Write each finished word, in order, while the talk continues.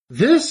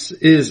This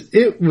is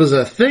It Was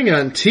a Thing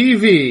on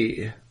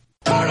TV.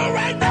 Total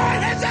Red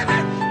Man has ever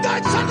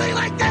done something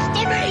like this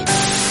to me!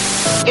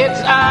 It's,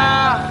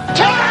 time!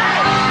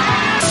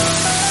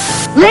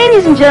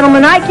 Ladies and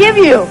gentlemen, I give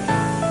you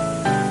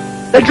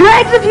the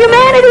dregs of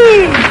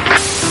humanity!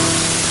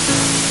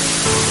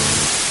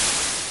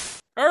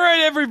 All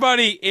right,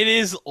 everybody, it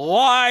is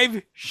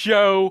live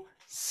show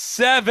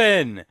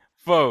 7,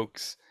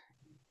 folks.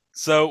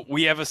 So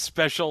we have a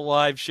special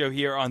live show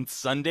here on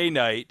Sunday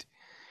night,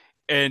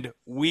 and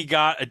we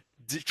got a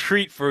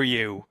treat for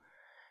you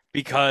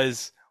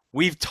because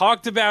we've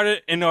talked about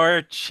it in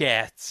our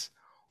chats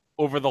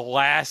over the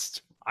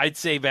last, I'd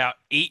say, about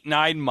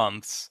 8-9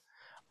 months.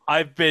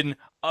 I've been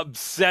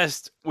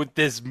obsessed with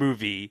this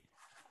movie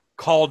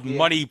called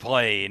Money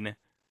Plane,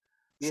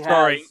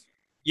 starring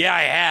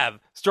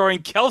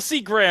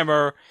Kelsey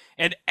Grammer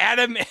and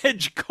Adam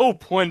Edge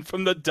Copeland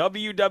from the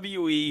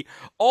WWE,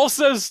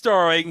 also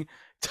starring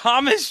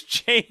Thomas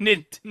Jane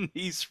and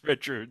Denise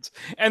Richards.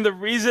 And the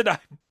reason I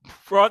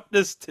brought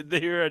this to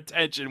their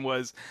attention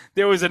was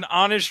there was an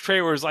Honest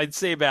Trailers, I'd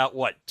say about,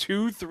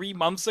 2-3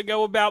 months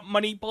ago about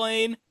Money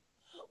Plane?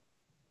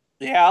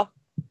 Yeah.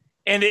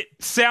 And it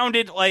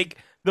sounded like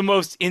the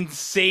most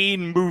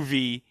insane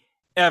movie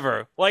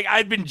ever. Like,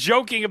 I'd been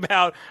joking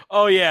about,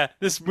 oh yeah,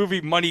 this movie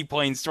Money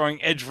Plane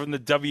starring Edge from the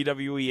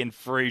WWE and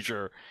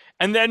Frasier.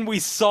 And then we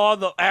saw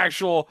the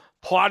actual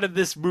plot of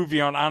this movie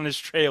on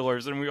Honest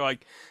Trailers, and we were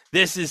like,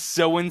 this is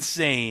so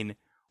insane.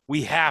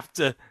 We have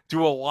to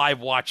do a live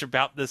watch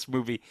about this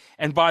movie.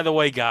 And by the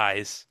way,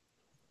 guys,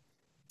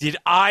 did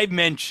I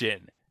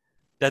mention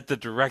that the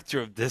director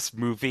of this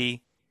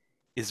movie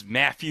is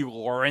Matthew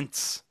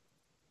Lawrence?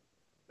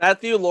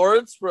 Matthew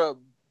Lawrence from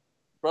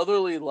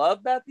Brotherly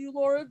Love, Matthew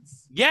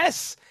Lawrence?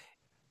 Yes.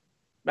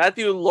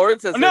 Matthew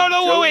Lawrence as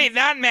wait,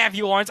 not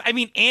Matthew Lawrence. I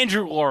mean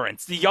Andrew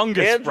Lawrence, the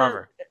youngest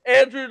brother.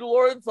 Andrew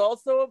Lawrence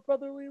also of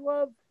Brotherly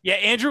Love? Yeah,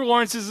 Andrew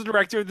Lawrence is the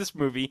director of this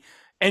movie,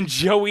 and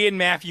Joey and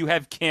Matthew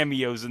have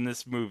cameos in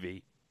this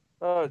movie.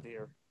 Oh,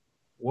 dear.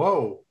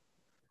 Whoa.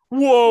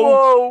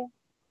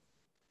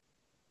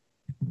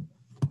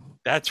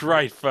 That's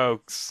right,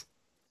 folks.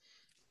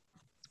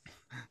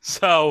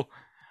 So,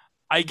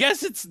 I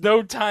guess it's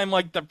no time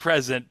like the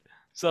present.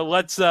 So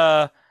let's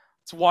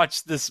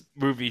watch this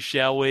movie,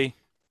 shall we?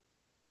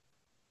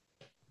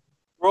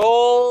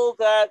 Roll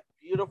that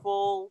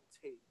beautiful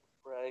tape,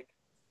 Greg.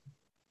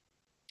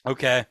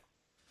 Okay.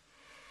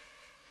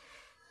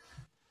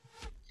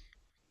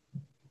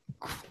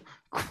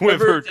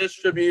 Quiver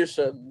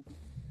distribution.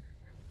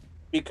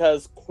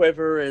 Because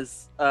quiver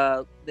is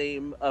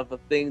name of a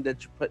thing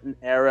that you put an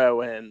arrow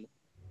in.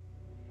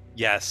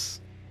 Yes.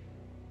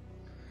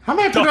 How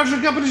many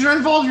production companies are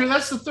involved here?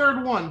 That's the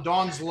third one.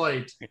 Dawn's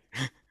Light.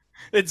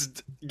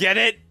 Get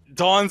it?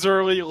 Dawn's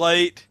early,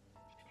 late.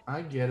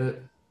 I get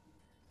it.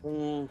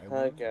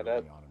 I get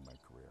it.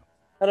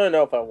 I don't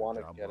know if I want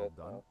to get it,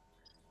 though.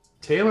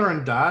 Taylor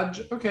and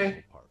Dodge?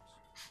 Okay.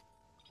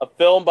 A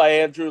film by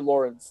Andrew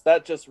Lawrence.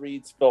 That just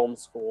reads film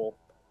school.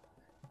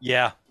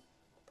 Yeah.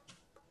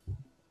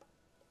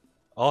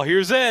 Oh,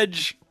 here's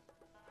Edge.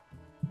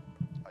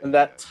 And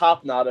that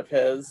top knot of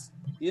his.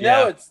 You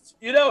know it's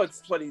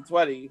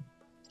 2020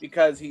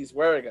 because he's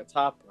wearing a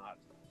top knot.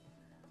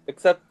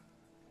 Except,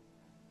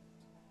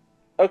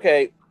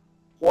 okay,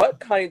 what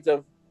kinds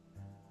of?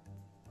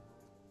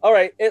 All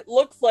right, it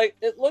looks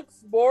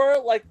more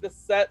like the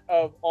set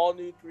of All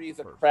New Three's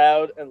A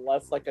Crowd and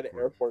less like an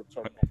airport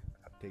terminal.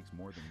 Takes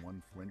more than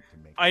one flint to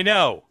make. I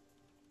know.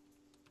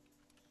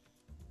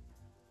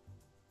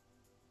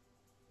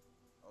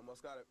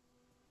 Almost got it.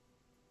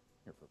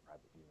 Here for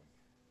private viewing.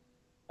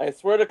 I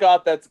swear to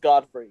God, that's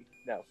Godfrey.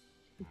 No.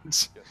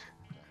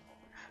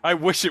 I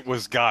wish it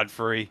was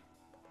Godfrey.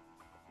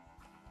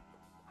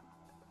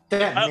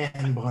 That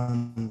man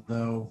bun,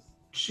 though.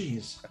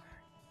 Jeez.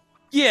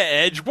 Yeah,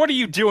 Edge, what are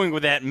you doing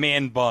with that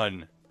man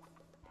bun?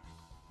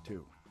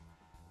 2.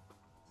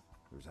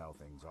 Here's how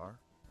things are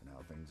and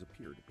how things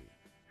appear to be.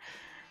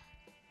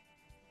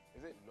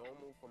 Is it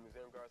normal for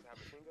museum guards to have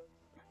machine guns?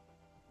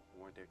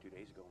 We weren't there 2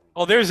 days ago.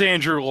 Oh, there's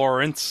Andrew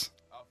Lawrence.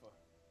 Alpha,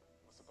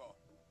 what's the call?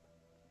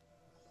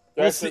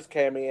 That's his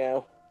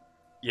cameo.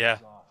 Yeah.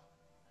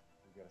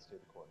 We gotta stay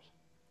the course.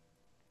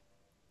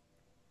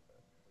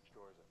 Which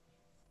door is it?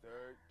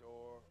 Third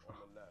door on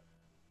the left.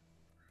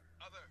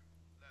 Other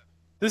left.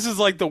 This is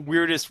like the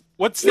weirdest.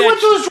 What's He that?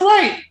 went to his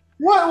right.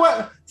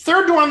 What?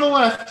 Third door on the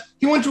left.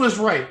 He went to his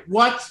right.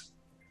 What?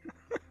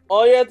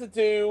 All you had to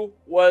do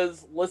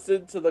was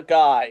listen to the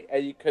guy,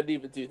 and you couldn't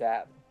even do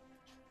that.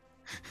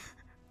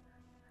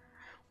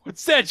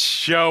 What's that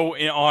show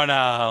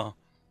on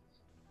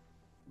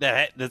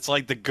that's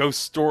like the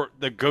ghost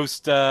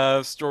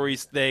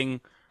stories thing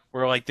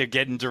where like they're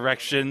getting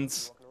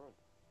directions?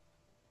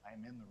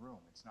 I'm in the room.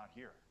 It's not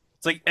here.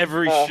 It's like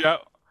every show.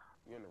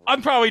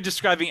 I'm probably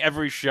describing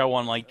every show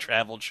on like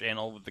Travel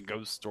Channel with the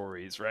ghost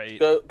stories, right?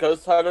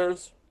 Ghost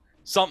Hunters?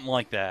 Something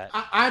like that.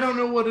 I don't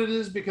know what it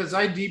is because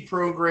I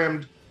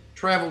deprogrammed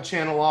Travel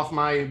Channel off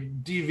my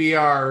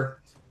DVR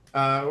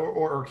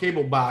or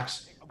cable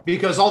box.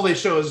 because all they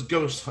show is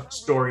ghost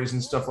stories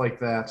and stuff like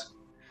that.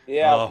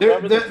 Yeah, Oh.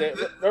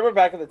 remember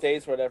back in the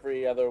days when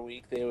every other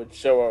week they would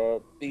show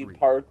a theme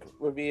park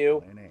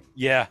review? Plan A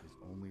Yeah. is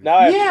only Now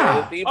I have to Yeah. go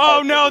to the theme Oh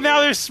park no! review. Now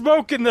there's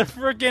smoke in the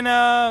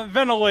freaking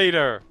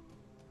ventilator.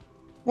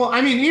 Well,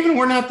 I mean, even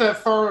we're not that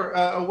far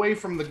away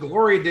from the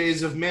glory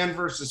days of Man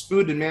vs.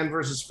 Food and Man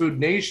vs. Food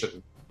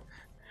Nation.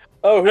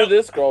 Oh, who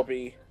this girl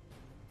be?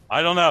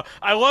 I don't know.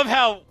 I love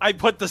how I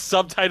put the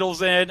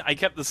subtitles in. I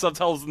kept the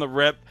subtitles in the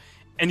rip,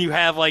 and you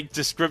have like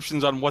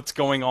descriptions on what's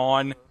going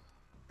on,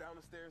 Down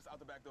the stairs, out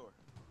the back door.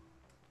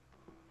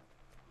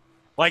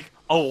 like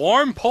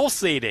alarm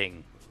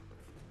pulsating.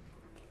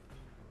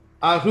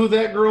 Who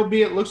that girl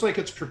be? It looks like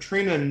it's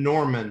Katrina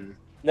Norman.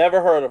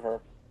 Never heard of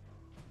her.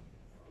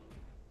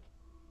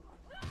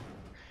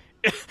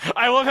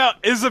 I love how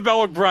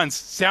Isabella grunts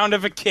sound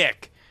of a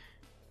kick.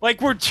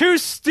 Like we're too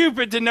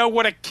stupid to know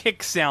what a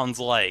kick sounds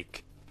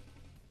like.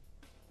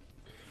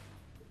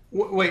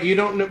 Wait, you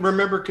don't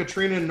remember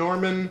Katrina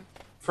Norman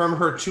from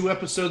her 2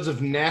 episodes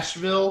of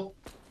Nashville?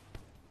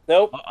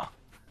 Nope.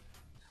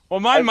 Well,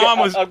 my mom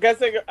was. I'm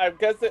guessing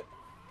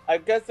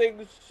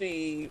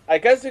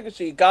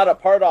she got a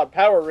part on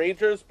Power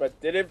Rangers, but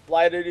didn't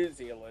fly to New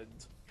Zealand.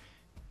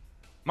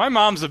 My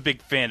mom's a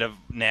big fan of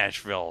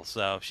Nashville,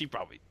 so he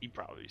probably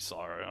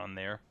saw her on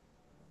there.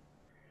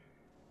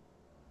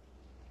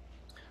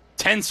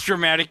 Tense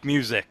dramatic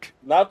music.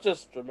 Not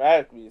just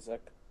dramatic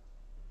music.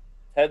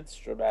 Tense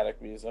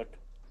dramatic music.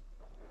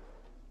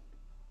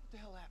 What the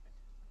hell happened?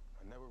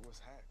 My network was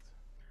hacked.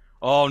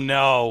 Oh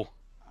no.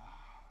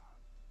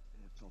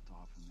 It felt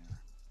off in there.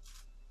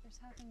 There's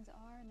how things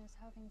are and there's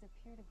how things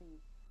appear to be.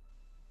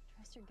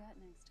 Trust your gut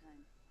next time.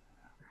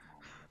 Well,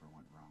 whatever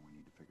went wrong, we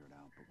need to figure it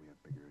out, but we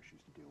have bigger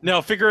issues to deal with.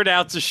 No, Figure It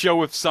Out's a show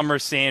with Summer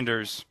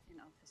Sanders. And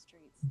off the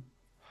streets.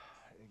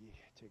 Iggy,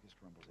 take us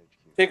to Rumble's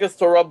HQ. Take us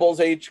to Rumble's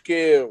HQ.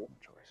 No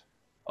choice.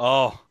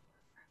 Oh,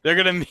 they're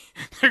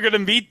gonna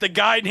meet the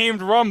guy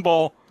named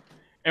Rumble,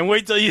 and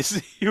wait till you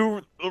see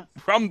who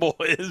Rumble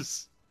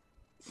is.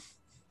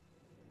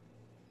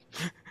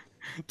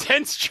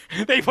 Tense.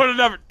 They put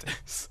another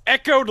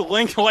echoed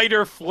link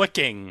lighter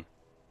flicking.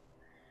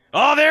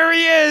 Oh, there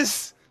he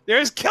is.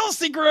 There's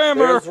Kelsey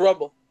Grammer. There's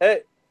Rumble.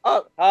 Hey,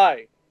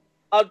 hi.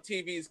 I'm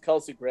TV's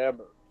Kelsey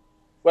Grammer.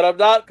 When I'm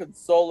not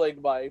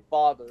consoling my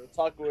father,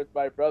 talking with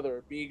my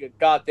brother, being a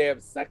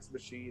goddamn sex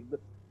machine,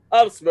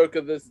 I'm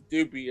smoking this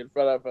doobie in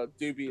front of a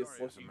dubious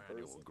Darius looking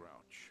Emmanuel person.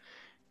 Grouch.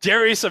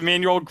 Darius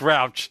Emmanuel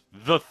Grouch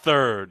the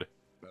Third,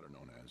 Better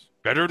known as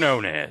better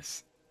known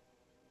as.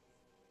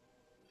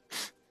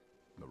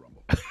 the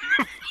Rumble.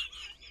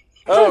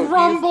 Oh, The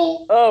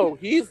Rumble!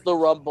 he's the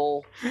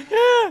Rumble.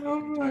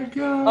 Oh my I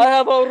god.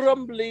 have a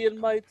rumbly in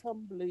my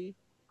tumbly.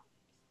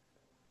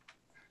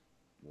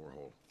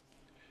 Warhol.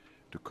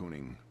 De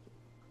Kooning.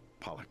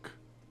 Pollock.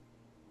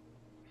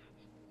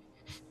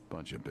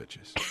 Bunch of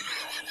bitches.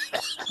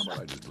 How about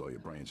I just blow your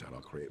brains out?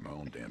 I'll create my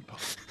own damn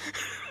puppet.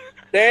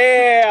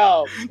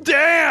 Damn!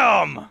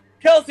 Damn!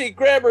 Kelsey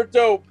Grammer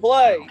don't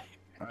play.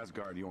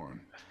 Asgard Yorn,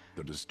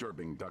 the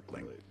disturbing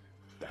duckling.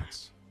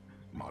 That's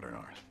modern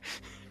art.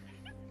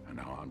 And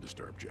now I'm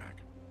disturbed,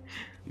 Jack.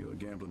 You a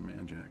gambling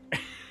man,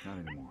 Jack? Not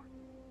anymore.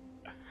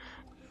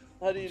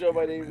 How do you know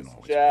my name Man is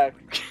always Jack?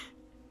 gambling.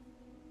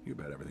 You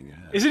bet everything you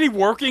have. Isn't he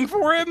working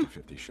for him?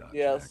 50 shot.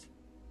 Yes. Jack.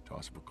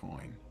 Toss up a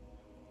coin.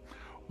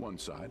 One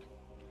side.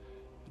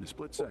 In a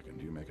split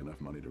second, you make enough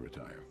money to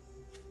retire.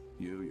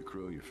 You, your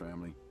crew, your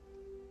family,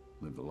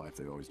 live the life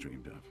they always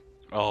dreamed of.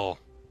 Oh,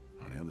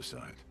 On the other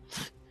side,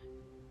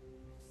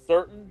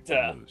 Certain you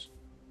death. lose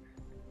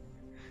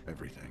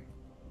everything.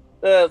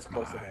 That's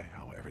close My, enough.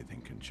 how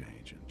everything can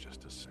change in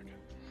just a second.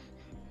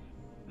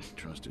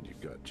 Trusted your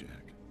gut,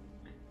 Jack.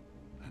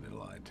 And it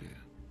lied to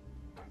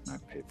you.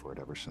 I've paid for it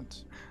ever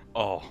since.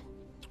 oh.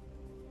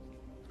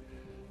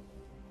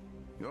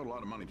 You owe a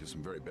lot of money to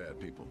some very bad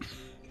people.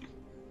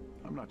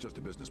 I'm not just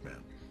a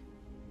businessman.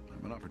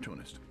 I'm an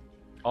opportunist.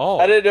 Oh.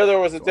 I didn't know there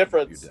was a So I'll give you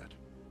difference. debt.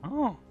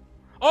 Oh.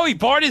 Oh, he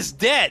bought his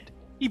dead.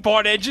 He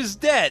bought Edge's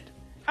dead.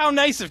 How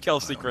nice of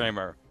Kelsey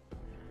Grammer.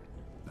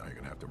 Now you're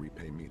gonna have to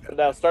repay me that. But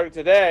now, starting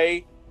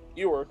today,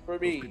 you work for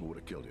Those me. people would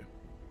have killed you.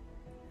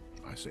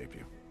 I saved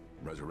you,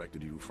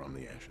 resurrected you from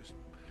the ashes.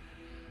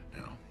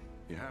 Now,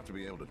 you have to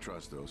be able to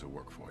trust those who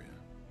work for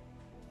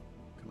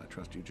you. Can I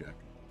trust you, Jack?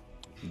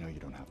 You know you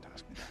don't have to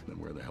ask me that. Then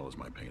where the hell is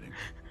my painting?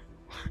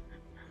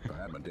 If I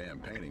had my damn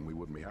painting, we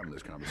wouldn't be having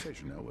this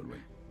conversation now, would we?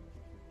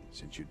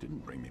 Since you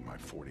didn't bring me my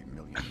 $40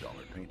 million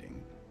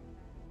painting,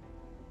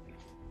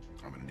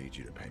 I'm gonna need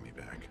you to pay me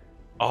back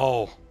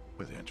Oh,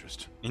 with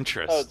interest.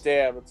 interest. Oh,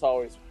 damn. It's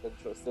always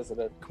interest, isn't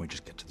it? Can we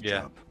just get to the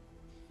Yeah. job?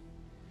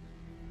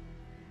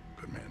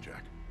 Good man,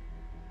 Jack.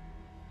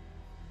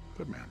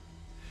 Good man.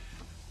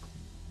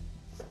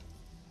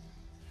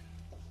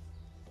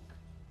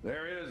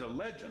 There is a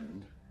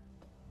legend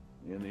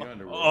in the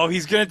underworld. Oh,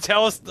 he's gonna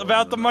tell us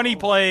about the money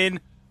plane.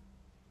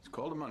 It's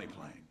called a money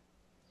plane.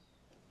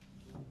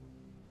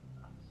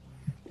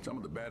 Some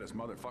of the baddest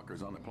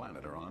motherfuckers on the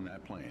planet are on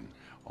that plane,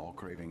 all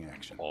craving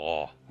action.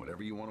 Oh.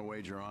 Whatever you want to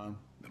wager on,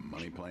 the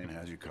money plane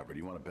has you covered.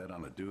 You want to bet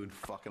on a dude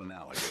fucking an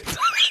alligator?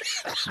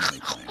 Money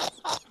plane.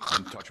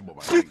 Untouchable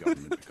by any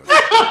government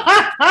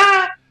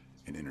because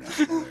in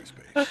international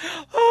airspace.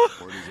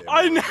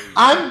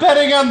 I'm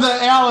betting on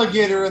the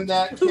alligator in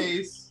that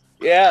case.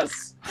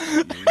 Yes. You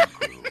and your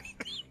crew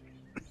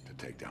to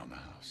take down the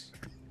house.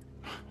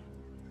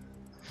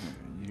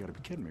 You gotta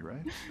be kidding me,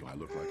 right? Do I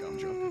look like I'm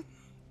joking?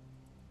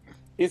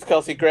 He's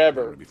Kelsey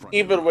Grammer.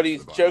 Even when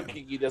he's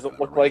joking, he doesn't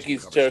look like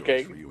he's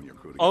joking.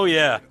 Oh,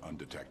 yeah.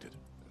 Undetected.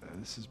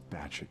 This is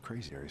batshit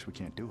crazy, Ares. We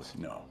can't do it.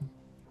 No.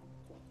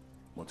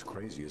 What's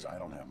crazy is I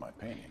don't have my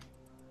painting.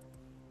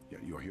 Yet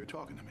you're here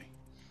talking to me.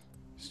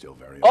 Still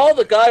very. All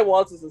the guy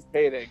wants is his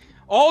painting.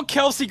 All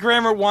Kelsey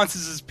Grammer wants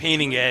is his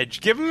painting, Edge.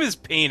 Give him his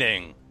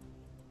painting.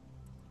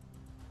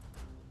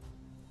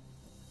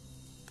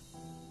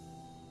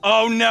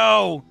 Oh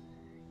no!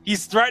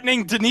 He's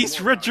threatening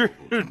Denise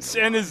Richards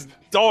and his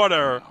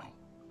daughter. No.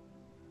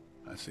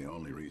 That's the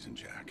only reason,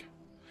 Jack.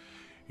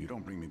 You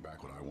don't bring me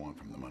back what I want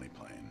from the money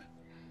plane,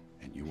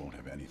 and you won't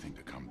have anything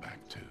to come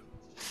back to.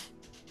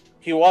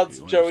 He wants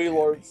You Joey understand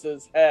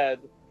Lawrence's head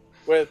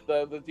with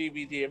the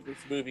DVD of this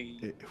movie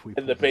If we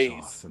in the pull this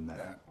off, base. then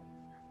that,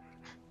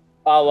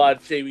 A la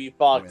Jamie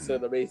Foxx When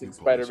in Amazing you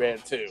pull this Spider-Man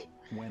off. 2.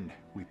 when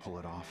we pull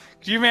it off,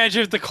 Can you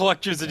imagine if the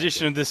collector's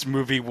edition of this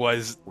movie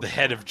was the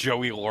head of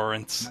Joey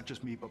Lawrence? not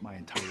just me, but my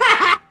entire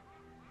team,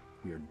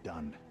 we are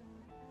done.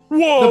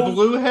 Whoa! The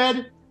blue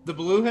head? The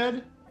blue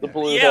head? The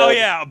blue Yeah, oh head.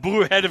 yeah, a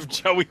blue head of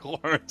Joey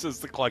Lawrence is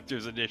the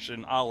collector's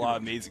edition, a la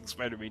Amazing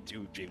Spider-Man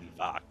 2 Jamie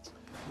Foxx.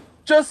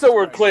 Just so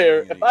we're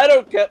clear, if I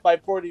don't get my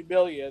 40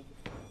 million,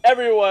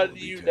 everyone All the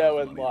you details know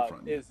of and money in love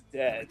front of you, is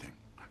dead. everything.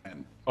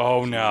 And Oh,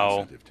 there's no.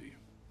 incentive to you.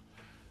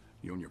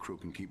 You and your crew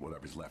can keep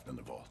whatever's left in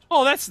the vault.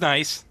 Oh, that's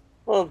nice.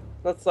 Well,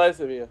 that's nice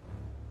of you.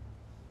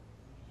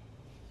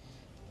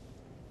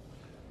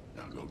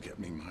 Now go get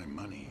me my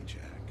money, Jack.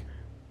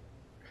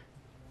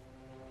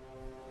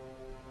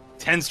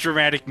 Tense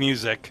dramatic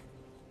music.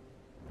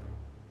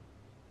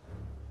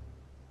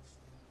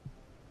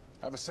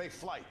 Have a safe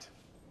flight.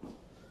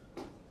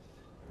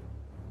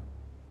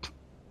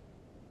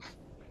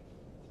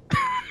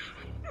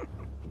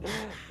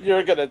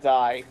 You're gonna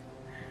die.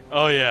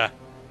 Oh yeah.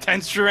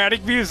 Tense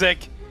dramatic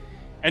music.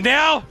 And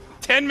now,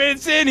 10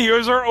 minutes in,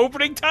 here's our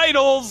opening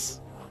titles.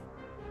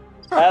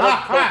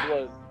 Adam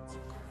Copeland.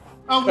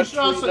 Oh, we should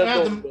also Katrina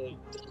add Goldman.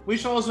 we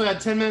should also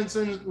add 10 minutes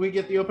in. We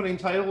get the opening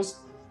titles.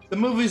 The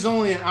movie's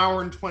only an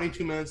hour and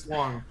 22 minutes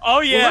long. Oh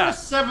We're yeah. a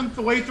seventh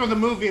way through the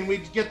movie, and we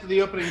get to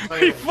the opening We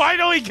titles.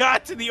 finally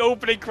got to the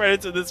opening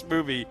credits of this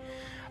movie.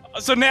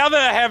 So now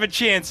that I have a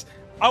chance,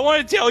 I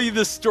want to tell you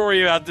the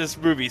story about this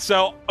movie.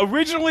 So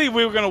originally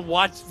we were going to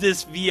watch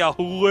this via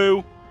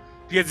Hulu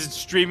because it's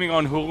streaming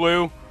on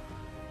Hulu.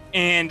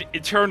 And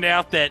it turned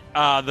out that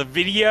the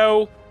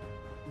video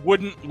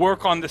wouldn't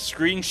work on the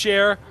screen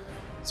share.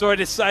 So I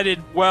decided,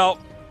 well,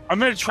 I'm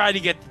going to try to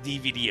get the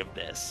DVD of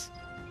this.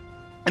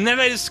 And then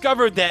I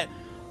discovered that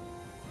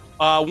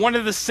one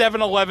of the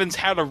 7-Elevens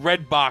had a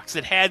red box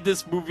that had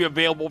this movie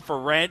available for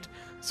rent.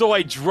 So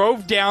I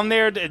drove down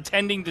there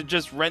intending to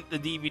just rent the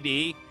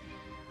DVD.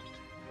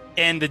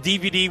 And the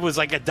DVD was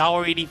like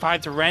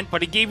 $1.85 to rent.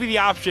 But it gave you the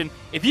option,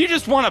 if you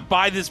just want to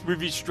buy this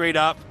movie straight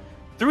up,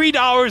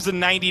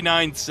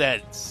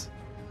 $3.99.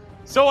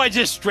 So I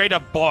just straight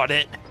up bought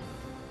it.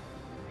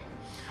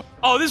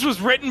 Oh, this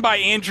was written by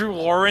Andrew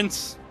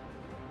Lawrence.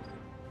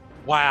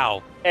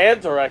 Wow.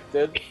 And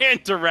directed.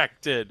 And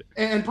directed.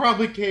 And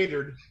probably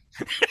catered.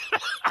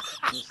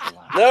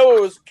 No,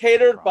 it was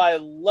catered by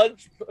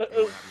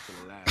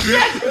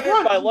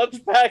catered by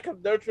Lunch Pack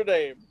of Notre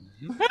Dame.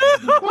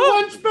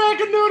 Lunch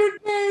back in Notre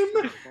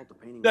Dame.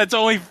 That's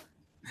only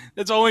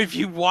if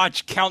you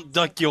watch Count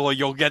Duckula,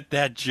 you'll get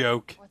that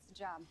joke. What's the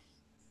job?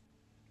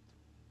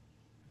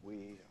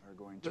 We are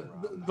going to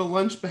The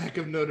lunch back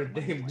of Notre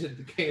Dame did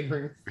the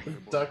catering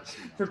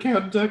for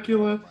Count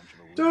Duckula.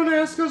 Don't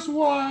ask us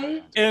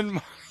why. And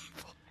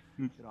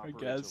I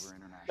guess.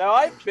 Now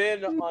I've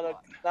been on a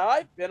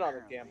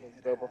campus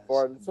though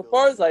before, and so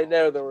far as I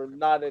know, there were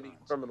not any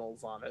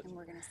criminals on it. And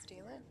we're gonna steal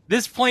it?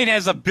 This plane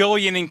has $1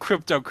 billion in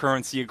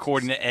cryptocurrency,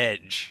 according to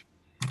Edge.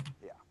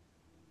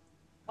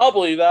 I'll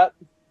believe that.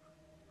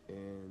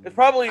 It's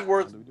probably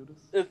worth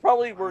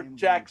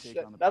jack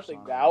shit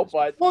nothing now,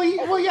 but Well,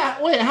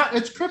 yeah. Wait,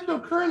 it's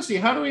cryptocurrency.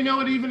 How do we know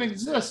it even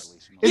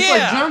exists?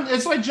 Yeah.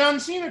 It's like John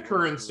Cena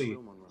currency.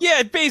 Yeah,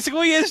 it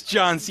basically is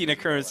John Cena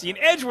currency, and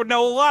Edge would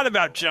know a lot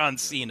about John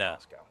Cena.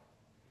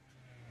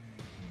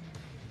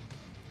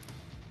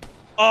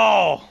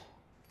 Oh,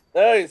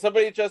 hey,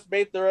 somebody just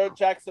made their own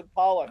Jackson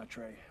Pollock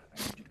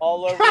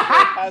all over the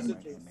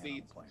passenger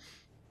seat.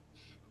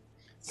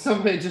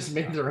 Somebody just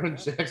made their own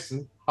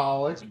Jackson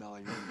Pollock.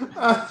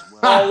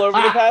 All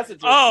over the passenger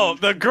oh,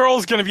 seat. the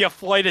girl's gonna be a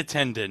flight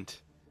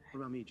attendant.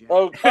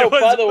 Oh, by the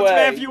what's way,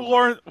 Matthew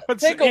Lawrence?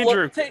 What's take a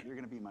Andrew?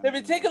 look. Have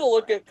you taken a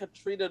look at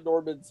Katrina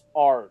Norman's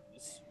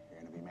arms?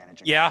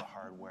 Yeah.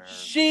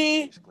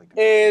 She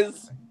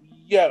is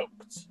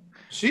yoked.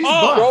 She's Oh!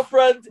 buff.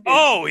 Girlfriend. Is,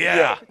 Oh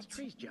yeah. It's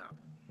Trey's job.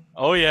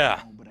 Oh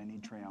yeah. Oh, but I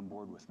need Trey on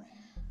board with me.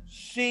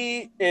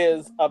 She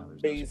is There's no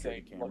security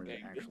amazing camera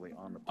looking. actually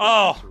on the plane,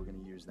 Oh. so we're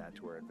going to use that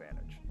to our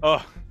advantage.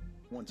 Oh,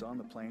 Once on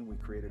the plane, we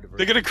create a diversion.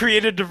 they're gonna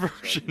create a So I can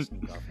diversion.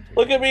 sneak off and take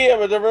Look at me,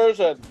 I'm a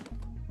diversion.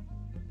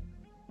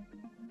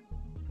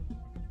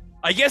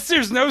 I guess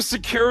there's no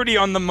security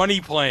on the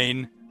money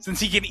plane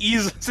since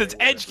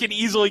Edge can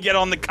easily get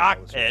on the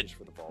cockpit.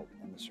 For the vault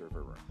and the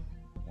server room.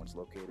 Once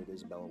located,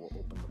 Isabella will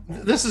open the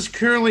vault. This is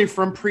currently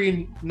from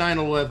pre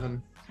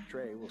 9/11.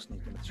 Trey will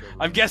sneak in the server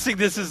I'm room. guessing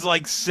this is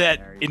like set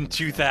in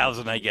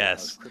 2000, I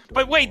guess.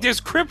 But wait,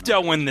 there's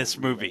crypto in this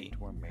movie.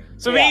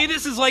 So Yeah. maybe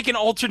this is like an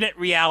alternate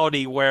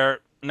reality where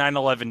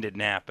 9/11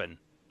 didn't happen.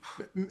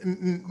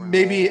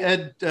 Maybe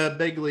Ed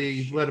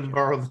Begley let him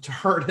borrow the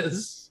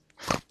TARDIS.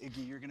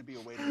 Iggy, you're going to be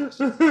awaiting this.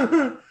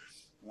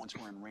 Once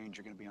we're in range,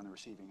 you're going to be on the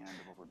receiving end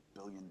of over $1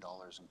 billion in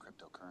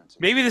cryptocurrency.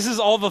 Maybe this is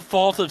all the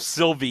fault of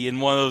Sylvie in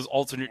one of those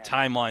alternate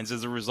timelines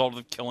as a result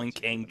of killing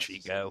King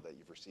Chico. That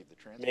you've received the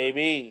transfer.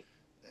 Maybe.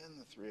 Then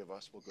the three of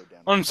us will go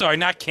down. Oh, I'm sorry,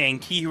 not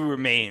King, He Who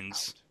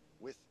Remains.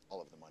 With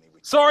all of the money we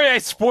Sorry I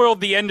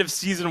spoiled the end of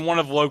season 1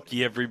 of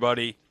Loki,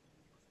 everybody.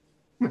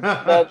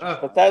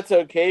 But that's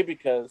okay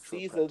because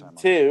season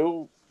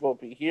 2 will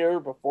be here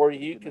before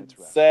you can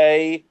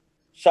say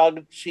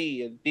Shang-Chi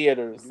in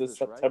theaters this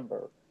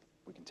September.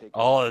 We can take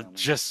Oh,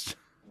 just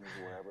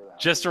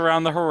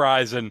around the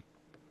horizon.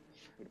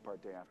 We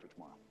depart day after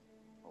tomorrow.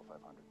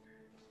 0500.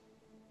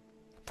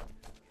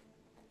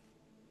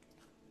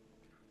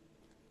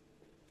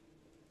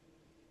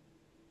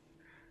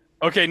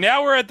 Okay,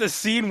 now we're at the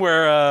scene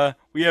where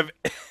we have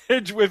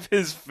Edge with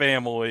his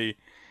family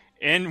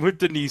and with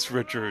Denise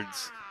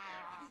Richards.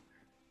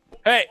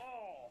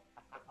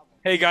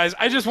 Hey guys,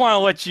 I just want to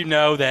let you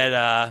know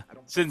that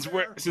since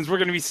we're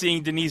going to be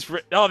seeing Denise,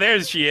 oh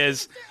there she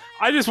is.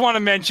 I just want to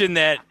mention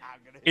that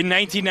in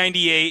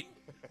 1998,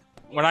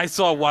 when I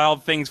saw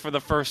Wild Things for the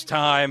first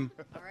time,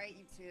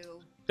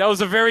 that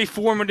was a very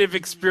formative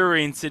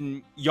experience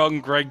in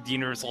young Greg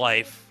Diener's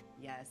life.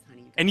 Yes,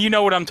 honey. And you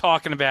know what I'm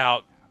talking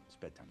about.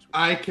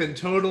 I can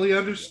totally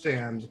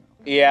understand.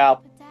 Yeah,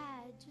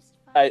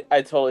 I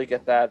totally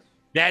get that.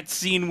 That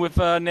scene with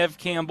Nev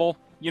Campbell.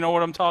 You know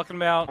what I'm talking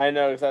about? I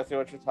know exactly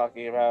what you're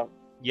talking about.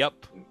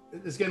 Yep.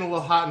 It's getting a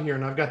little hot in here,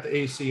 and I've got the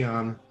AC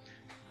on.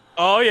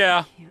 Oh,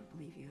 yeah. I can't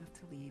believe you have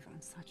to leave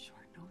on such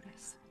short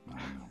notice. I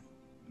don't know.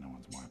 No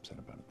one's more upset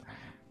about it than I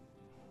am.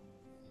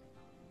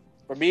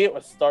 For me, it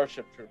was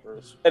Starship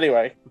Troopers.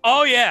 Anyway.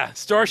 Oh, yeah.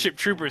 Starship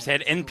Troopers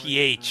had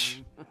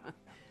NPH. We'll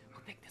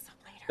pick this up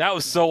later. That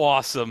was so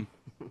awesome.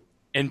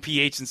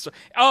 NPH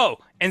and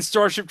and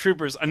Starship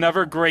Troopers,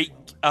 another great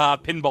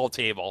pinball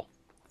table.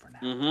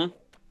 Mm-hmm.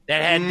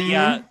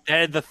 That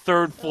had the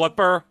third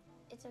flipper.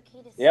 It's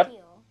okay to Yep.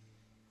 steal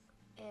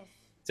if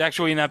It's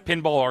actually in a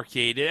pinball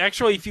arcade.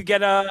 Actually, if you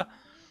get a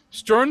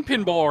Stern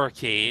Pinball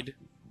Arcade,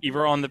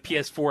 either on the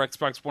PS4,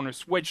 Xbox One, or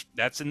Switch,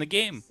 that's in the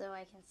game. so I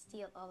can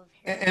steal all of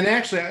And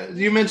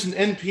actually, you mentioned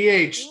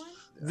NPH.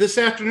 This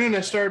afternoon,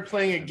 I started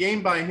playing a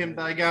game by him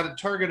that I got at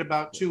Target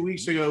about 2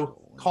 weeks ago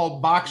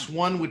called Box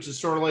One, which is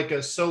sort of like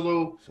a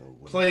solo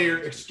player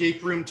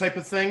escape room type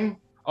of thing.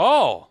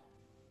 Oh.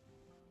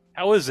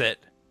 How is it?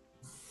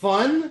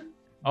 Fun,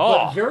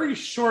 Oh. but very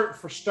short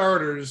for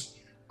starters.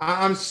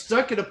 I'm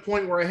stuck at a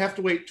point where I have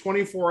to wait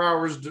 24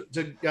 hours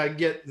to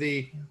get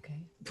the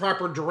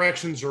proper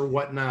directions or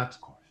whatnot.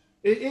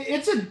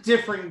 It's a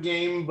different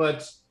game,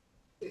 but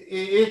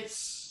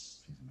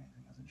it's...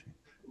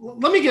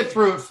 Let me get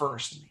through it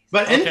first.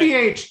 But Okay.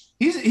 NPH,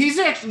 he's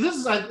actually, this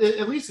is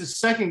at least his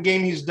second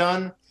game he's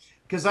done,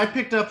 because I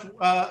picked up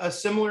a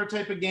similar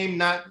type of game,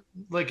 not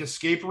like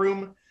Escape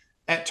Room,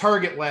 at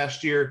Target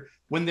last year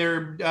when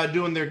they're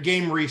doing their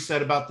game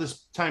reset about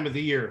this time of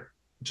the year,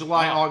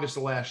 July, Wow. August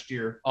of last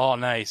year. Oh,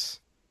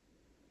 nice.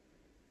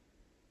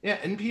 Yeah,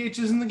 NPH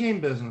is in the game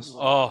business.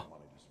 Oh.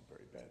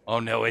 Oh,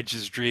 no, Edge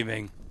is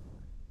dreaming.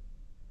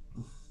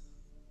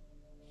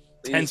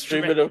 He's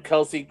dreaming of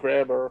Kelsey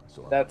Grammer.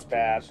 That's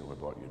bad. So I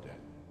brought you dead.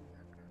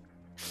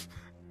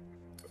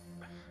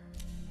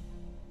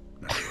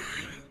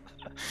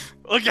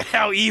 Look at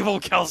how evil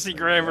Kelsey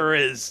Grammer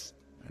is.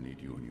 I need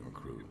you and your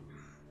crew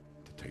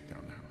to take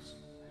down the house.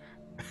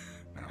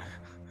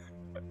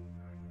 Now,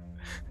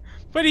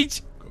 But he...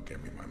 go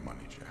get me my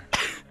money, Jack.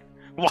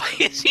 Why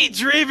is he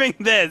dreaming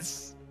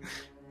this?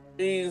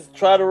 He's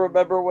trying to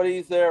remember what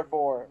he's there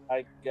for,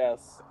 I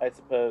guess. I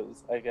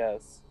suppose. I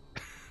guess.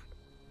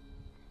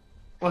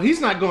 Well,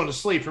 he's not going to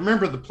sleep.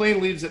 Remember, the plane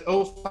leaves at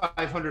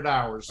 0500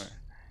 hours.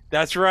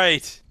 That's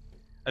right.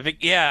 I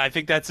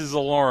think that's his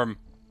alarm.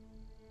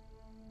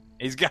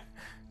 He's got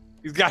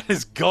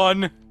his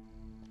gun.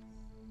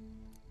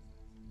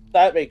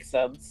 That makes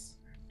sense.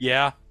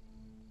 Yeah.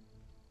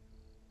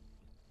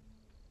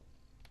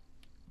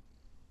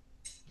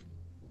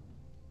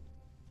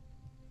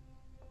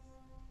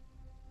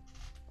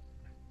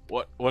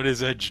 What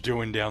is Edge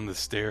doing down the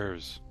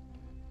stairs?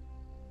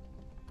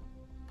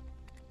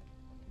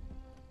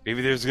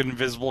 Maybe there's an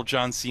invisible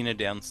John Cena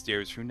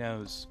downstairs. Who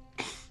knows?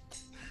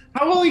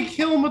 How will he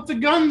kill him with the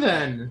gun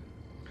then?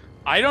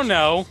 I don't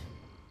know.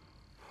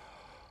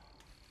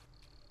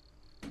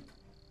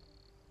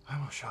 I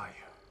will show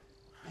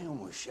you. I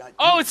almost shot you.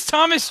 Oh, it's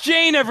Thomas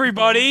Jane,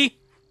 everybody.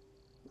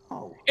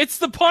 Oh, It's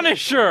the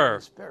Punisher.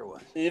 spare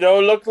one. You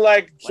don't look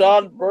like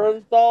John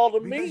Bernthal to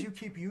Because me. you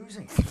keep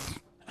using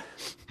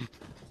it.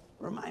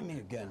 Remind me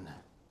again.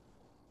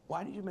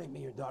 Why did you make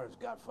me your daughter's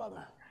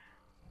godfather?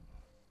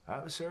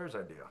 That was Sarah's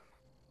idea.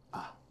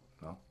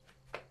 Well,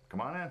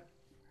 come on in.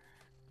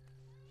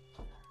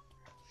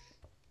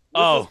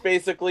 This is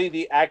basically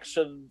the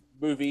action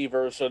movie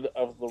version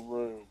of The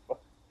Room.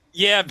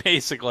 Yeah,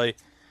 basically.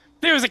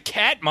 There was a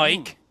cat,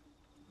 Mike.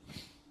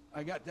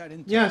 I got that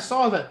in. Yeah, I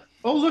saw that.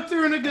 Oh, look,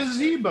 they're in a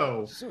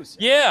gazebo.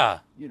 Yeah.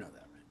 You know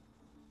that,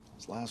 right?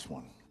 This last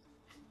one.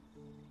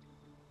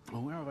 Oh,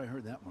 where have I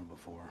heard that one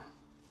before?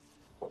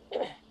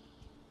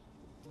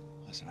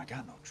 Listen, I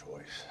got no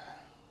choice.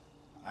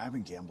 I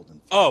haven't gambled in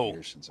 5 Oh,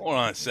 years since I hold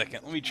on a came second.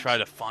 to Let me this try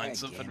to house. find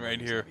something right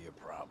Gambling's here. gonna be a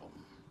problem.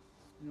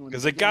 You know, in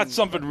Because the I got beginning,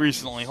 something you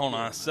recently. Hold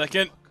on a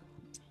second.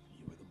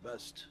 You were the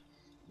best.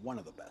 One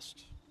of the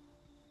best.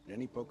 At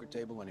any poker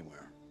table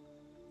anywhere.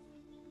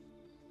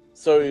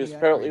 So he was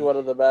apparently one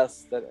of the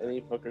best at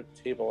any poker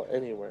table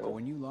anywhere. But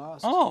when you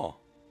lost, Oh.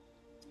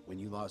 when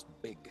you lost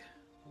big,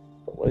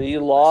 But when he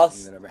best lost,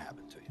 thing that ever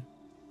happened to you.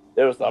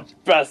 it was the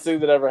best thing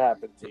that ever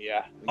happened to you.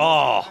 We got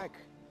Oh. you back.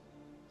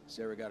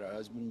 Sarah got her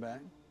husband back.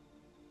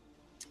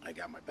 I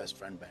got my best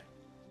friend back.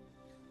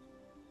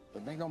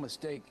 But make no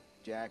mistake,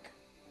 Jack.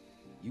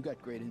 You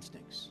got great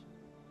instincts.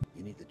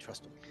 You need to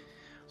trust them.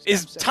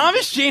 Is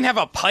Thomas Jane have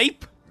a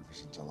pipe? Ever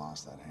since I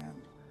lost that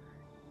hand.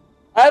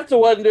 I have to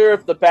wonder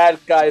if the bad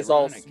guys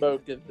all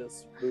smoke in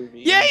this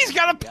movie. Yeah, he's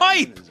got a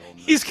pipe.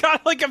 He's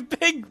got like a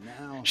big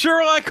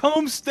Sherlock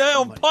Holmes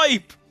style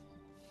pipe.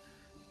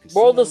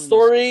 Moral of the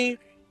story: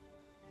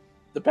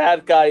 the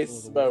bad guys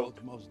The smoke.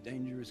 world's most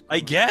dangerous I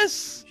criminals.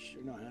 guess. You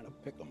sure know how to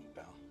pick 'em,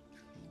 pal.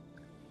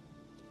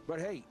 But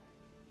hey,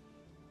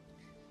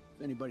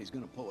 if anybody's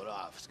gonna pull it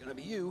off, it's gonna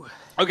be you.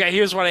 Okay,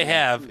 here's what I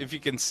have. If you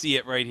can see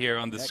it right here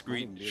on the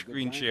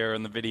screen share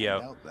in the video.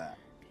 Doubt that.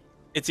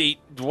 It's a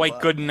Dwight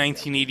Gooden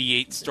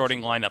 1988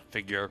 starting lineup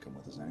figure. Come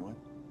with us anyway.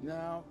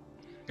 No,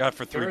 Got it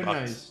for Very $3.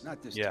 nice.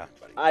 not this Yeah. time,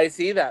 buddy. I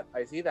see that.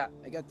 I see that.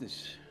 I got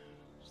this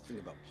thing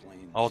about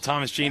planes. Oh,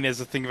 Thomas Jane has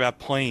a thing about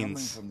Coming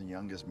planes. from the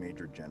youngest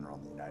major general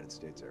in the United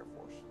States Air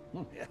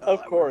Force. Yeah, Of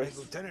I was course.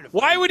 lieutenant if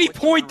Why I would he quit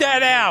point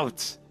down that around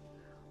out?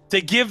 To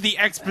give the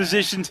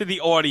exposition to the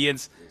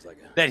audience here. It's like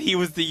a- that he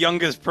was the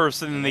youngest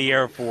person in the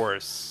Air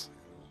Force.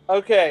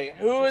 Okay,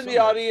 who in the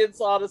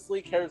audience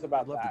honestly cares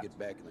about I'd love that? to get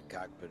back in the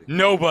cockpit.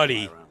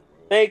 Nobody. Fly around the world,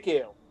 Thank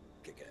you.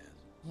 kick ass.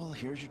 Well,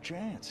 here's your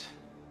chance.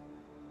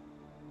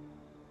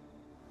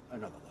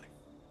 Another life.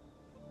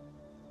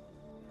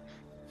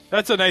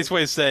 That's a nice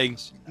way of saying,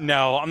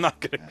 no, I'm not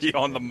going to be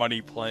on the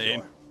money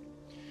plane.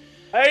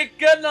 I ain't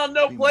getting on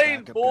no Beam plane,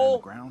 back up there on the fool.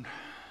 ground.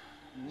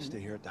 Stay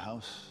here at the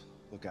house.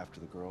 Look after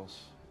the girls.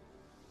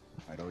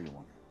 I'd owe you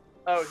one.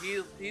 Oh,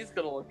 he's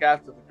gonna look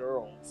after the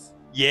girls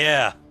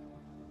Yeah.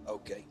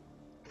 Okay.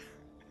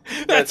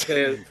 That's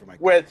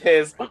with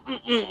his.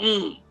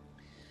 And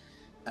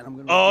I'm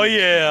gonna Oh, let you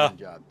do yeah. my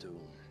job too.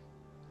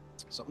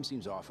 Something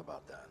seems off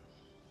about that.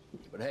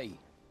 But hey,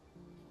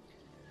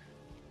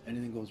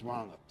 anything goes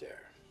wrong up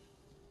there,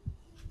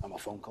 I'm a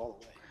phone call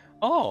away.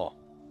 Oh.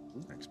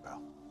 Thanks,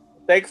 pal.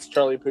 Thanks,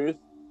 Charlie Puth.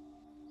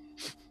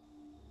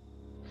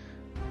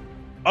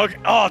 Okay.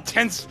 Oh,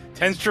 tense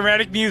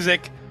dramatic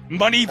music.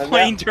 Money And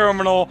plane that-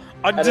 terminal.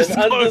 At an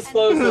Undisclosed.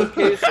 undisclosed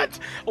location.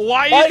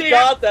 Why My did they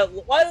God,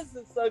 why does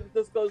this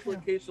undisclosed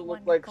location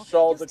look like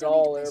Charles de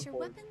Gaulle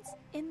Airport?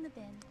 In the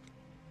bin.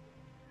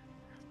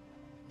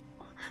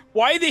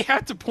 Why they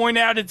have to point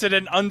out it's at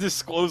an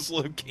undisclosed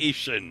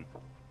location?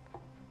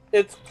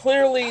 It's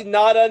clearly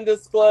not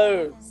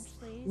undisclosed.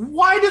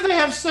 Why do they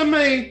have so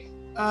many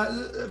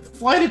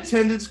flight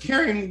attendants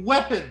carrying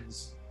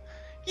weapons?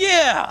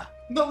 Yeah.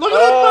 Look at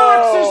that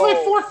box. There's like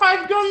 4 or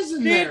 5 guns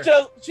in there.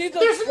 She just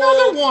There's pulled-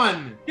 another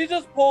one. She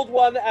just pulled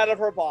one out of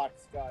her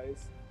box, guys.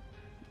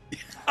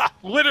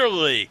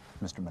 Literally.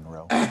 Mr.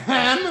 Monroe.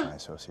 Ahem. My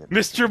associate.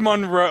 Mr.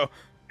 Monroe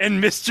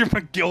and Mr.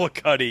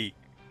 McGillicuddy.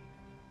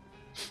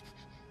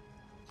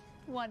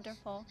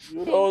 Wonderful.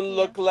 You don't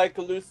look like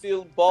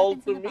Lucille Ball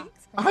to me.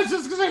 I was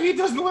just gonna say he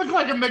doesn't look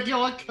like a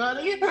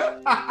McGillicuddy.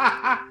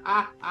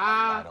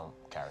 I don't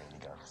carry any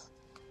guns.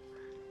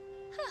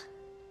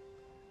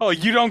 Oh,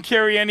 you don't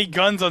carry any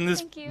guns on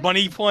this Thank you.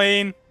 money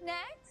plane?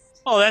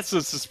 Next. Oh, that's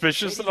not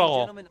suspicious at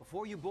all.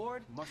 Before you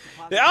board, you must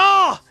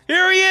Ah,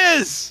 here he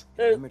is.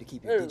 remember to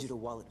keep your There's digital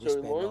wallet Joey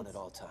wristband on Lawrence. at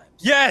all times.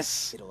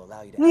 Yes. It'll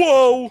allow you to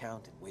Whoa. access your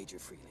account and wager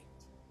freely.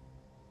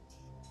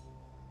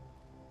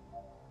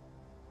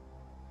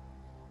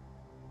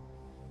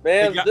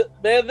 Man, They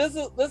got- man,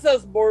 this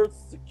has more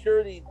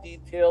security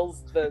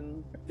details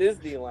than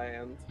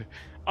Disneyland.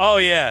 Oh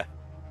yeah.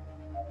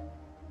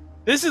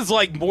 This is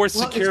like more Well,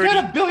 security. it's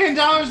got $1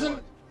 billion in.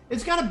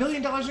 It's got $1 billion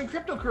in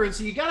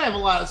cryptocurrency. You gotta have a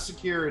lot of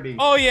security.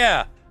 Oh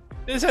yeah.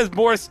 This has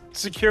more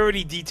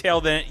security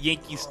detail than at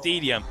Yankee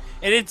Stadium,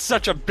 and it's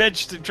such a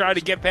bitch to try to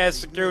get past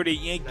security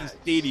at Yankee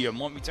Stadium.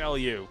 Let me tell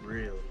you.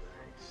 Really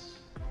nice.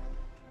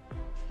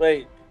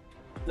 Wait,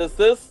 does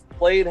this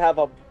plane have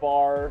a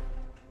bar?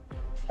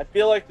 I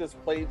feel like this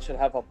plane should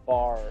have a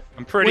bar.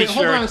 I'm pretty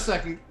sure. Hold on a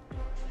second.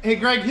 Hey,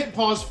 Greg, hit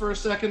pause for a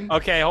second.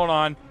 Okay, hold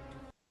on.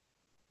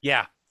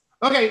 Yeah.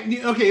 Okay,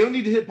 you don't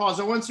need to hit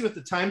pause. I want to see what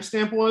the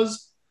timestamp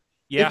was.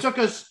 Yeah. It took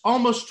us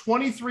almost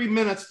 23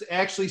 minutes to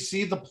actually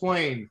see the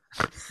plane.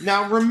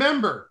 Now,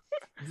 remember,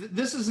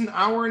 this is an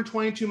hour and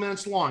 22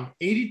 minutes long.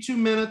 82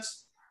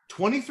 minutes,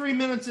 23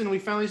 minutes in, we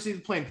finally see the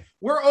plane.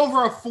 We're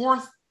over a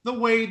fourth the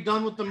way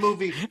done with the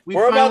movie.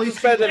 We're about to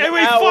spend an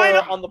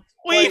hour on the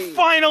plane. We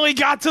finally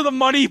got to the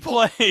money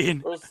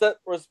plane.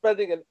 We're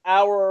spending an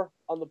hour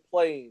on the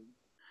plane.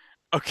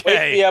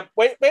 Okay.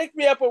 Wake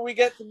me up when we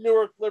get to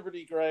Newark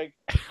Liberty, Greg.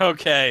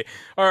 Okay.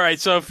 All right.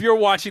 So if you're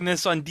watching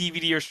this on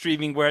DVD or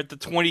streaming, we're at the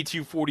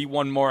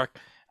 22:41 mark.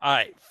 All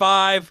right.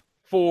 5,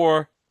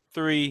 4,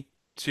 3,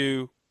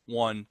 2,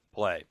 1,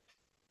 play.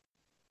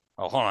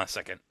 Oh, hold on a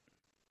second.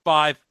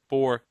 5,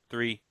 4,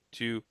 3,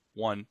 2,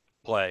 1,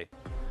 play.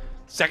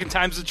 Second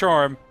time's the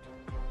charm.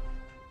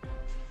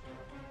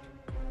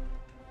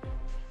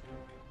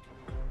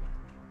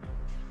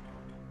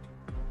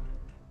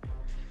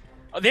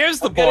 Oh, there's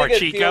the bar,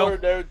 Chico. Deal or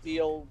no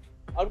deal.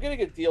 I'm getting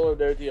a deal or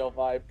no deal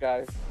vibe,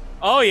 guys.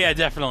 Oh yeah,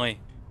 definitely.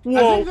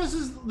 I think this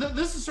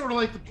is sort of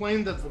like the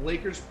plane that the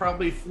Lakers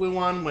probably flew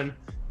on when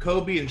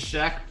Kobe and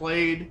Shaq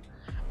played.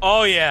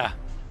 Oh yeah.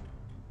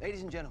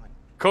 Ladies and gentlemen,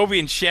 Kobe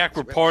and Shaq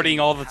were partying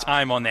all the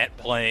time on that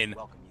plane.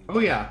 Oh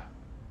yeah.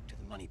 To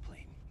the money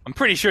plane. I'm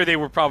pretty sure they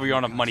were probably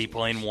on a money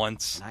plane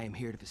once. And I am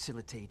here to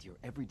facilitate your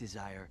every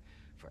desire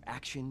for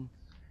action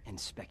and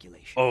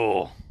speculation.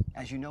 Oh.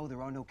 As you know,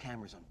 there are no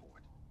cameras on board.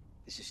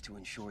 This is to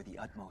ensure the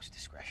utmost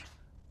discretion.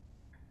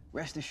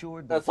 Rest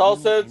assured. That's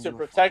also to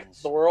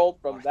protect the world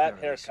from that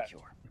haircut.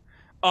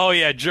 Oh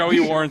yeah, Joey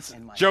Lawrence.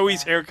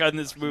 Joey's haircut in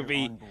this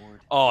movie.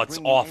 Oh, it's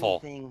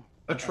awful.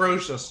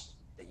 Atrocious.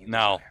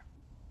 No.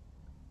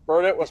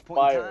 Burn it with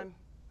fire.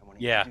 I want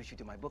to Yeah. introduce you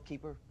to my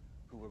bookkeeper,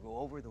 who will go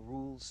over the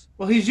rules.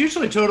 Well, he's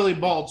usually totally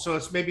bald, so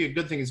it's maybe a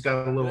good thing he's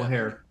got a little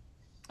hair.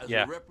 As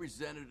Yeah. a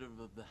representative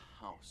of the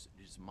House,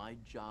 it is my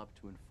job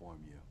to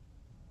inform you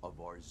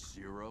of our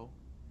zero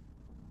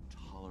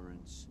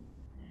tolerance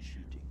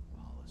cheating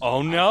policy. Oh,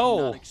 I no.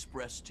 cannot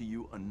express to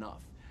you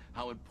enough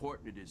how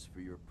important it is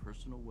for your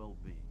personal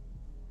well-being.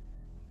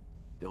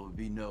 There will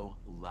be no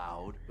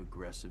loud,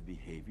 aggressive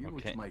behavior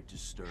which might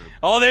disturb.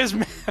 Oh, there's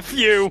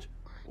Matthew.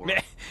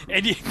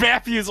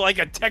 Matthew's like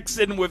a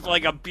Texan with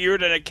like a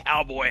beard and a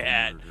cowboy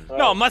hat.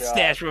 No, a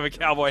mustache with a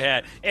cowboy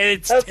hat, and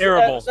it's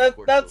terrible.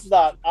 That's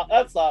not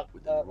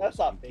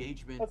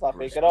fake. That's not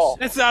fake at all.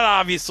 It's not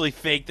obviously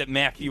fake that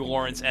Matthew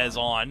Lawrence has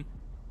on.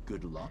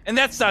 Good luck. And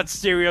that's not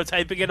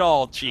stereotyping at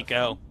all,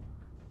 Chico.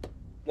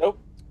 Nope.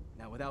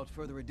 Now, without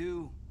further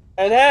ado,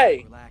 and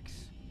hey, relax.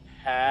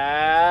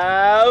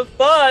 Have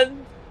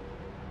fun.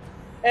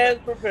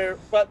 And prepare,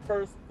 but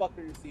first,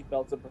 buckle your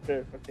seatbelts and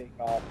prepare for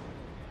takeoff.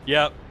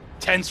 Yep.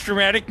 Tense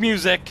dramatic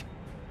music.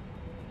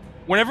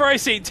 Whenever I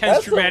say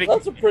tense dramatic...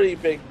 That's a pretty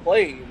big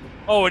plane.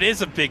 Oh, it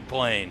is a big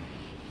plane.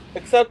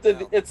 Except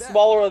it's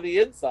smaller on the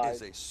inside.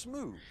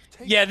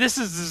 Yeah, this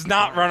does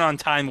not run on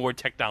Time Lord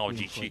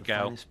technology,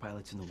 Chico.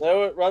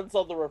 No, it runs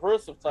on the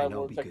reverse of Time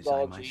Lord because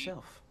technology. I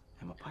myself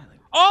am a pilot.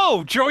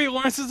 Oh, Joey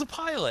Lawrence is a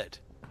pilot.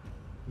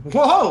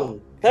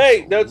 Whoa!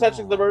 Hey, no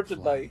touching the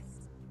merchandise.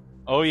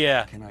 Oh,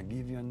 yeah. Can I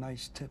give you a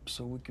nice tip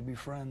so we can be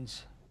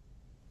friends?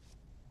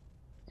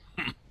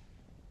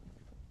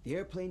 The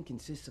airplane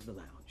consists of the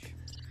lounge.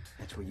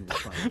 That's where you will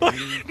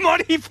find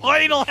Money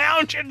Plane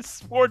Lounge and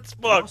Sports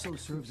It Book. also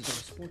serves as our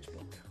sports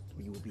book,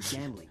 where you will be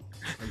gambling,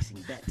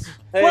 placing bets.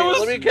 Hey,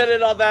 let me get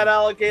in on that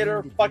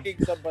alligator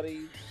fucking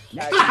somebody.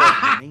 Next, you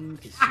have the main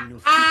casino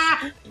floor,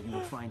 where you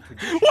will find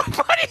traditional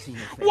casino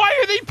fare. Why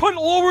are they putting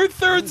lower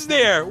thirds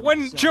there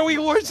when Joey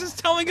Lawrence is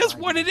telling us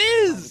what it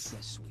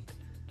is?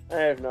 I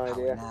have no Power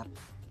idea. nap,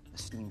 a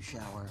steam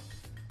shower,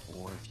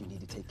 or if you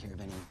need to take care of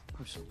any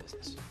personal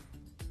business.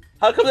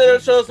 How come they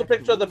don't show us a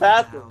picture of the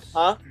bathroom,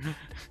 huh?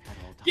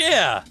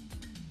 Yeah.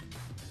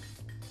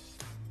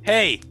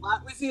 Hey.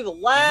 We see the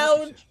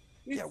lounge.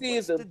 We see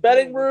the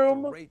betting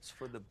room.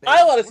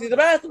 I want to see the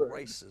bathroom.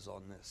 Prices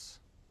on this.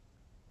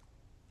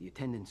 The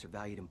attendants are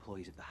valued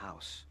employees of the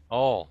house.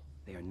 Oh.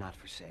 They are not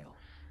for sale.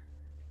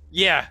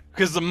 Yeah,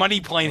 because the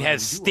Money Plane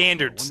has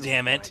standards,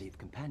 damn it.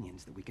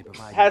 Companions that we can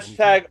provide.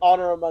 Hashtag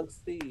honor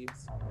amongst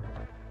thieves.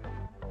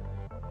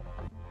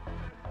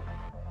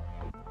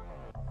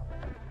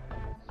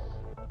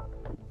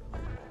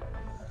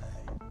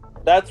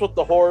 That's what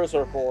the whores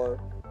are for.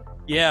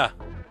 Yeah.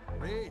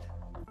 Reed,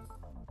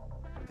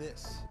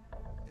 this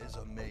is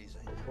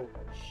amazing. Holy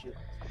shit.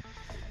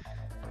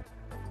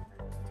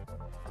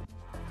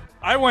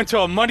 I went to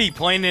a Money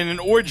Plane and an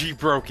orgy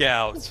broke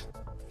out.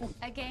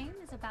 A game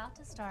is about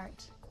to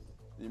start.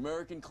 The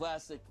American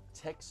classic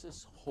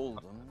Texas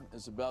Hold'em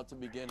is about to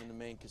begin in the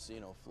main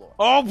casino floor.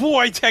 Oh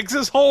boy,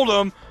 Texas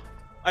Hold'em.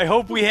 I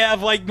hope we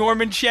have like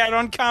Norman Chat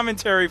on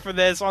commentary for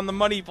this on the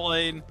money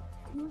plane.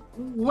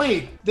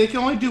 Wait, they can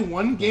only do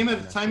one game at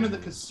a time in the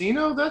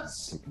casino?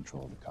 That's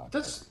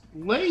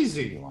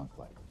lazy.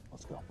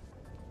 Let's go.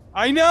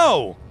 I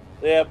know.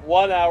 They have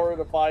 1 hour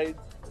to find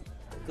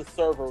the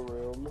server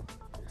room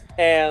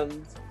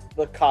and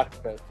the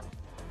cockpit.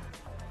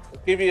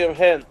 I'll give you a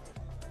hint.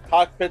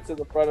 Cockpit's in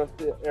the front of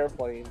the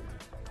airplane.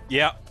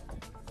 Yep.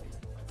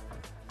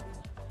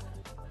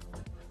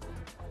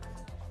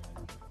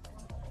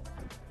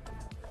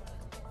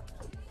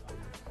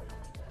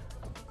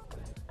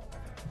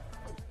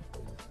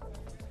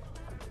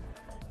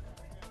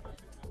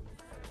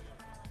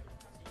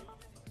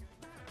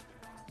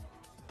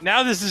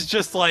 Now this is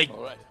just like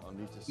All right, I'll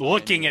need to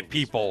looking at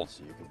people.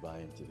 So you can buy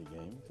into the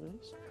game,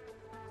 please.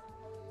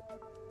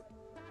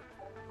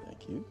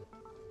 Thank you.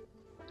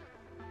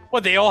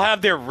 What, they all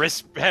have their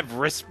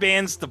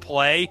wristbands to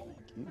play?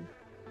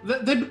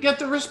 They get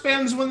the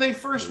wristbands when they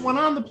first went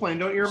on the plane.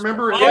 Don't you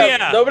remember? Oh,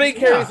 yeah. Nobody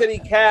carries any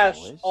cash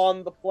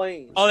on the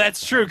plane. Oh,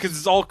 that's true, because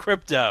it's all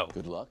crypto.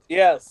 Good luck.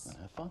 Yes.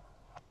 Have fun.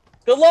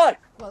 Good luck.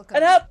 Welcome.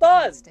 And have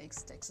fun.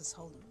 Stakes, Texas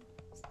Hold'em.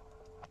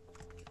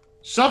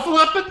 Shuffle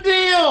up a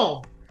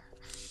deal.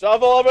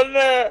 Shovel up in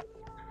there.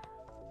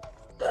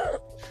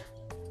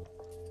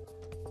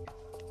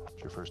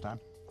 It's your first time?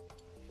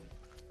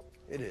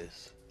 It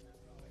is.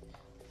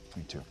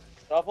 Me too.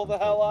 Shuffle the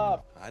hell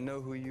up. I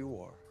know who you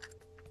are.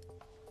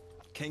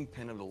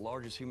 Kingpin of the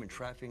largest human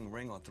trafficking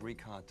ring on 3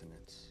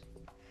 continents.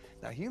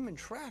 Now, human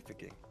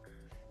trafficking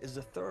is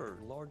the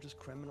 3rd largest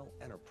criminal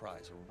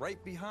enterprise,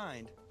 right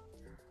behind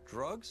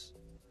drugs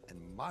and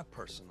my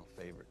personal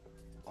favorite,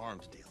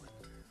 arms dealing.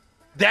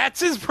 That's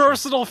his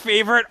personal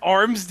favorite,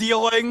 arms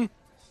dealing?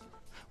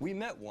 We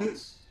met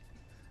once.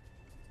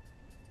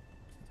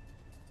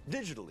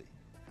 Digitally.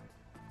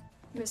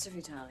 Mr.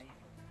 Vitale,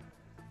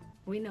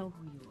 we know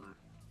who you are.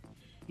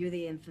 You're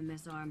the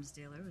infamous arms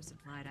dealer who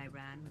supplied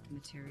Iran with the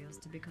materials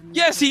to become...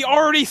 Yes, he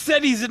already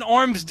said he's an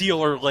arms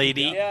dealer,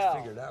 lady. Yeah.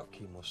 Figured out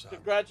Kimo-san.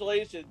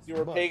 Congratulations, you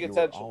were But paying you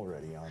attention. were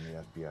already on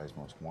the FBI's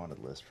most wanted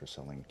list for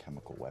selling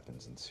chemical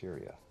weapons in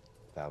Syria.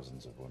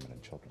 Thousands of women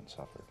and children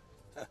suffered.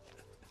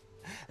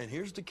 And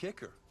here's the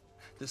kicker.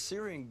 The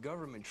Syrian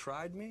government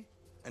tried me,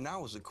 and I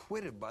was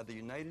acquitted by the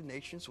United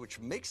Nations, which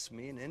makes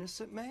me an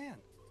innocent man.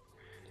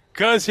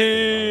 Cause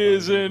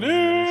he's an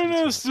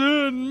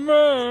innocent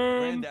man.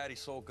 Granddaddy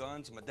sold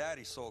guns, my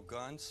daddy sold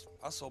guns.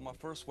 I sold my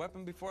first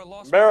weapon before I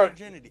lost my America.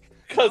 virginity.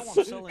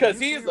 Because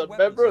he's a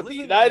member of the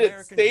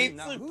United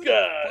States of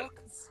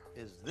guns.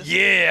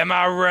 Yeah, am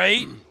I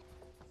right?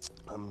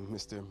 I'm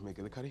Mr.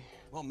 McGillicuddy.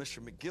 Well, Mr.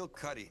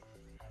 McGillicuddy,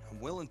 I'm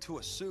willing to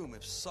assume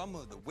if some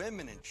of the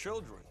women and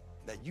children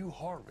that you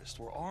harvest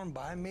were armed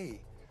by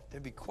me,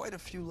 there'd be quite a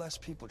few less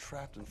people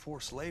trapped in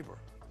forced labor,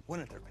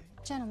 wouldn't there be?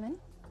 Gentlemen,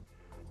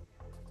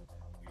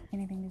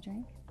 anything to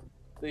drink?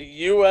 The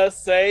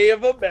USA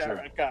of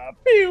America.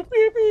 Pew,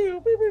 pew,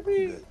 pew, pew, pew,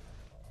 pew.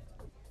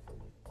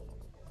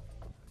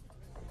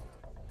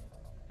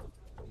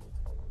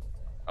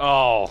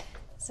 Oh.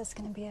 Is this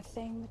going to be a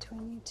thing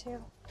between you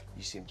two?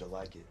 You seem to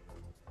like it.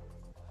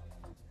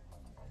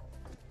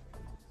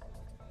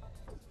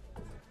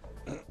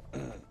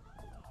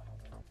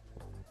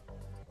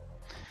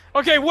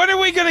 Okay, when are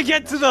we gonna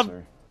get to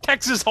the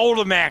Texas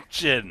Hold'em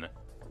action?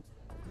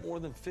 More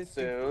than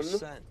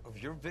 50% of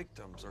your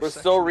victims are We're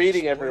still sexually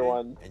reading, exploited,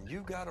 everyone. And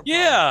you got a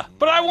Yeah,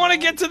 but I want to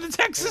get to the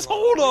Texas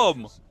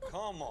Hold'em.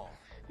 Come on.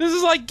 This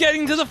is like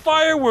getting to the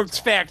fireworks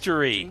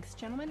factory. Thanks,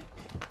 gentlemen.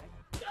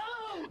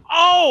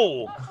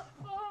 Oh!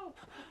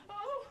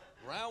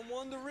 Round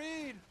 1 to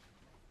read.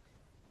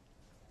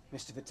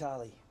 Mr.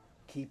 Vitale,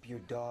 keep your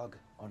dog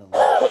on a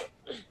leash.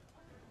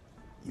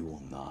 You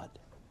will not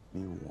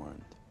be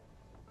warned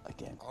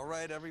again. All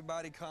right,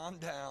 everybody, calm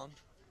down.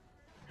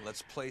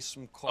 Let's play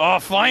some cards. Oh,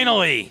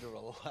 finally! To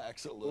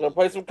relax a You little. wanna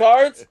play some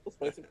cards? Let's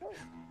play some cards.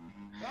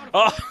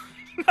 Oh,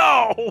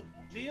 no!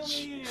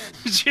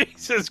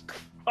 Jesus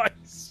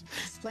Christ.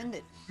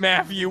 Splendid.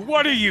 Matthew,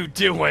 what are you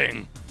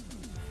doing?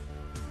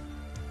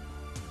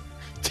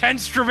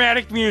 Tense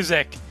dramatic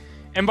music.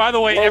 And by the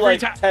way, More every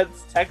like time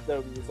tense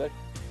techno music.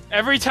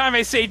 every time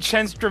I say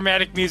tense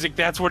dramatic music,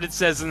 that's what it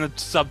says in the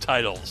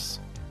subtitles.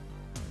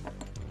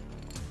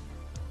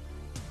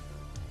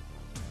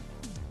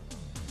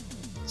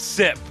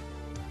 Sip.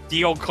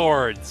 Deal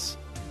cards.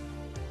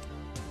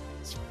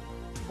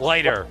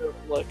 Lighter.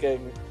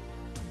 Looking.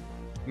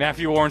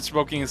 Matthew Warren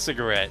smoking a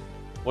cigarette.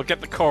 Look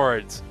at the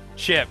cards.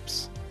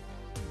 Chips.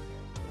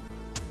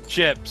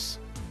 Chips.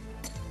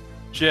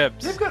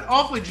 Chips. They've got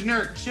awfully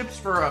generic chips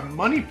for a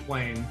money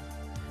plane.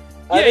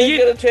 I didn't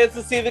get a chance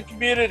to see the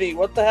community.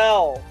 What the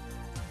hell?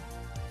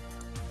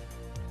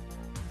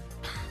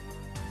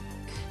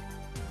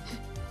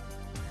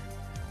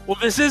 Well,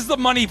 this is the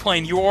money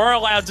plane. You are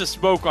allowed to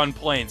smoke on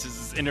planes. This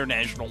is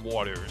international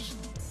waters.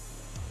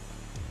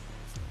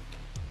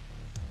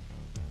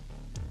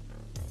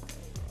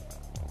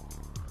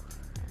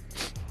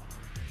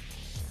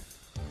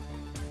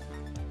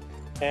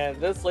 And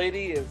this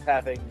lady is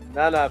having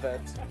none of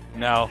it.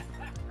 No.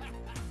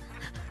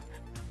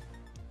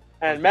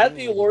 And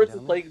Matthew Lawrence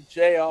is playing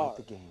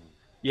JR.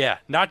 Yeah,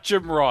 not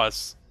Jim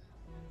Ross.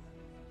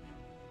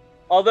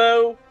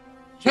 Although...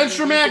 Tense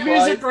dramatic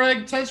music,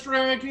 Greg. Tense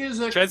dramatic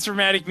music. Tense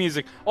dramatic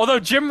music. Although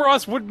Jim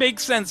Ross would make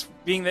sense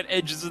being that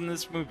Edge is in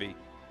this movie.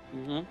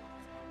 Mm-hmm.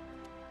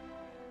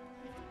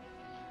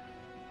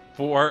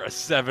 4, a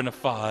 7, a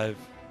 5.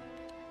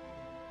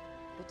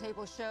 The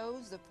table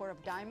shows the 4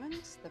 of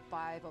diamonds, the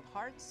 5 of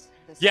hearts.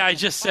 The Yeah, I 7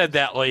 just of said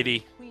that, hearts, lady.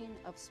 Queen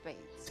of spades.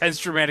 Tense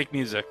dramatic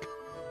music.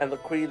 And the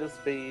Queen of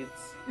Spades.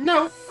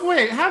 No,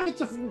 wait. How did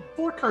the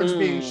 4 cards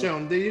being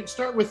shown? They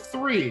start with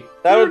 3. That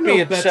There would are be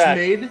no a bets check.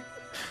 made.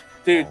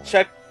 Dude,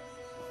 check.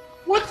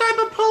 What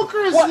type of poker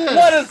is What? this?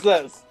 What is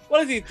this?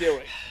 What is he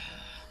doing?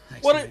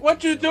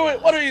 What you doing?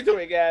 What are you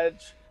doing,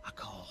 Edge?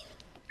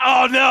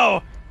 Oh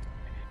no!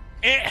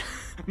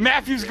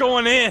 Matthew's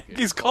going in.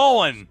 He's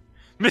calling.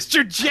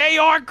 Mr.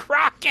 J.R.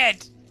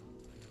 Crockett!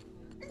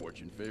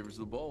 Fortune favors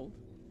the bold.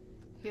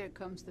 Here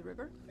comes the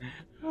river.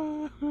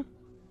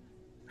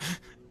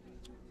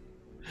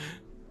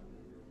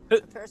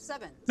 Pair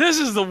 7. This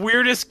is the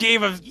weirdest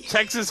game of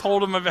Texas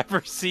Hold'em I've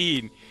ever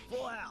seen.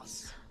 Full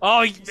house.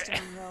 Oh,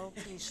 Monroe,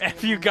 please show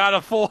if your you hand. got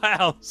a full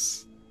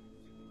house.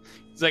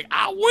 He's like,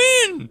 I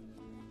win!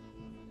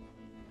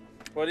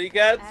 What do you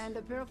get? And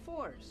a pair of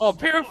 4s. Oh, a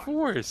pair of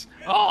 4s.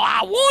 Oh,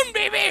 I won,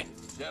 baby!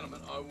 Gentlemen,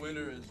 our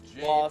winner is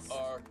Lost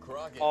J.R.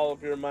 Crockett. all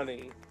of your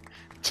money.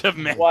 To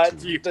What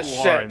Matthew the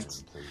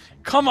Lawrence.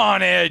 Come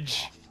on,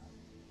 Edge.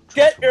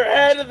 Get your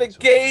head in the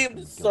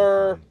game,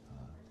 sir.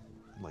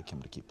 I'd like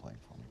him to keep playing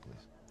for me,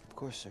 please. Of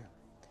course, sir.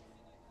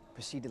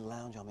 Proceed to the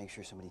lounge. I'll make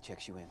sure somebody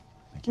checks you in.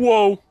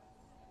 Whoa.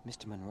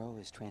 Mr. Monroe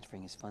is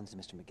transferring his funds to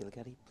Mr.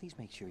 McGillicuddy. Please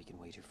make sure he can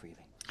wager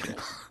freely.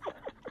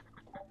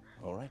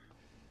 All right.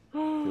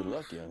 Good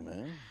luck, young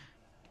man.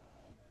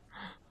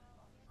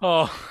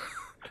 Oh.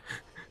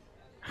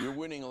 Your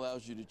winning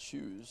allows you to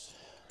choose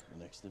the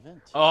next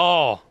event.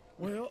 Oh.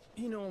 Well,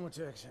 you know I'm a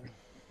Texan.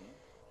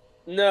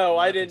 No,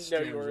 I didn't know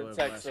you were a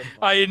Texan.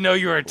 I didn't know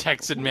you were a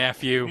Texan,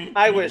 Matthew.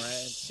 I was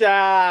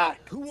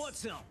shocked. Who wants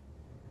some?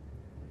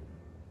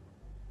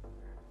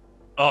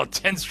 Oh,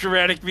 tense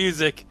dramatic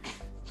music.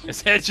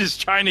 As Edge is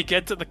trying to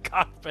get to the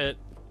cockpit.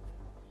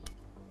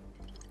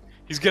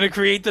 He's gonna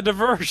create the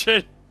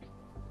diversion.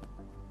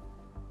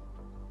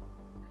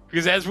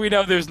 Because as we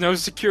know, there's no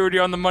security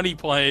on the money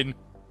plane.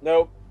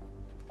 Nope.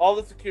 All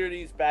the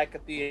security's back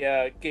at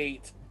the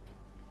gate.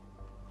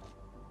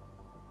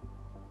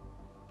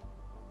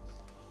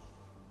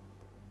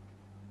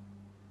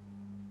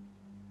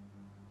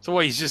 So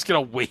what, he's just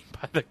gonna wait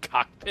by the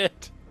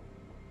cockpit?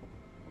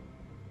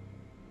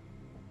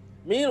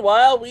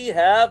 Meanwhile, we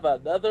have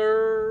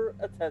another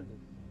attendant.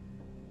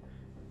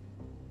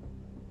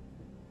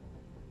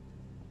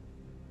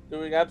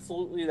 Doing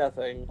absolutely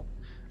nothing.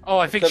 Oh,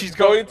 I think Except she's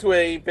going to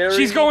a very...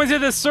 She's going to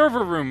the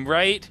server room,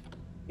 right?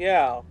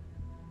 Yeah.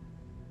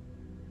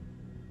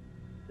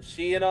 Is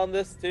she in on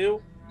this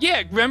too?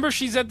 Yeah, remember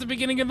she's at the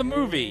beginning of the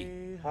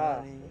movie.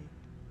 Ah.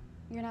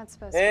 You're not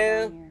supposed to be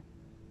down here.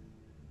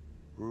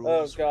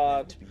 Oh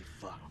god.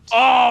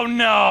 Oh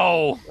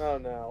no! Oh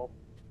no.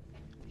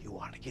 You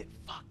want to get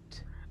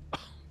fucked?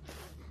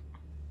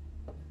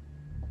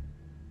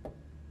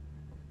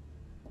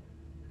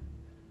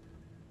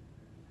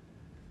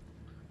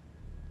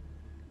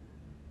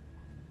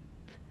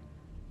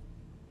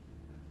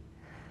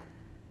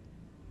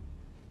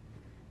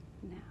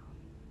 Now,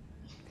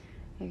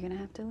 you're gonna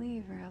have to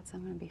leave or else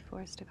I'm gonna be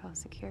forced to call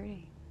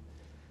security.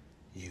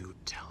 You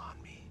tell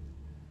on me.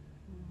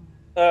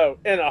 Oh,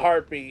 in a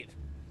heartbeat.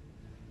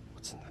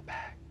 What's in the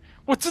bag?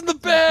 What's in the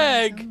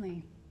bag?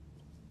 Only.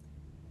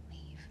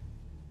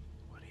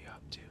 What are you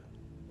up to?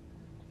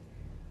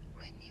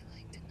 Wouldn't you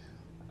like to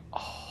know?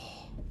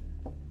 Oh.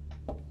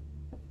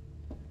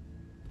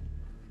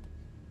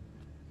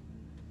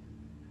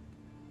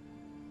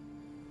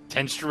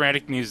 Tense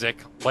dramatic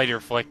music, lighter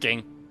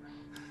flicking.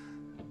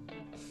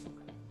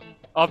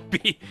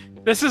 Upbeat.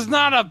 This is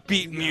not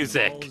upbeat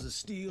music. Balls of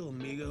steel,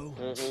 amigo.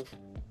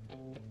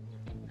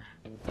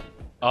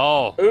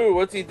 Oh. Ooh,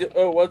 what's he do?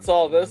 Oh, what's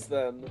all this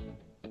then?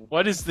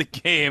 What is the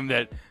game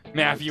that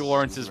Matthew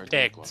Lawrence has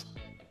picked?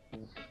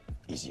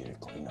 Easier to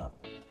clean up.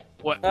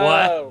 What?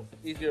 Oh,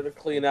 easier to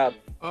clean up.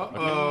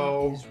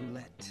 Uh-oh.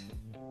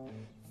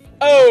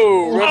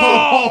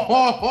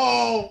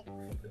 Oh!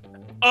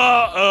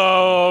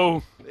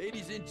 Uh-oh!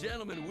 Ladies and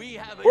gentlemen, we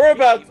have a We're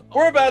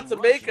about to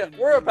make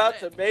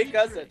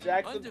us a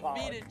Jackson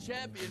Pollock.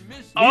 champion,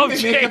 Miss Oh,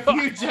 They make a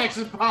few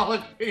Jackson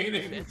Pollock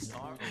paintings.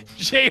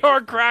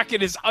 J.R.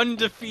 Crockett is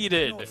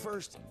undefeated.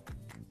 First,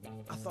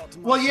 I thought to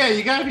myself, Well, yeah,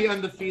 you gotta be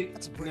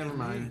undefeated. Never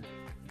mind.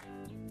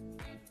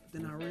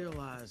 Then I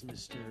realized,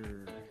 Mr.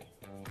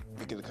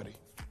 McGillicuddy.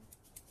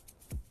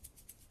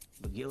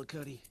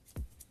 McGillicuddy.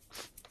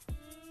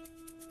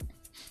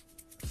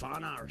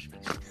 Fine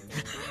Irishman.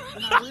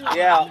 And I realized,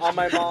 Yeah, on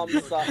my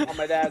mom's side, on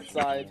my dad's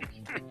side.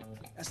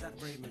 That's that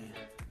great man.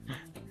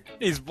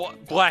 He's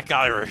black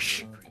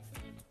Irish.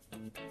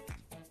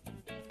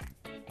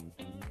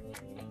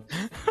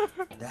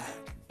 That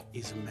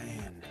is a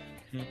man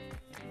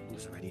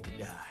who's ready to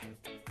die.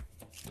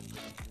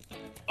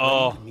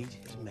 Oh. Ready to meet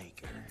his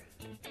maker.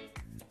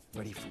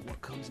 Ready for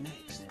what comes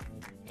next.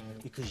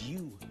 Because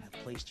you have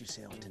placed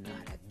yourself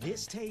tonight at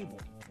this table,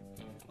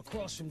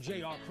 across from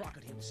J.R.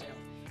 Crockett himself,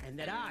 and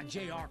that I,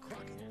 J.R.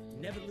 Crockett,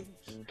 never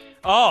lose.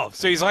 Oh,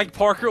 so he's like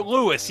Parker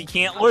Lewis. He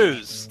can't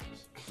lose.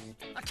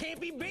 I can't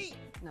be beat.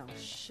 No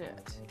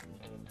shit.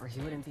 Or he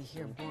wouldn't be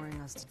here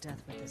boring us to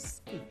death with his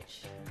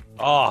speech.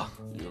 Oh,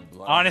 You're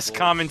honest blindfolded,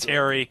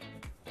 commentary. sir.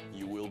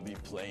 You will be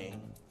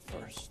playing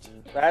first.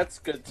 That's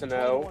good to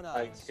know, 21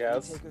 I odds.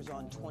 guess. Takers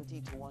on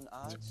 20 to 1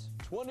 odds.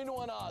 20 to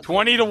 1 odds.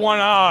 20 to 1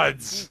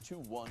 odds.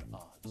 20 to 1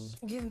 odds.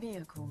 Give me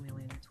a cool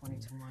million at 20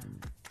 to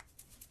 1.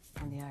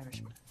 On the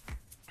Irishman.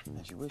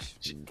 As you wish.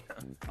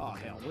 Oh,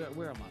 hell,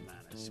 where are my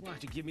manners? Why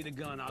don't you give me the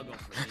gun? I'll go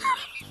for it.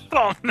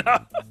 Oh,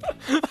 no.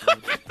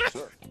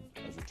 Sir,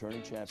 as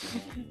returning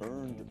champion, you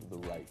earned the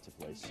right to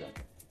play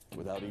second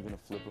without even a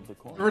flip of the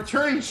coin.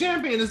 Returning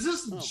champion, is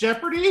this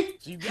Jeopardy?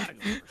 So you gotta go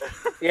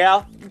first.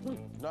 Yeah.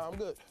 No, I'm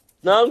good.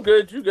 No, I'm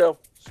good. You go.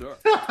 Sir.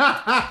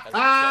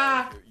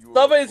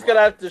 Somebody's gonna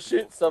have to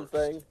shoot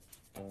something.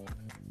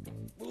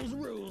 Rules are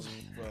rules.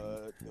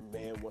 But the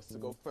man wants to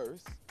go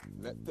first.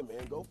 Let the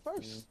man go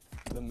first.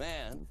 The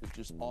man is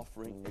just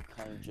offering a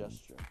kind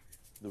gesture.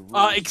 The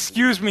rules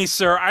Excuse me,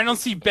 sir. I don't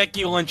see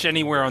Becky Lynch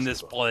anywhere on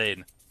this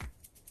plane.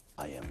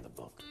 I am the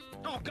book.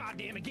 Oh,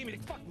 goddamn it, give me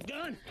the fucking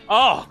gun.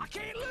 Oh. I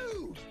can't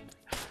lose.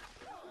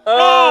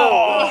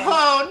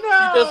 Oh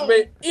no!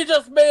 You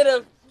just made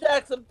a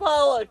Jackson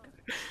Pollock.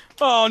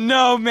 Oh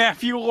no,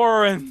 Matthew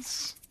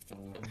Lawrence.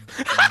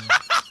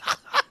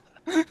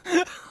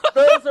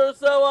 Those are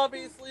so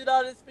obviously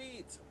not his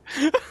feet.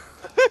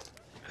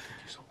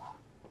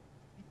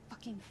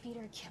 Fucking feet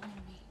are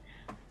killing me.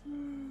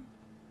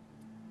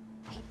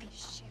 I hate these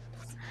shoes.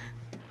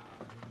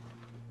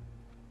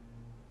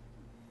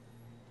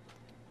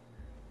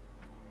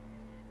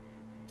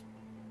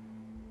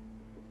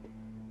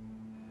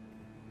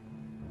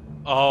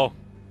 Oh.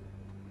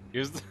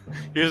 Here's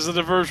the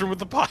diversion with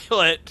the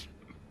pilot.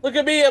 Look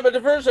at me, I'm a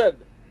diversion.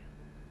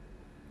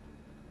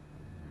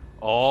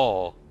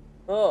 Oh.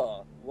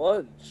 Oh,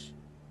 lunch.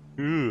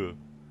 Ew. You're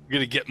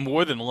gonna get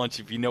more than lunch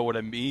if you know what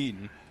I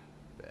mean.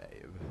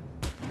 Babe.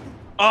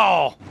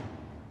 Oh!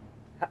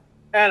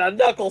 And a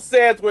knuckle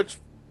sandwich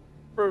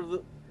for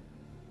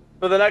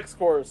the next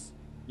course.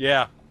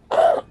 Yeah.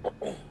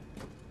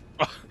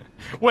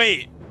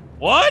 Wait,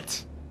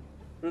 what?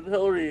 Who the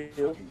hell are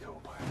you?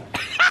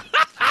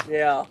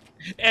 Yeah.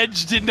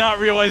 Edge did not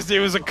realize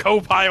there was a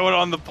co-pilot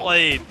on the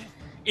plane.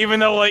 Even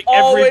though, like,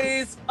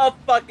 Always a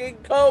fucking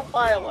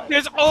co-pilot.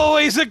 There's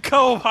always a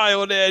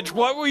co-pilot, Edge.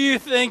 What were you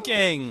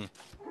thinking?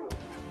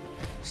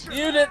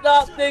 You did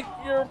not think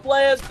your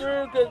plan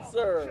through, good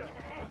sir.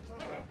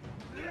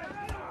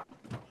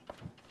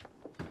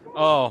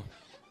 Oh.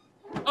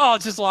 Oh,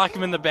 just lock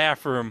him in the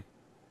bathroom.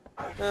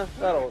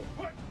 That'll...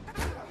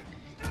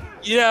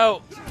 You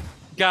know,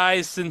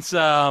 guys, since,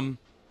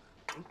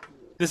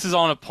 this is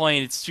on a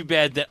plane, it's too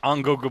bad that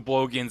Ongo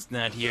Gablogan's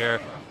not here,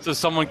 so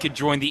someone could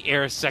join the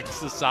Air Sex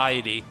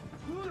Society.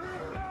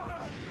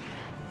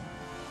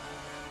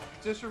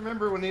 Just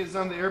remember when he was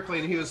on the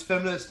airplane, he was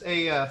feminist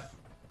AF.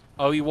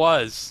 Oh, he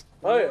was.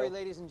 Oh, yeah.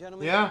 Ladies and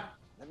gentlemen, Yeah.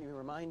 let me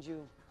remind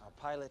you, our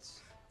pilots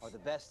are the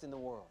best in the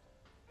world.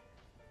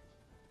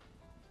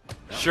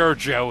 Sure,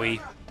 Joey.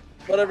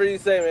 Whatever you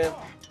say,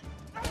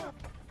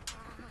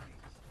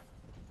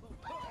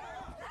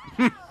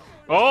 man.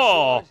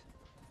 Oh!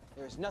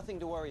 There's nothing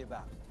to worry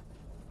about.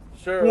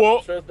 Sure,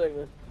 Whoa. sure thing,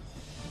 man.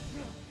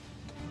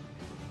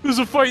 There's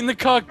a fight in the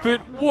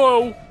cockpit.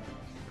 Whoa!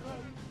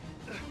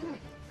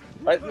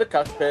 Right in the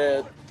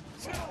cockpit.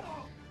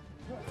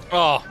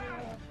 Oh.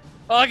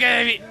 Look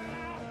at him.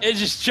 It's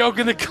just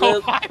choking the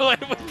co-pilot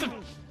with the...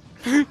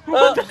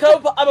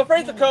 I'm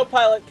afraid the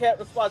co-pilot can't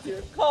respond to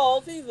your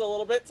calls. He's a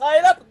little bit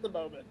tied up at the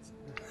moment.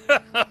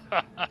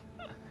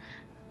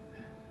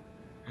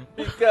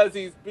 Because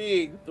he's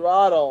being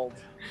throttled.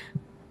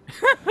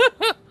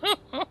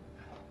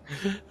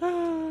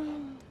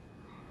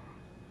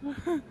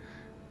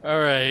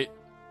 Alright.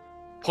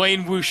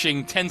 Plane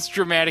whooshing, tense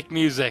dramatic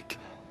music.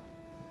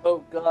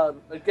 Oh god,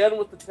 again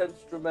with the tense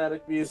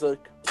dramatic music.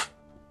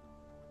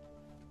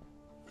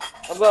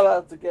 I'm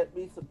about to get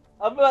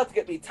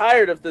me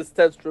tired of this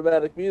tense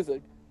dramatic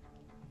music.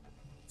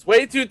 It's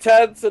way too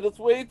tense and it's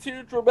way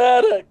too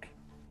dramatic.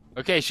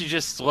 Okay, she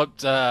just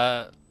slipped,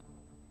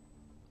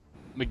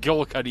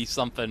 McGillicuddy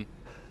something.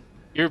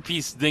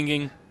 Earpiece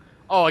dinging.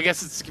 Oh, I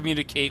guess it's to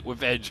communicate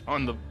with Edge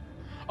on the...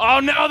 Oh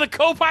no, the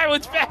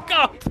co-pilot's back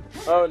up!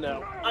 Oh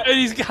no. And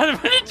he's got him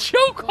in a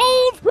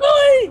chokehold!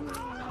 Really?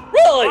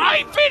 Really?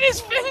 I bit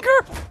his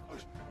finger!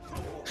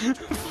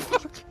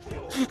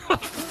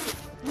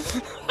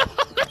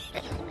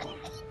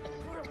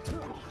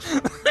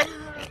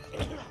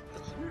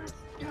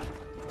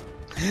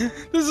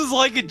 This is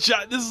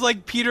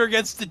like Peter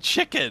against the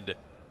chicken.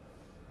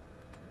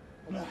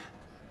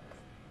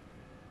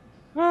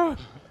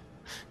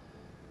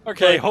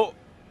 Okay,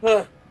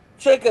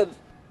 chicken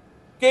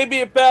gave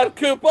me a bad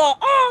coupon.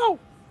 Oh,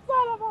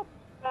 son of a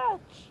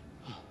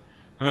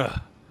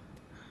bitch!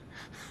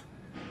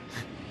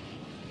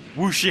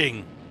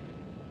 Whooshing.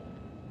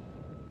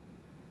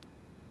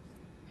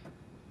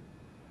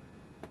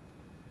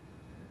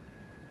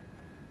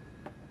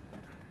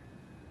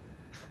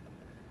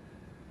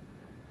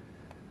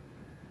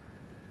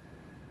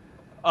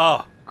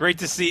 Oh, great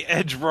to see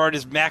Edge brought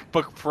his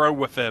MacBook Pro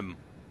with him.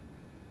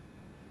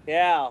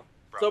 Yeah,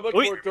 so much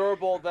more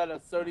durable than a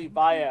Sony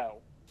Vaio.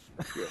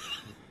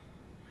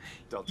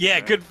 Yeah,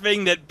 good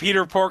thing that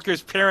Peter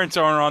Parker's parents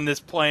aren't on this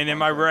plane.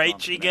 Am I right,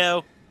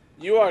 Chico?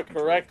 You are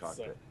correct,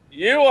 sir.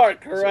 You are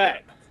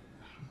correct.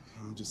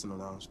 I'm just in the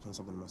lounge putting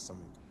something in my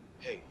stomach.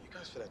 Hey, you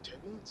guys for that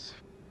turbulence?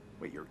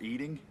 Wait, you're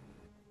eating?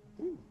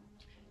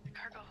 The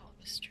cargo hold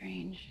was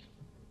strange.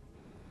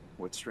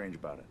 What's strange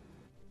about it?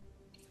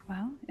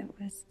 Well, it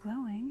was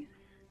glowing,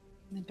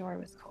 and the door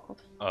was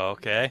cold.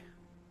 Okay.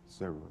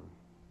 Sarah.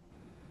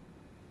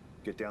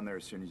 Get down there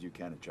as soon as you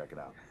can and check it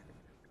out.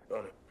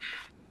 Got it.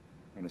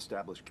 And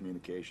establish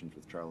communications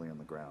with Charlie on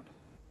the ground.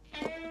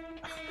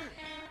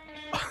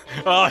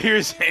 Oh,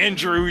 here's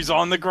Andrew, who's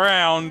on the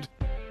ground.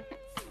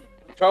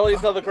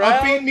 Charlie's on the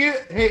ground.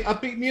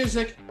 Upbeat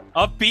music.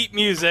 Upbeat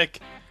music.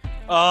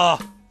 Oh,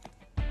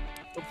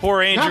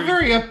 poor Andrew. Not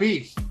very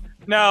upbeat.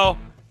 No.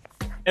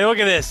 And look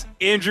at this.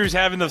 Andrew's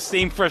having the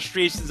same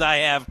frustrations I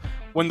have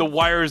when the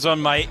wires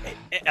on my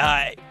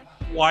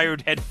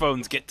wired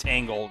headphones get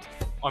tangled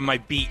on my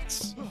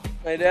Beats.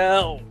 I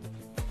know.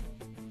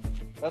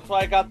 That's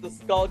why I got the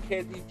Skull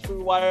Candy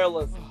True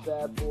Wireless,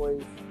 bad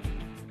boys.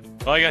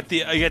 Well, I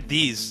got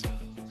these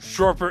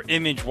Sharper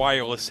Image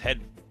wireless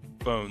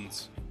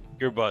headphones,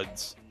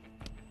 earbuds.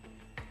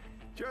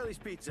 Charlie's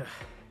Pizza.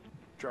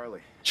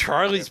 Charlie's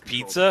Charlie's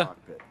Pizza.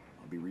 Cockpit.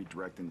 I'll be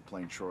redirecting the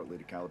plane shortly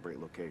to calibrate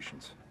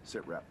locations.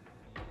 Sit rep.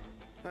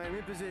 I'm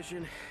in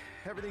position.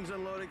 Everything's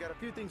unloaded. Got a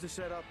few things to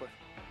set up, but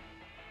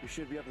we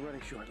should be up and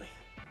running shortly.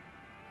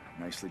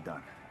 Nicely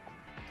done.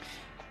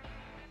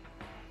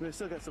 We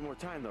still got some more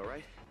time, though,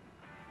 right?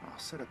 I'll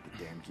set up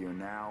the damn gear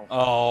now.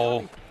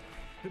 Oh.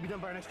 We'll be done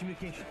by our next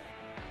communication.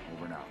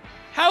 Over now.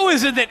 How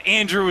is it that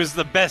Andrew is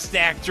the best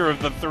actor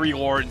of the three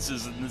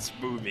Lawrences in this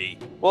movie?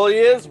 Well, he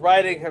is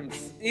writing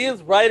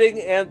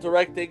and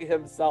directing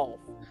himself.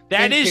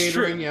 That And is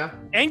catering, true. yeah.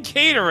 And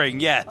catering,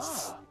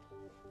 yes.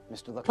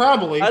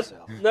 Probably.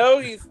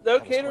 No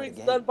catering's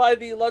done by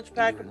the Lunch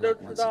Pack of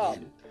Notre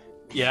Dame.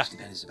 Yeah. The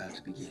event is about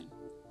to begin.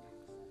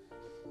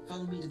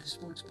 Follow me to the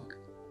sports book.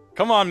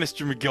 Come on,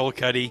 Mr.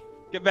 McGillicuddy.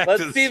 Get back to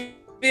Let's the... see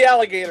the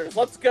alligators.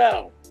 Let's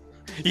go.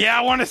 Yeah,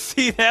 I want to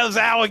see those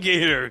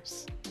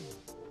alligators.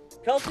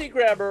 Kelsey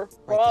Grammer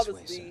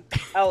promised the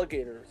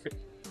alligators.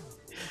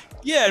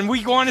 Yeah, and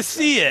we want to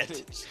see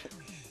it.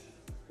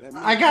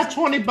 I got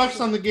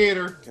 $20 on the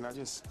gator. Can I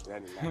just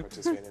not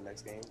participate in the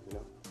next game? You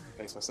know,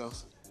 face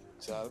myself.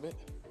 Chill out a bit.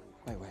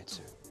 Wait,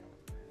 sir.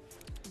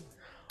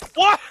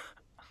 What?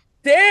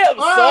 Damn,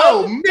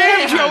 Oh, son!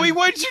 man! Joey,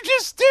 what'd you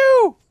just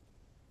do?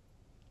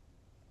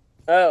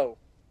 Oh.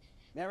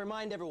 May I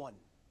remind everyone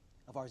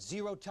of our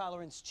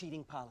zero-tolerance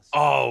cheating policy.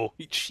 Oh,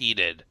 he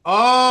cheated.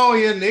 Oh,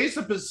 he had an ace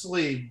up his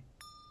sleeve.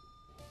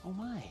 Oh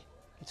my,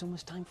 it's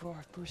almost time for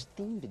our first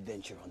themed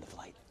adventure on the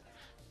flight.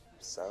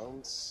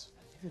 Sounds...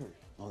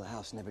 Well, the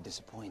house never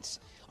disappoints.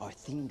 Our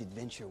themed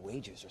adventure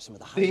wagers are some of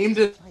the highest Themed of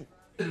the flight.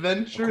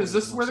 adventure? Is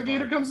this where the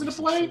gator comes into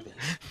play?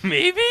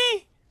 Maybe?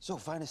 So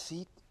find a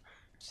seat,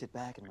 sit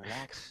back and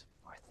relax.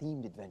 Our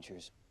themed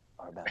adventures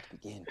are about to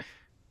begin.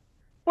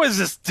 What is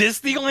this,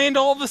 Disneyland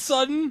all of a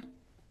sudden?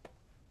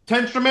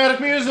 Tense dramatic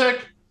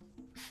music.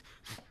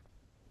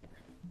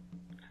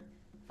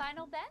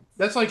 Final bets?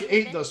 That's like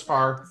 8 thus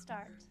far.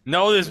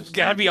 No, there's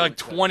gotta be like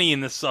 20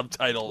 in the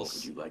subtitles. What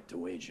would you like to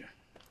wager?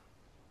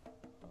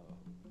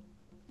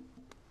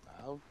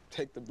 I'll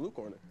take the blue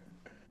corner.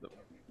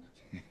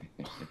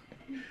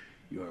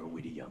 You're a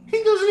witty young man.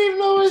 He doesn't even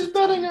know what he's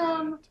betting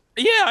on.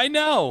 Yeah, I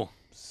know.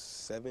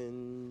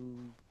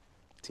 17?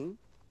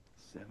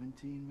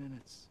 17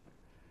 minutes.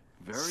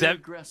 Very Sev-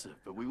 aggressive,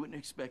 but we wouldn't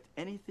expect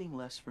anything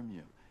less from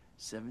you.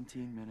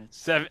 17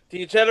 minutes.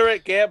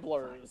 Degenerate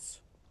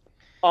gamblers.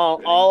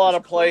 All on a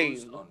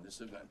plane. On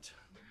this event.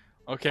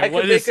 Okay, I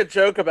what could is... make a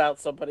joke about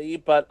somebody,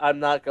 but I'm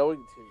not going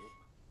to.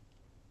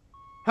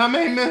 How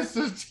many minutes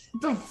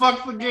to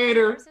fuck the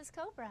gator? Versus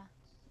Cobra.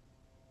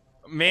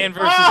 Man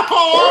versus...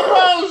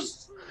 Oh,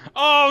 almost!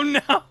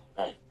 Oh, no!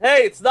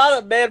 Hey, it's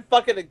not a man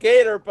fucking a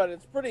gator, but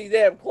it's pretty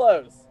damn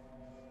close.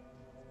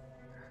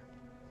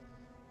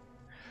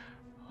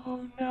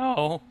 Oh,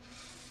 no.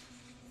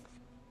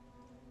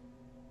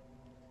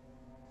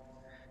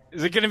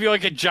 Is it gonna be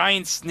like a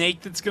giant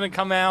snake that's gonna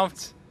come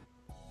out?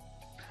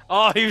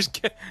 Oh, here's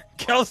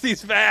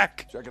Kelsey's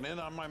back. Checking in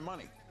on my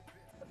money.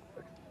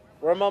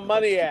 Where my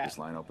money at?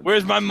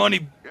 Where's my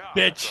money,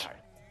 bitch?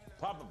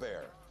 Papa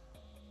Bear.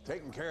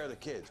 Taking care of the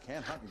kids.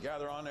 Can't hunt and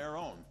gather on their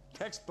own.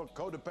 Textbook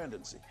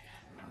codependency.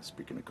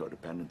 Speaking of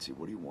codependency,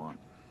 what do you want?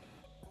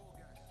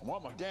 I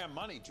want my damn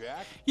money,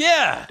 Jack.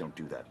 Yeah. Don't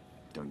do that.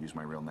 Don't use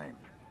my real name.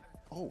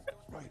 Oh,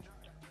 right.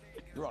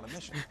 You're on a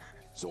mission.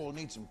 So we'll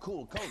need some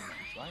cool code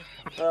names,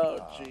 right? Oh,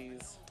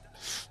 jeez.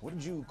 What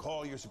did you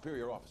call your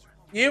superior officer?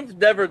 You've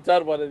never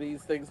done one of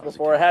these things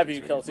before, have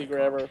you, Kelsey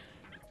Grammer?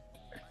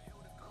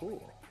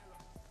 cool.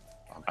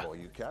 I'll call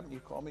you Captain, you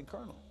call me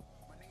Colonel.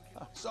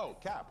 So,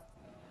 Cap.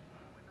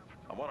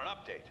 I want an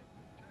update.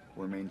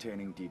 We're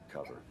maintaining deep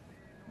cover.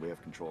 We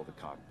have control of the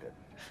cockpit.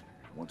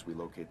 Once we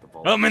locate the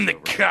vault, I'm in the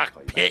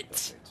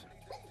cockpit.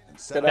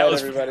 Good night,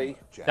 everybody.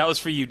 That was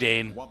for you,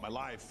 Dane. I want my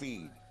live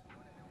feed.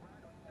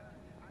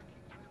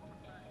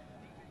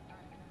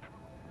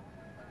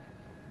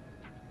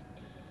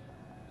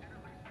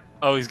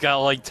 Oh, he's got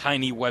like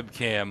tiny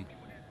webcam.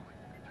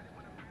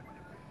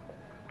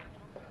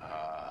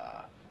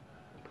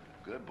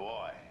 Good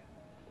boy.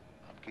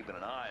 I'm keeping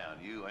an eye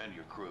on you and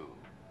your crew.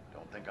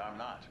 Don't think I'm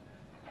not.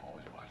 I'm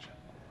always watching.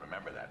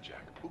 Remember that,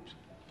 Jack. Oops.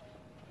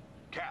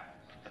 Cap.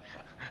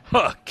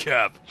 Huh,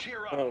 Cap.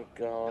 Cheer up. Oh,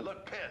 God. You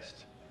look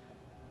pissed.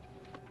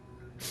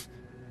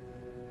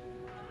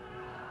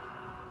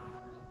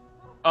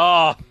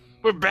 Oh,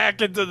 we're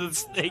back into the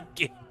snake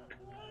game.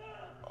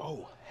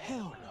 Oh,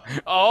 hell no.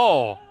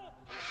 Oh.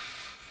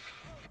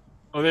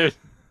 Oh, there's...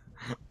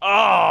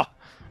 Oh.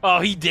 Oh,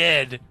 he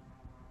did.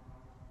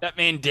 That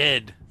man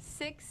did.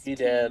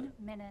 16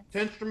 minutes.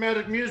 Tense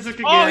dramatic music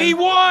again. Oh, he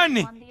won!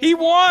 He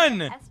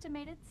won!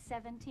 Estimated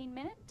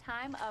 17-minute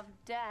time of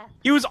death.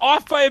 He was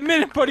off by a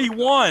minute, but he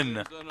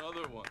won.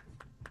 Another one.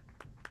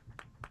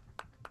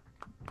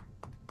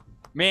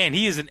 Man,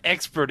 he is an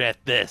expert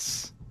at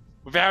this.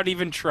 Without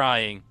even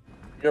trying.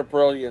 You're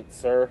brilliant,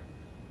 sir.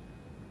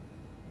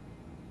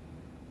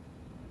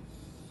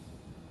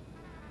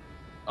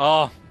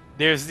 Oh,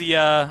 there's the,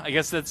 I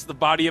guess that's the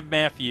body of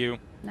Matthew.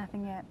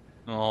 Nothing yet.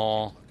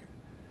 Oh.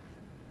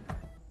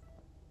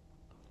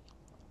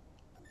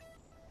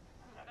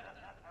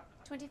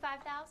 $25,000?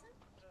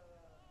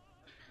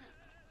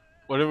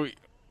 What are we...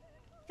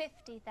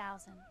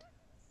 50,000.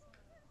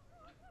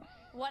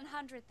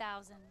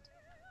 100,000.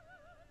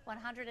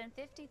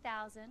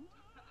 150,000.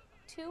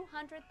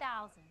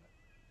 200,000.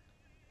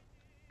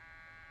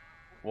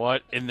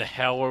 What in the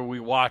hell are we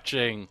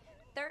watching?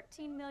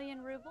 13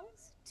 million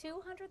rubles.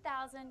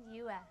 200,000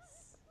 US.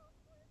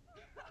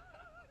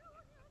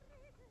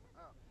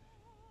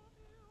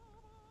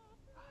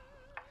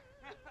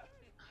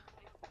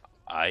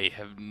 I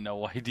have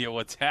no idea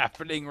what's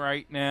happening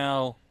right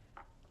now.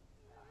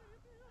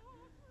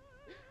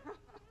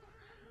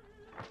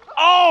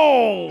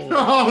 Oh!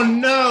 Oh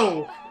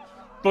no!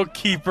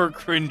 Bookkeeper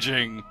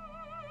cringing.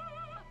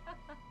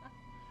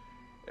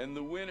 And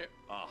the winner,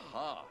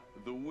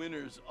 the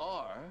winners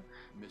are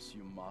Miss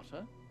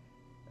Yamata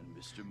and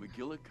Mr.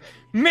 McGillicuddy.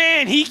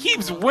 Man, he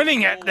keeps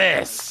winning at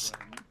this.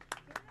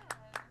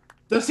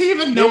 Does he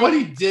even know what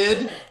he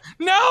did?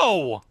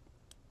 No!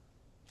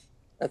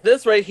 At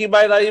this rate, he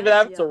might not even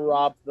have to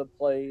rob the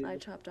plane. I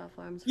chopped off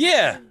arms.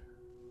 Yeah.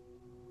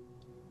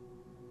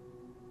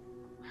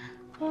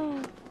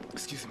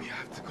 Excuse me, I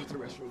have to go to the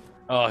restroom.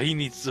 Oh, he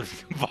needs to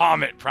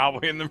vomit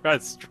probably in the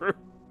restroom.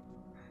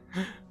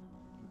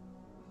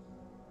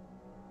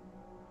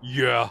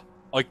 Yeah,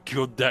 I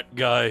killed that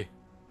guy.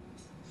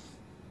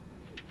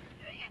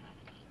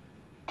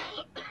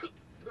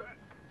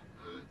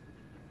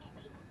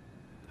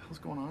 What's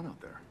going on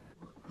out there?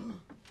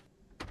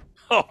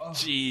 Oh,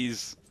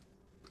 jeez.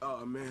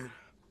 Oh, man.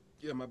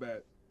 Yeah, my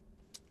bad.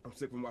 I'm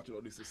sick from watching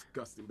all these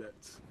disgusting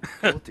bets.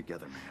 Pull it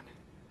together, man.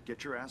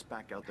 Get your ass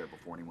back out there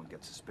before anyone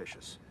gets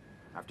suspicious.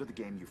 After the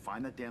game, you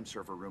find that damn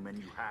server room and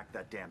you hack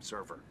that damn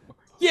server.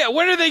 Yeah,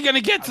 when are they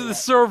gonna get to the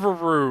server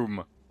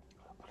room?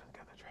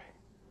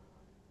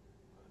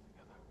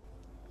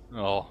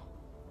 Oh.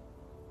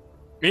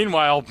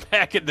 Meanwhile,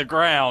 back at the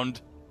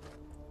ground.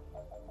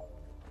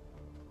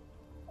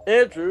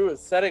 Andrew is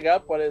setting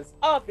up what is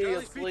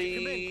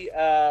obviously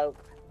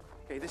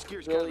Hey, this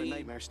gear's kind of a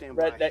nightmare. Stand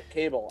by. redneck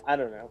cable. I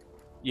don't know.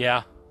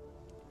 Yeah.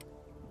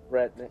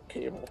 Redneck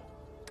cable.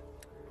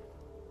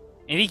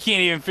 And he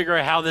can't even figure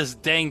out how this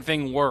dang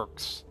thing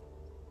works.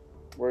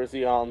 Where's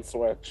the on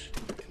switch?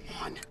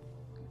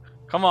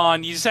 Come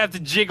on, you just have to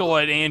jiggle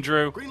it,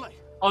 Andrew.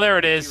 Oh, there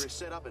it is.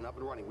 Set up and up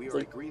and running. We are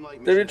a green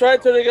light. Did we try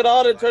turning it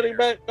on and turning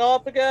back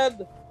off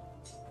again?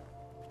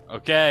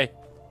 Okay.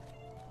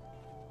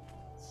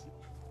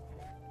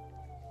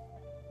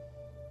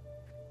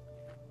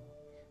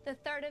 The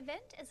third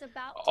event is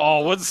about to Oh,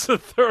 what's the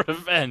third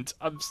event?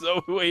 I'm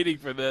so waiting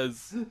for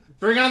this.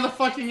 Bring on the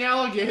fucking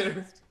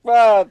alligator.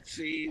 Oh, in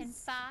jeez.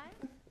 5,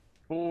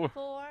 Four.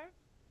 4,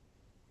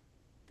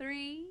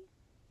 3,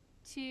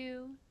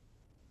 2.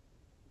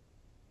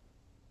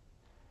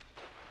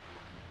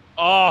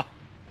 Oh,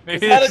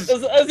 maybe Is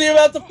this is he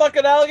about to fuck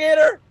an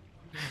alligator?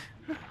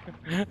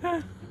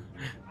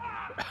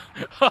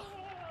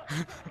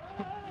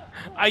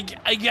 I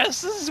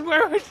guess this is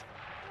where it...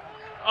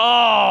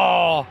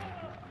 Oh!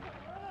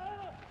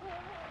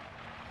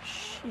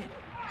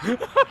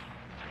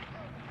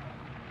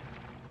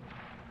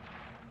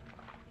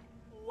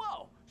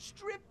 Whoa!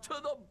 Stripped to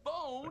the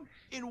bone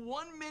in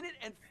 1 minute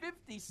and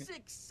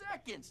 56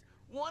 seconds.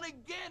 Won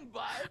again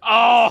by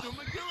Oh! Mr.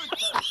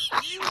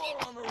 McGillicuddy. You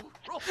are on a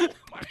roll,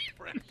 my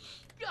friend.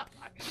 God.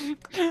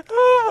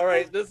 All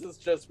right, this is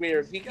just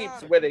weird. He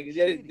keeps winning, and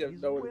yet he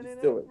doesn't know what he's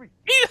doing.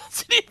 He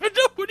doesn't even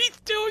know what he's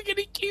doing, and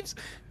he keeps...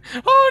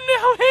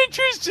 Oh, no,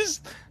 Andrew's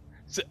just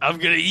So I'm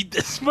gonna eat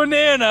this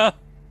banana.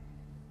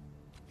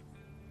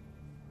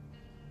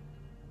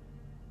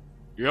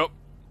 Yep.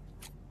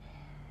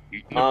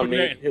 Eating a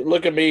banana.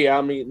 Look at me,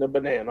 I'm eating a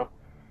banana.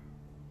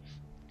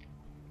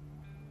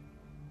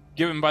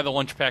 Given by the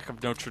lunch pack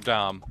of Notre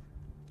Dame.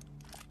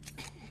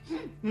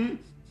 This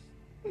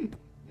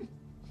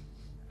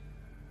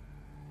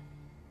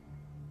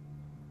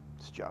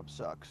job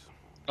sucks.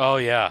 Oh,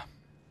 yeah.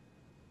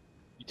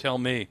 You tell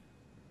me.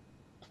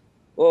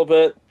 A little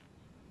bit.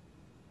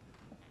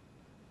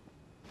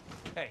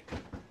 Hey.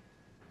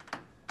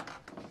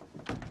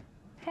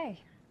 Hey,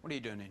 What are you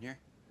doing in here?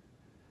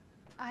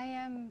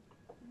 I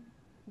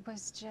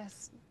was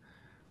just.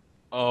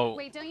 Oh.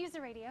 Wait, don't use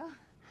the radio.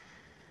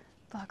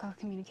 Block all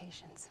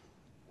communications.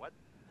 What?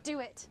 Do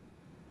it.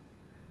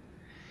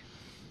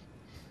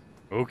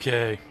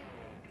 Okay.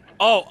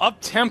 Oh,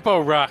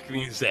 up-tempo rock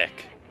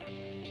music.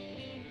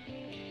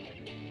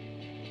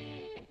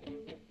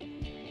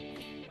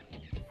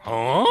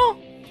 Huh?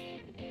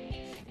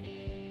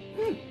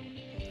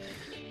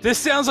 This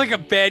sounds like a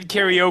bad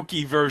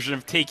karaoke version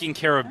of Taking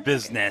Care of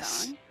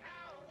Business.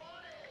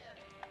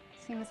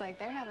 Seems like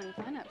they're having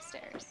fun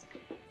upstairs.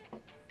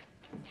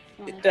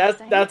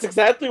 That's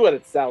exactly what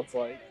it sounds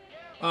like.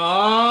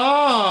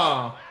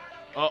 Oh.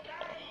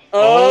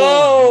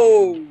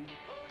 Oh.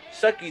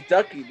 Shucky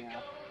ducky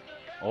now.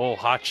 Oh,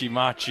 Hachi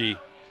Machi.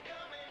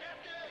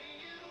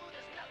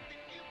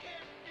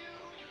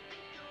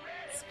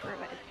 Screw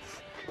it.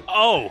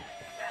 Oh!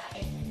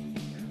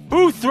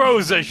 Who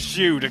throws a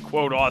shoe, to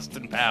quote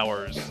Austin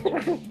Powers?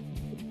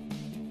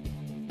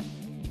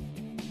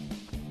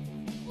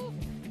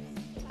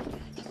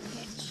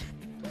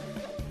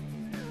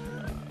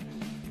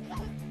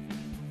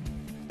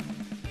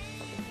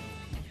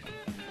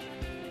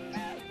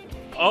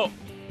 Oh.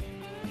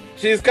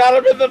 She's got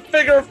him in the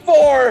figure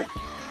 4.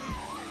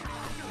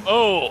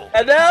 Oh.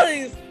 And now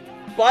he's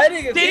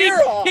biting his ear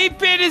off. He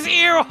bit his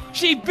ear off.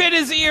 She bit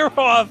his ear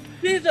off.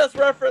 She just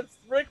referenced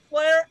Ric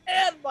Flair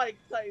and Mike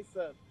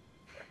Tyson.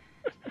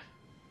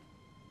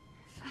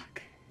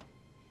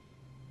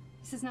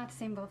 This is not the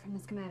same bolt from the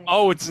schematic.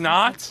 Oh, it's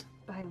not?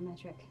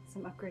 Biometric.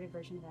 Some upgraded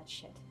version of that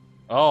shit.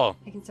 Oh.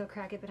 I can still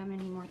crack it, but I'm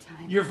gonna need more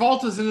time. Your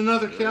vault is in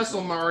another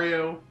castle,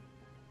 Mario.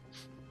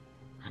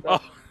 Oh.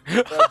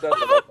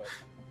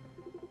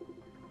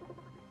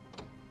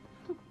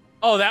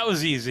 Oh, that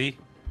was easy.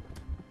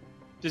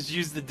 Just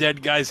use the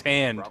dead guy's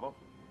hand. Bravo.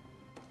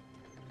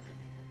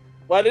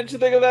 Why didn't you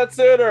think of that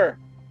sooner?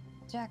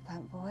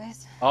 Jackpot,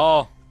 boys.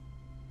 Oh.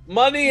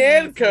 Money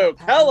and Coke.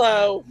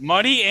 Hello.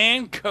 Money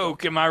and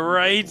Coke, am I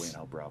right?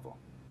 Bueno, bravo.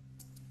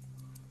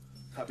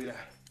 Copy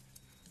that.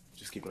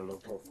 Just keeping a low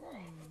profile.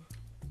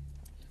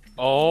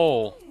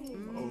 Oh.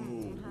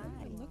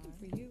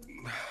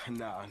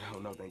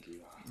 No, thank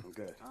you. I'm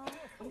good.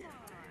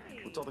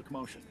 What's all the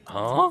commotion?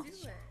 Huh?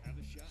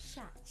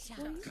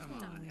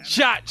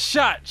 Shot.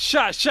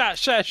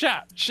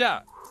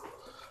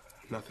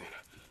 Nothing.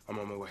 I'm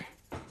on my way.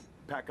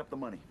 Pack up the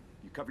money.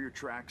 You cover your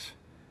tracks.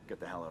 Get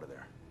the hell out of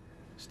there.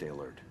 Stay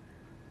alert.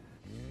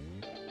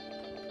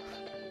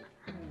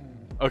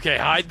 Okay,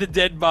 hide the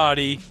dead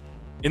body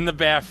in the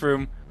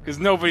bathroom, because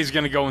nobody's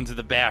gonna go into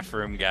the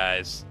bathroom,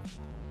 guys.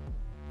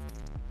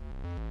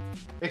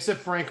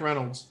 Except Frank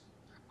Reynolds.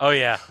 Oh,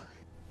 yeah.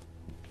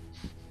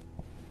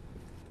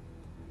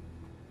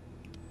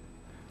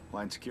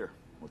 Line secure.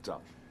 What's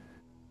up?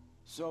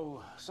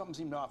 So, something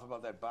seemed off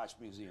about that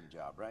botched museum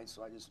job, right?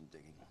 So I did some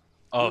digging.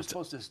 Oh, We were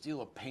supposed to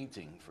steal a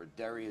painting for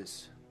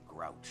Darius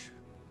Grouch.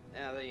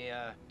 Now,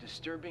 the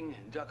disturbing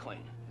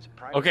duckling is a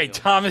private. Okay, film.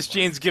 Thomas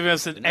Jane's giving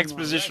us an The name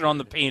exposition record on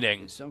the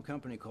painting. is some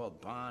company called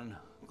Bond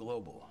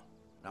Global.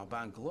 Now,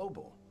 Bond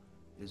Global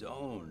is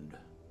owned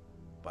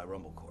by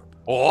Rumble Corp.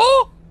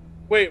 Oh?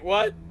 Wait,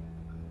 what?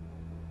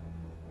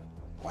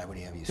 Why would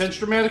he have you? Tense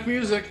dramatic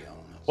music.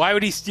 Why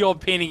would he steal a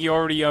painting he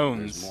already There's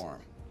owns? more.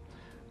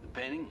 The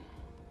painting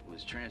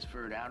was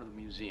transferred out of the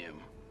museum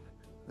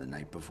The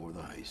night before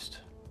the heist,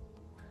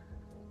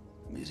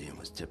 the museum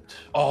was tipped.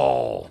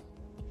 Oh.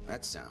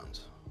 That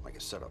sounds like a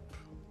setup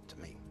to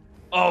me.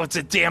 Oh, it's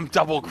a damn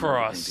double The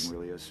cross. painting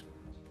really is.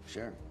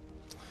 Sure.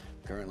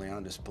 Currently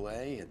on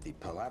display at the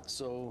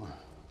Palazzo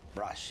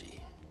Braschi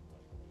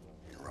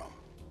in Rome.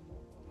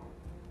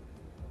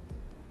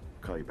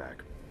 Call you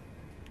back.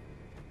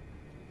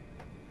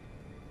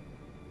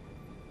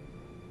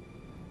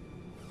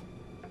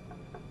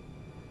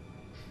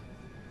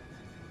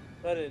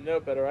 I didn't know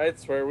better. I'd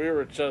swear we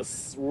were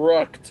just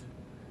rooked.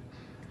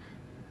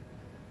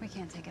 We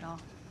can't take it all.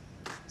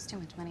 There's too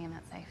much money in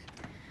that safe.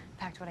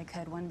 Packed what I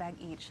could, one bag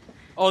each.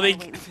 Oh, they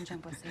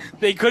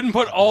they couldn't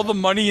put all the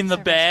money in the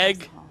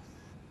bag.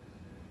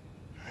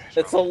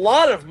 It's a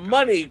lot of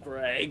money,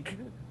 Greg.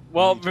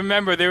 Well,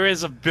 remember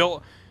there's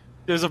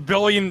 $1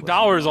 billion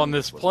on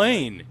this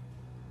plane.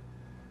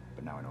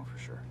 But now I know for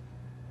sure.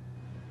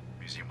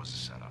 Museum was a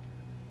setup.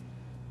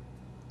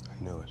 I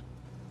knew it.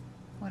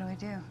 What do I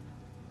do?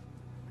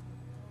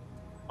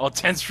 Oh,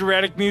 tense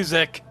dramatic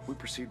music. We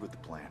proceed with the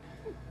plan.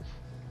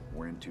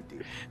 We're in too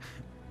deep.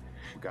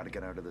 We got to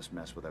get out of this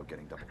mess without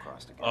getting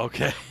double-crossed again.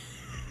 Okay.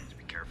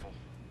 Be careful.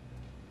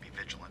 Be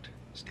vigilant.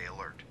 Stay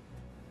alert.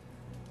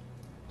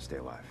 Stay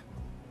alive.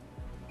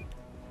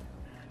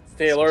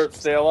 Stay alert,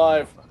 stay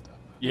alive.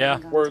 Yeah.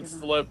 Words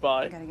to live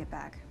by. I gotta get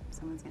back.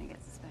 Someone's gonna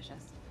get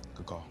suspicious.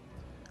 Good call.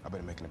 I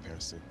better make an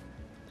appearance too.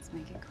 Let's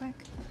make it quick.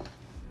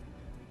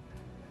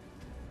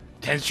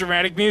 Tense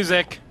dramatic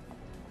music.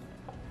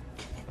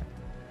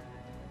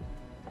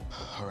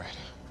 All right.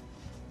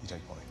 You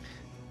take point.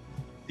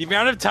 The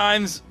amount of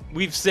times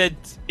we've said,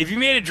 if you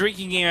made a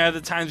drinking game out of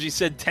the times we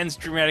said tense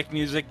dramatic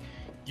music,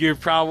 you're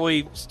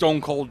probably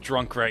stone cold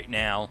drunk right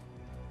now.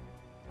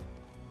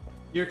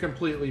 You're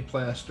completely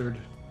plastered.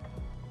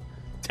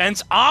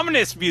 Tense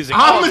ominous music.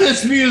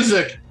 Ominous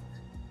music!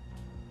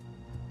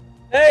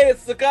 Hey,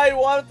 it's the guy who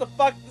wanted to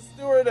fuck the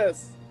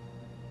stewardess.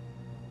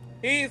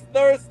 He's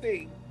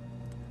thirsty.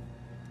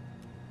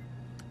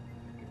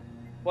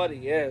 What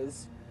he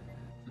is.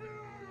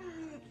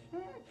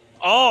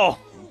 Oh!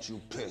 Don't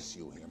you piss,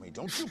 you hear me?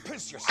 Don't you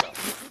piss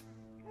yourself.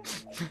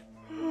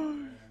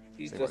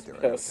 He's Stay just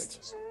right there,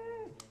 pissed.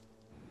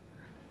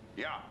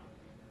 Yeah.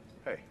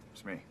 Hey,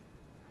 it's me.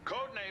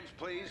 Code names,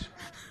 please.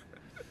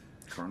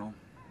 Colonel,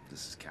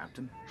 this is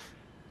Captain.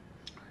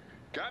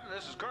 Captain,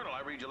 this is Colonel.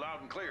 I read you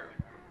loud and clear.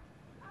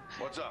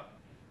 What's up?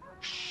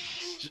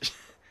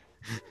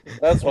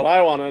 That's what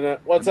I want to know.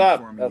 What's I'm up?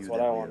 informing That's you what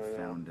that I we want have to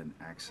know. found and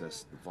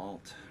accessed the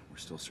vault. We're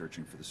still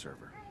searching for the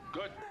server.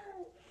 Good.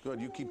 Good,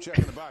 you keep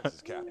checking the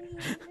boxes, Captain.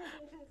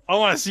 I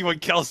want to see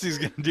what Kelsey's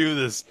gonna do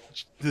to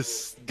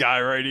this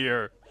guy right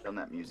here. On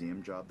that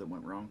museum job that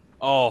went wrong?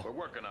 Oh. We're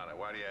working on it.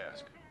 Why do you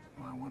ask?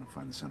 Well, I want to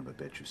find the son of a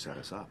bitch who set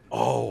us up.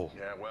 Oh.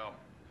 Yeah, well,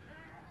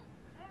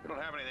 we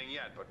don't have anything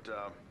yet, but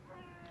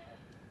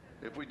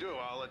if we do,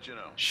 I'll let you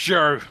know.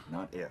 Sure.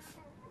 Not if.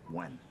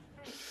 When.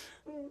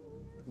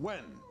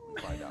 When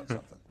we find out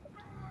something.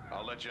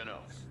 I'll let you know.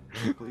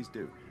 Please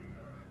do.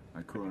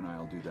 My crew and I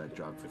will do that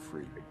job for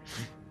free.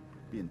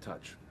 Be in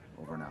touch.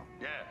 Over and out.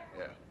 Yeah,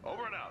 yeah.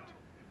 Over and out.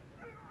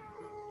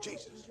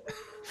 Jesus.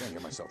 Can't hear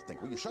myself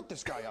think. Will you shut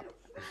this guy up?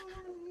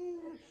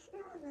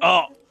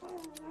 Oh.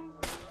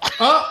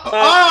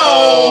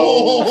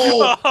 Oh!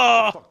 What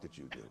the fuck did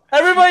you do?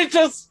 Everybody,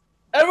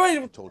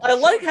 I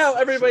like how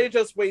everybody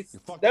just wastes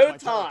no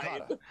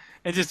time.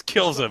 And just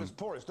kills him.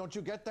 Porous, don't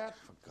you get that?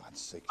 For God's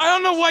sake. I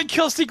don't know why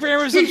Kelsey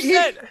Grammer's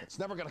upset. It's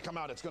never gonna come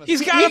out. It's gonna.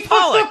 He's got He a fucked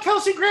Pollock. up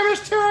Kelsey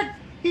Grammer's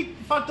He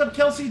fucked up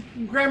Kelsey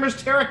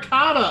Grammer's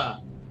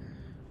terracotta.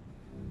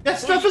 That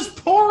stuff is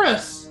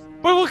porous.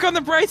 But look on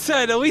the bright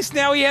side. At least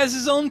now he has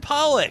his own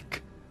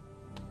Pollock.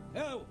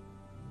 No.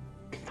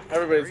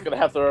 Everybody's gonna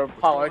have their own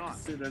Pollock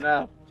soon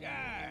enough.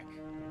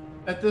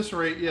 At this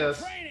rate,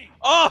 yes.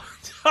 Oh,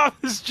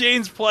 Thomas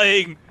Jane's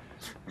playing.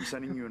 I'm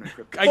sending you an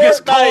encrypted. I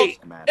guess Fortnite.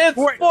 Cole- It's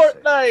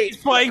Fortnite. He's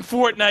playing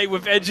Fortnite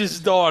with Edge's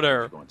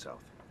daughter. Going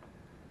south.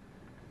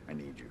 I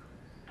need you.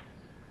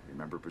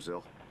 Remember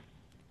Brazil?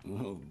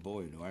 Oh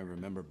boy, do I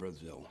remember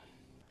Brazil.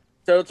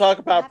 Don't talk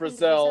about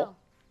Brazil.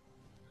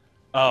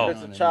 Oh.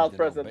 There's a child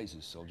present.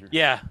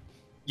 Yeah.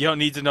 You don't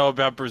need to know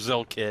about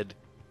Brazil, kid.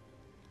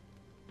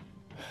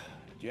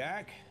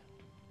 Jack,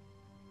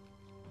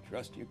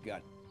 trust your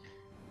gut.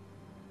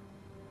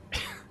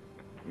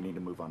 We need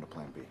to move on to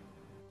Plan B.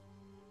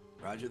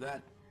 Roger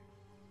that.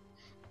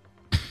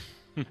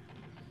 Hey,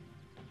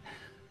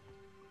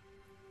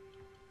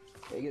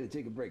 you gotta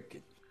take a break,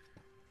 kid.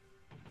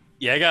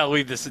 Yeah, I gotta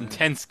leave this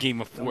intense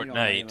game of Don't eat all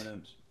my Fortnite.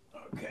 M&Ms.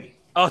 Okay.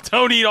 Oh,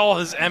 don't eat all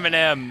his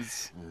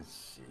M&Ms. Let's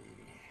see.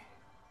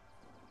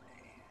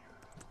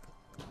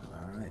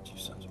 All right, you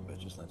sons of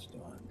bitches, let's do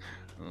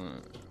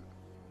it.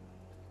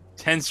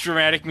 Tense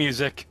dramatic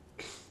music.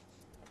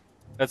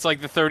 That's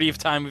like the 30th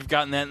time we've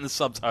gotten that in the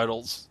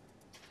subtitles.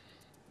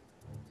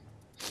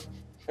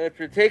 If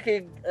you're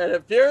taking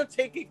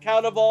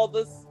count of all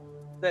this,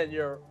 then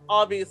you're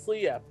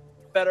obviously a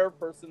better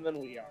person than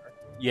we are.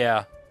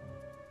 Yeah.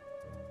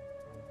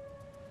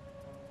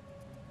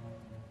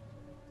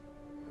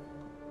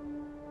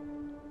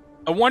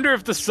 I wonder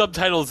if the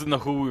subtitles in the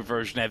Hulu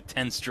version have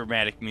tense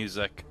dramatic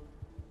music.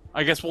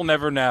 I guess we'll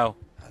never know.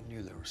 I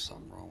knew there was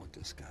something wrong with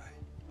this guy.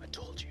 I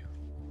told you.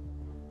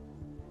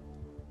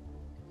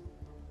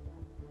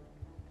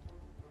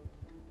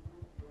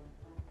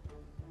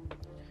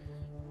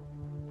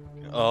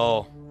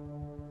 Oh.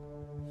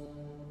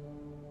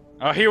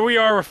 Oh, here we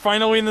are. We're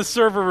finally in the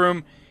server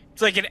room.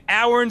 It's like an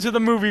hour into the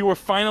movie. We're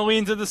finally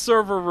into the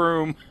server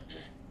room.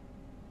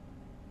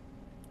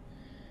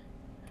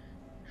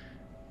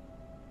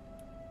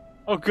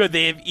 Oh, good.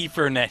 They have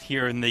Ethernet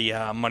here in the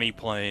money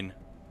plane.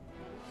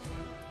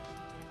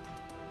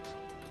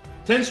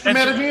 Tense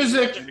dramatic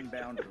music.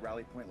 Inbound to the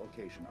Rally Point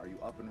location. Are you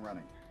up and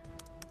running?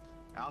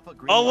 Alpha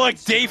Green. Oh, Light,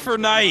 look, day signals for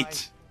to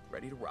night.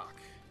 Ready to rock.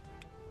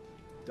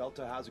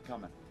 Delta, how's it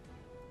coming?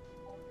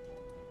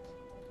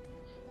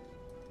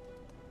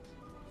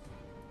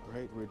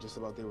 Right, we're just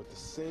about there with the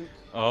sync.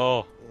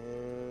 Oh.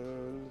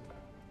 And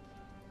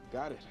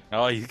got it.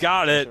 Oh, you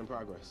got it. In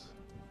progress.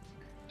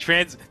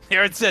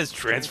 There it says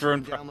transfer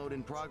in Download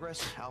in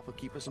progress. Alpha,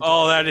 keep us in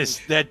Oh, touch. that is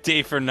that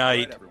day for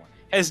night.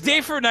 Has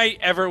Day for Night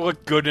ever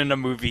looked good in a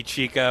movie,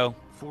 Chico?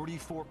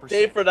 44%.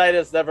 Dave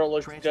Fernandez never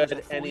looked Transfers good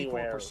at 44%.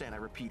 anywhere. I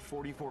repeat,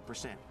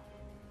 44%.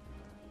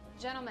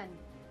 Gentlemen,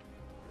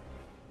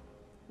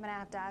 I'm gonna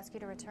have to ask you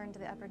to return to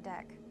the upper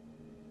deck.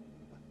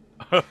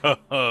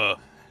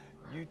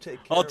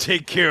 I'll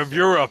take care of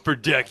your upper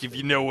deck if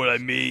you know what I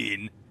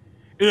mean.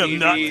 He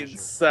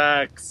needs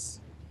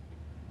sex.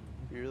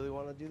 You really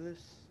want to do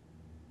this?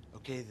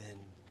 Okay then,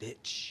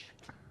 bitch.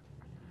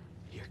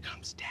 Here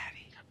comes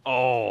daddy.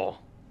 Oh.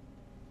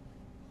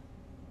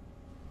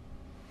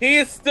 He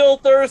is still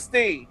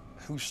thirsty.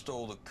 Who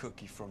stole the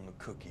cookie from the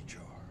cookie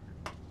jar?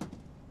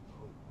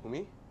 Who,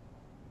 me?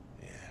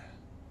 Yeah,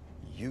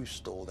 you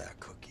stole that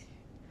cookie.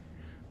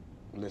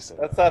 Listen.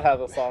 That's not how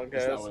the song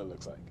goes. That's not what it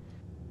looks like.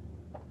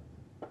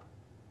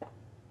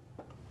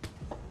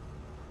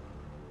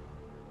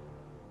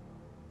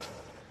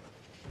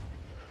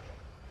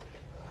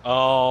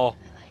 Oh.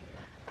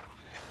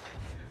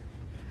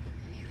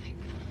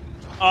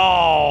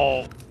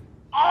 Oh.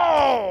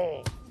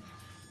 Oh.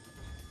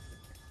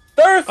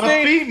 Thirsty.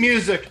 Upbeat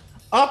music.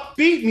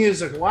 Upbeat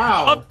music.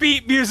 Wow.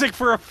 Upbeat music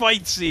for a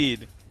fight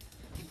scene.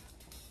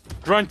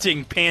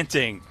 Grunting,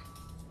 panting.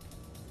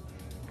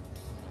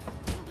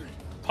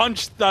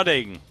 Punch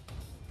thudding.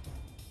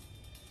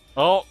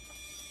 Oh.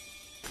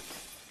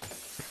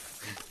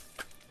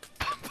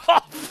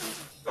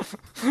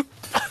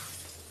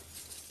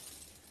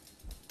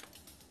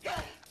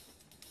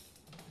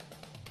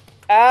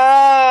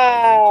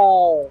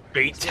 Ow!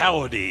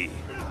 Fatality.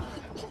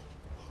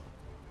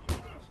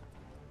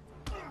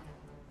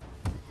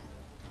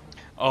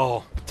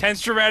 Oh,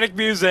 tense dramatic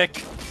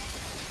music.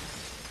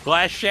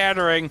 Glass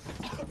shattering.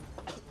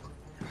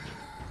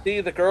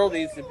 See, the girl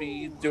needs to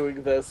be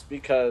doing this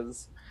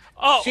because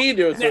Oh, she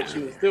knows what she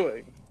was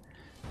doing.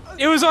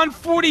 It was on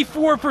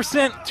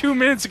 44% 2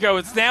 minutes ago.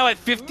 It's now at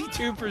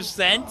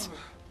 52%.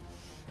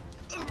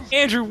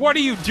 Andrew, what are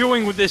you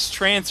doing with this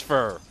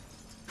transfer?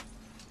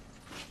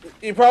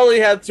 You probably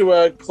had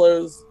to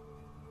close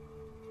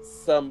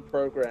some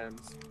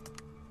programs.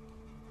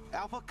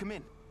 Alpha, come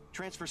in.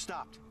 Transfer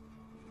stopped.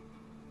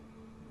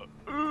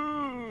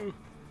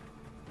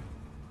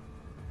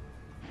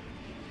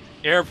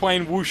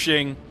 Airplane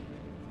whooshing.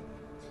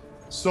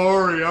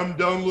 Sorry, I'm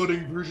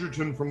downloading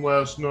Bridgerton from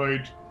last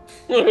night.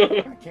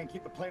 I can't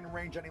keep the plane in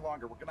range any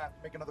longer. We're gonna have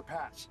to make another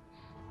pass.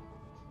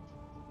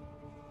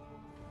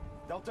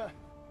 Delta?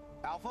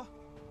 Alpha?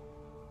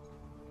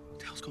 What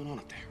the hell's going on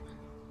up there?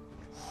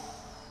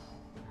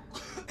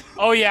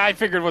 Oh yeah, I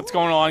figured what's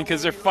going on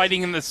because they're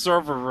fighting in the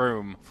server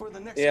room. For the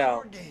next Yeah.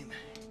 card game.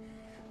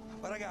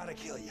 But I gotta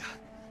kill you.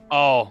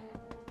 Oh.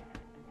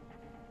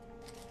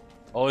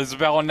 Oh,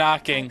 Isabella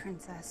knocking.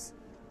 Princess.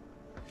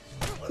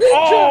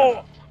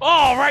 Oh!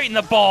 Oh, right in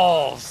the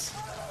balls.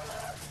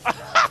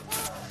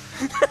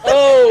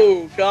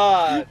 Oh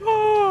God!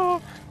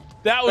 Oh,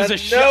 that was And a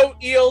shot. no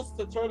eels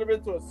to turn him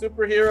into a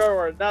superhero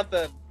or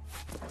nothing.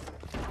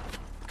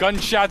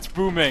 Gunshots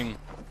booming.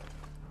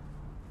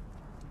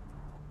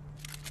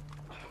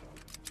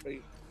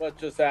 Wait, what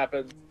just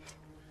happened?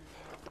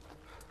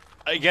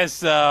 I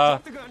guess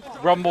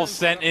Rumble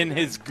sent in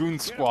his goon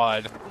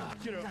squad.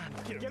 Get him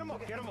up, get him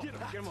up, get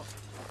him up,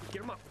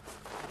 get him up.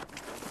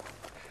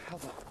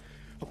 Alpha,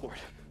 aboard.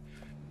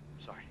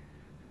 Sorry.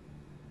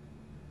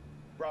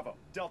 Bravo.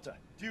 Delta,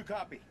 do you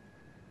copy?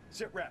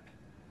 Sit rep.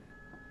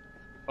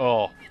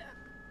 Oh.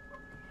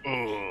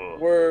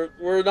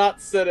 We're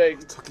not sitting.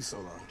 What took you so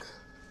long?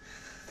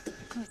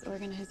 I was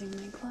organizing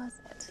my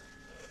closet.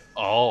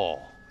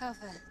 Oh.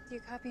 Alpha, do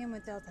you copy him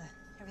with Delta?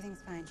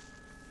 Everything's fine.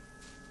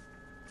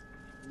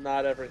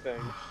 Not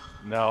everything.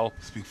 No.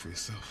 Speak for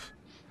yourself.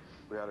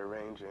 We're out of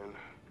range and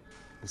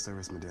the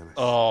service been damaged.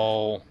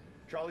 Oh.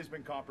 Charlie's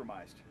been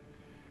compromised.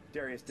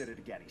 Darius did it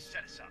again. He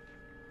set us up.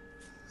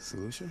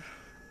 Solution?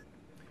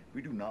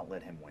 We do not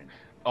let him win.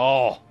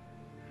 Oh.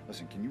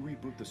 Listen, can you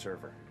reboot the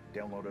server?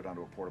 Download it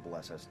onto a portable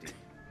SSD.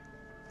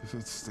 If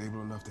it's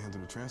stable enough to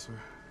handle the transfer.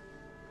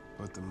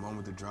 But the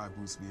moment the drive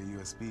boots via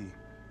USB,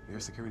 their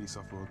security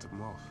software will tip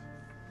them off.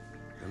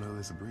 I know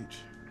there's a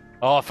breach.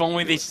 Oh, if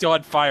only they still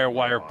had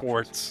FireWire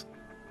ports.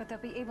 But they'll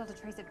be able to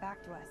trace it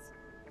back to us.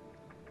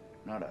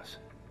 Not us.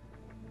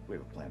 We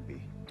have a plan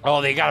B.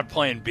 Oh, they got a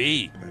plan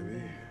B.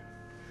 Maybe.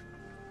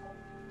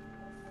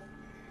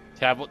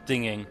 Tablet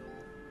dinging.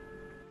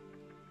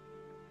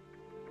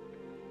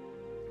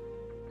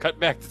 Cut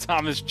back to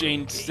Thomas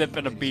Jane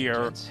sipping a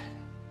beer.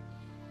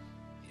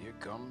 Here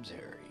comes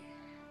Harry.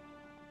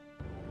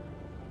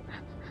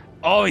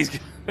 Oh,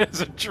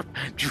 there's a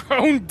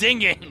drone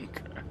dinging.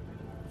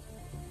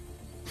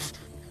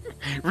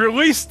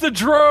 Release the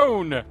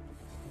drone.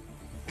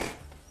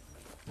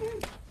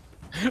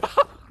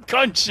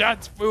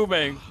 Gunshots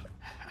booming.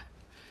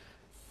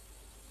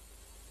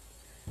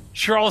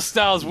 Charles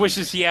Styles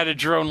wishes he had a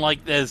drone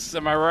like this.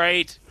 Am I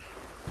right?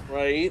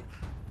 Right.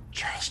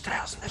 Charles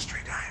Styles,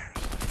 Mystery Diner.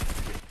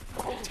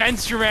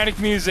 Tense dramatic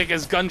music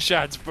as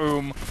gunshots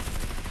boom.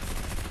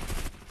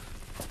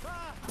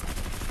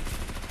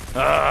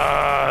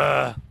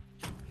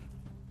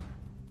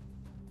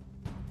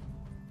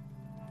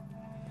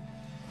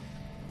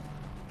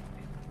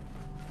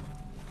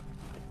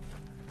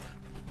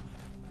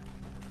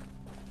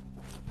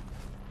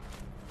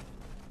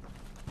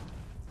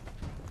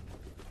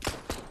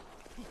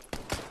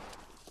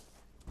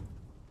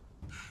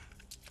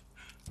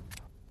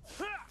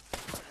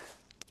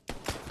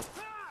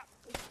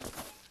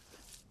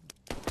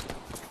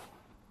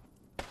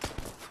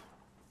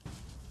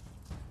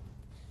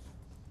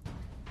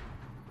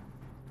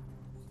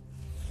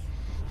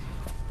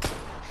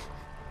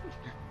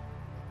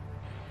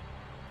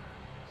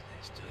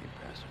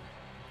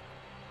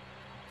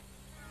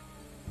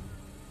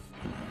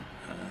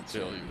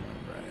 tell you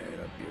right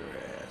up your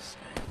ass.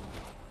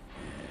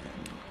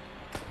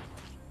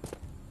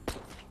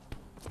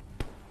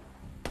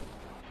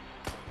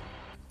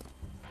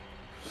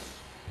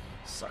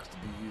 Sucks to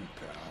be you,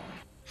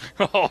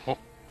 pal. Oh.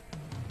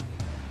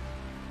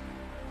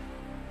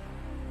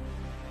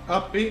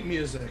 Upbeat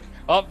music.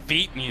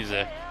 Upbeat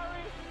music.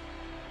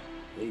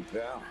 Hey,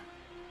 pal.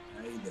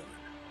 How you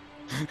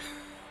doing?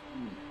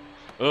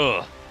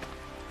 Ugh.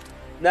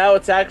 Now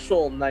it's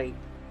actual night.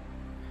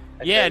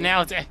 Yeah, now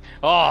it's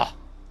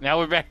now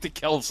we're back to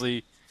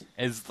Kelsey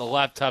as the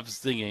laptop's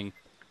singing.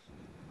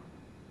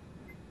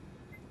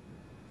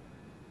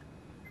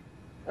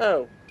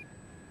 Oh.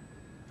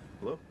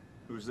 Hello?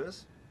 Who's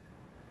this?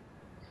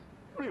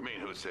 What do you mean,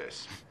 who's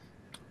this?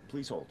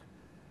 Please hold.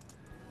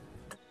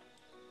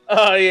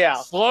 Oh yeah.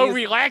 Slow,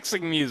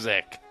 relaxing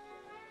music.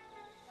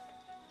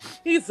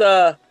 He's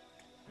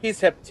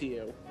hip to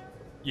you.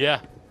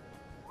 Yeah.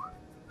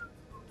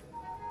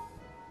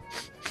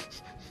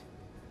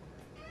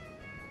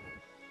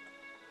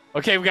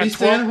 Okay, we got Please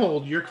stay on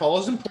hold. Your call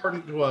is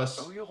important to us.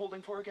 Who are you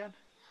holding for again?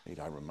 Need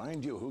I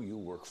remind you who you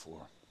work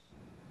for?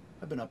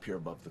 I've been up here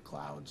above the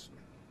clouds.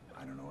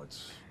 I don't know,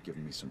 it's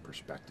given me some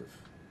perspective.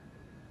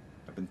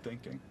 I've been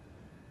thinking,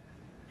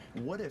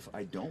 what if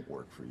I don't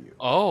work for you?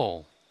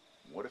 Oh.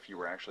 What if you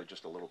were actually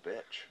just a little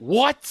bitch?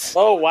 What?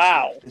 Oh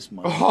wow. This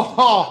money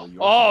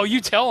oh,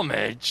 you tell him,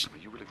 Edge. Are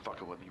you really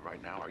fucking with me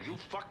right now? Are you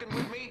fucking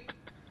with me?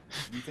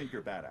 You think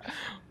you're badass?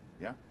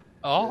 Yeah?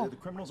 Oh. The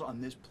criminals on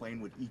this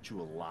plane would eat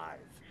you alive.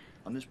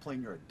 On this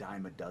plane, you're a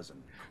dime a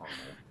dozen, Colonel.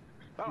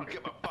 I don't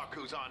give a fuck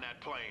who's on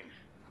that plane.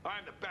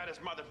 I'm the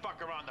baddest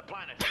motherfucker on the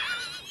planet.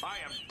 I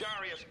am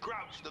Darius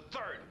Grouch the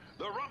Third,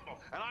 the Rumble,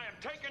 and I am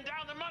taking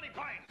down the money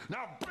plane.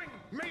 Now bring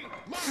me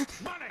my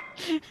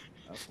money.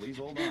 Please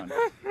hold on.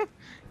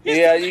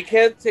 Yeah, you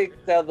can't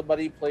take down the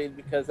money plane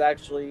because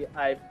actually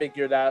I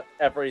figured out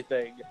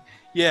everything.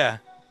 Yeah.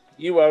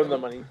 You own the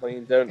money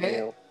plane, don't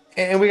you?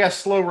 And we got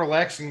slow,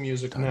 relaxing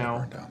music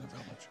now.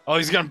 Oh,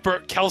 he's gonna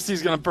burn.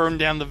 Kelsey's gonna burn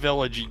down the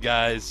village, you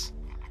guys.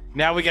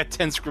 Now we got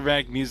tense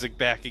dramatic music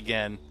back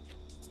again.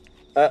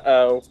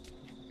 Uh-oh.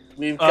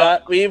 We've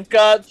got a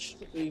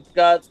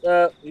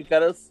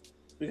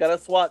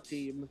SWAT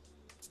team.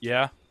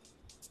 Yeah.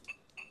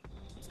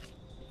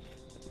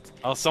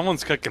 Oh,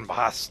 someone's cooking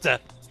pasta.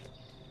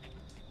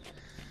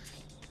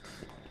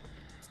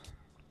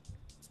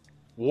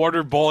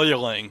 Water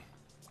boiling.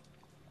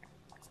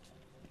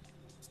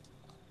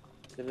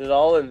 Get it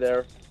all in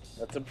there.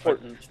 That's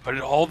important. Put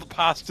all the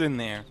pasta in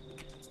there.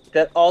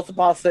 Get all the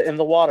pasta in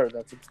the water.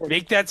 That's important.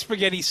 Make that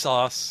spaghetti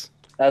sauce.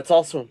 That's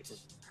also important.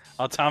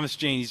 Oh, Thomas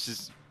Jane, he's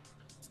just...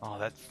 Oh,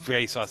 that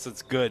spaghetti sauce,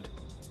 that's good.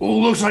 Oh,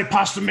 looks like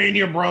Pasta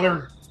Mania,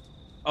 brother.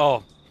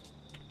 Oh.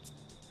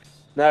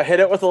 Now hit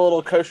it with a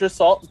little kosher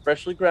salt and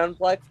freshly ground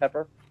black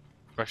pepper.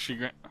 Freshly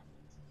ground...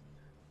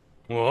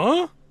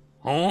 What?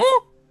 Huh?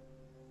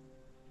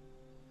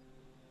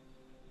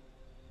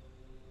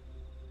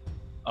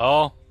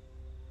 Oh.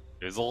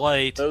 There's a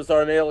light. Those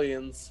aren't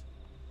aliens.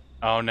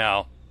 Oh,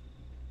 no.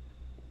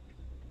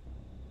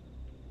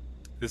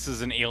 This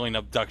is an alien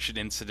abduction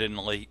incident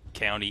in Lake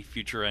County,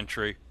 future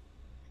entry.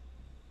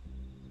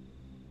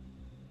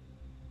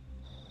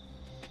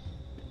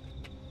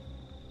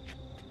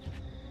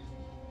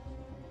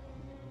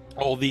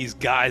 All these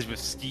guys with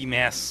ski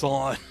masks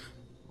on.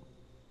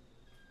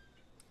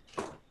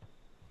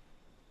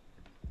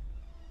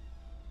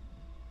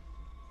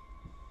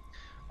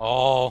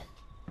 Oh.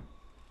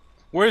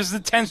 Where's the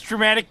tense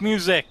dramatic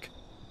music?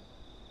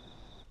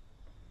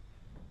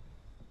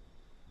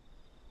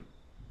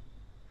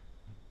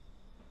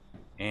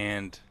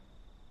 And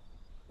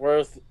where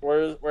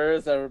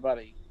is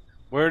everybody?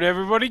 Where'd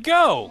everybody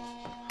go?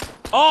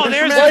 Oh,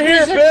 there's right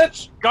here,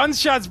 bitch!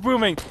 Gunshots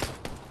booming.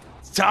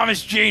 It's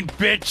Thomas Jane,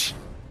 bitch.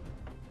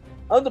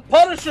 I'm the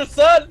Punisher,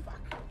 son.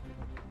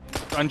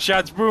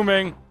 Gunshots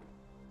booming.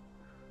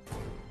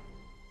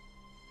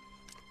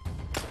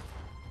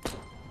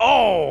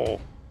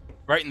 Oh,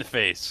 right in the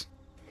face.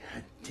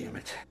 God damn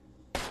it.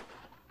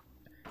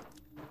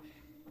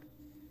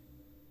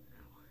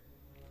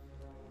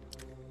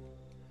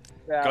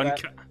 Yeah,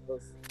 that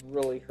was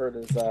really hurt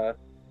his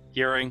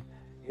hearing.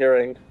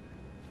 Hearing.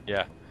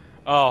 Yeah.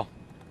 Oh.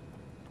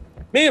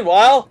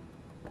 Meanwhile.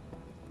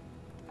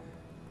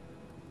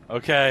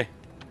 Okay.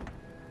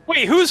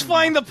 Wait, who's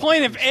flying the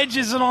plane if Edge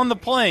isn't on the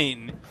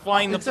plane?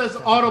 Flying It says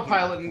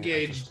autopilot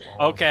engaged.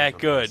 Okay,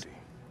 good.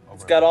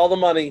 It's got all the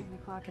money.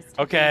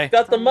 Okay.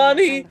 Got the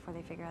money. Before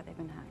they figure out they've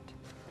been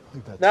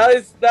hacked. Now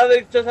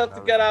they just have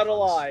to get out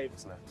alive.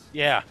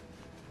 Yeah.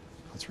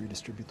 Let's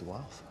redistribute the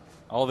wealth.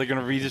 Oh, they're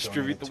gonna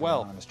redistribute the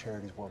wealth.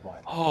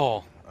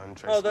 Oh.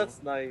 Oh,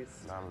 that's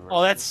nice.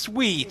 Oh, that's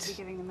sweet. They'd be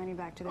giving the money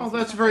back to their Oh,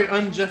 that's very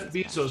un-Jeff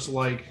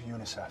Bezos-like.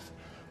 UNICEF,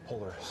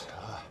 Polaris,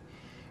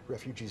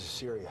 refugees of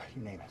Syria,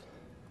 you name it.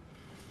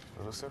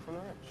 UNICEF for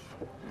that?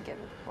 Give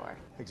it the poor.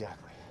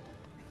 Exactly.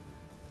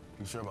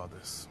 You sure about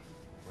this?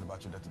 What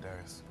about your debt to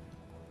Darius?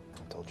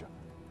 I told you.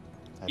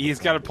 He's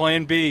got a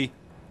plan B.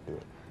 Do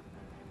it.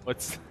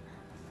 What's...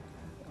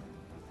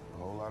 A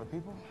whole lot of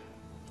people?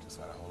 Just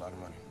had a whole lot of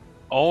money.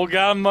 All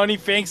got money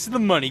thanks to the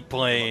money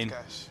plane.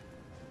 Cash.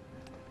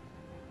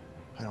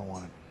 I don't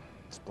want it.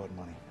 It's blood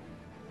money.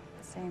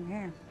 Same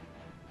here.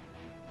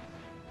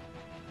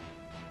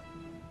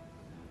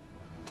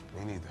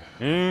 Me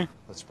neither.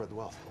 Let's spread the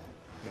wealth.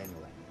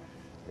 Manually.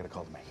 I gotta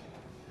call the bank.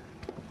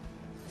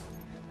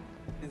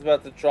 He's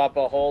about to drop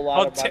a whole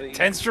lot of money.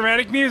 Tense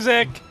dramatic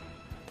music.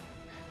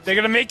 They're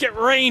gonna make it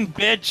rain,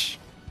 bitch.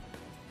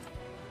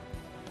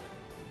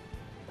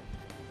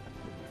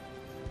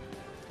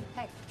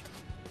 Hey.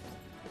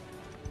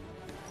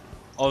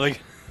 Oh, they're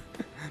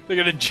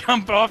gonna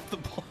jump off the.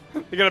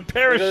 They're gonna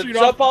parachute They're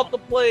gonna jump off the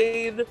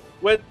plane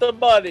with the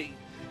money.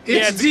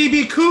 It's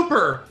DB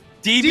Cooper.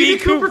 DB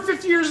Cooper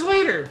 50 years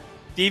later.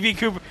 DB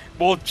Cooper.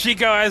 Well,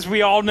 Chico, as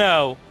we all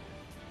know,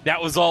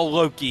 that was all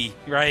Loki,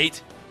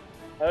 right?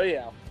 Oh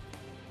yeah.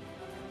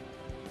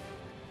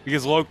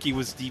 Because Loki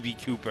was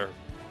DB Cooper,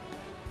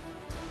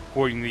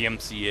 according to the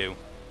MCU.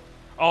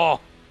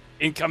 Oh,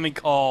 incoming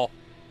call.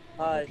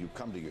 I hope you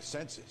come to your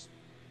senses.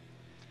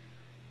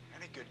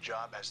 Any good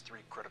job has 3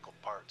 critical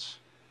parts.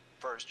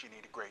 First, you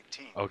need a great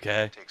team.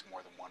 Okay. It takes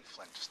more than one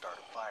flint to start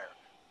a fire.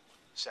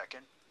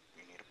 Second,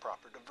 you need a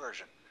proper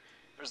diversion.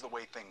 There's the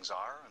way things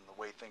are and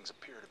the way things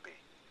appear to be.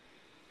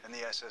 And the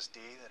SSD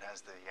that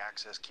has the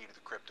access key to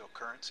the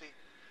cryptocurrency.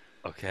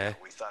 Okay.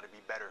 We thought it'd be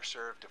better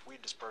served if we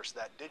dispersed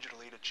that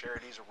digitally to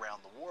charities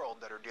around the world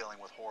that are dealing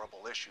with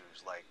horrible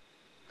issues like,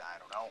 I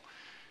don't know,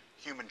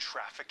 human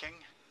trafficking.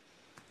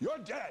 You're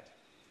dead.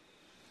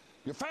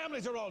 Your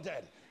families are all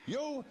dead.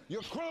 You,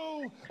 your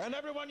crew, and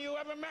everyone you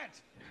ever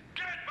met.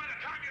 Dead by the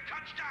time you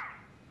touch down.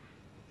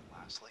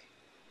 Lastly,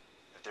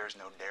 if there's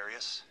no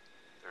Darius,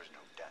 there's no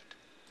debt.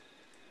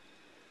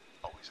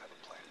 Always have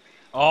a plan B.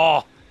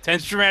 Oh,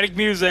 tense dramatic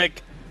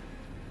music.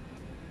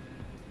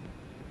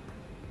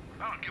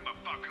 I don't give a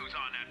fuck who's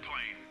on that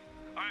plane.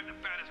 I'm the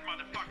fattest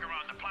motherfucker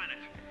on the planet.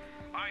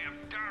 I am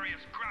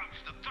Darius Grouch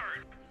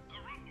III, the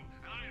Rumble,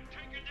 and I am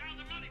taking down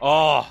the money.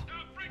 Oh,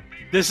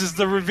 this is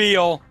the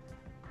reveal.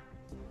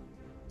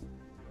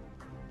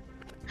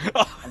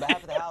 On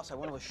behalf of the house, I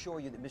want to assure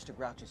you that Mr.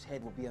 Grouch's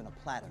head will be on a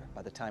platter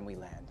by the time we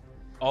land.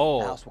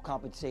 Oh. The house will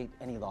compensate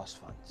any lost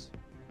funds.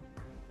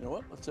 You know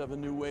what? Let's have a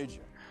new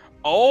wager.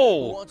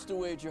 Oh. Who wants to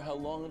wager how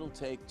long it'll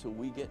take till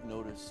we get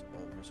notice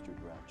of Mr.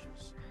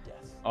 Grouch's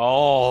death?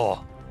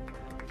 Oh.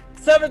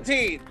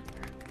 17.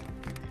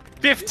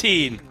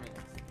 15.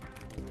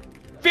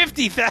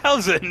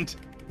 50,000.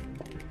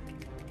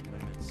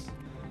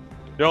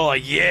 They're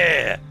like,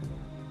 yeah.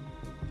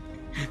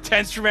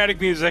 Tense dramatic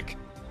music.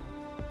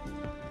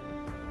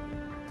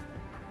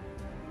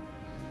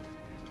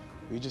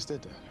 We just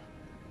did that.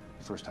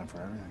 First time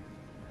for everything.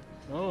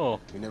 Oh.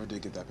 We never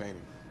did get that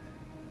painting.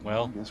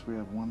 Well. I guess we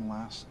have one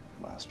last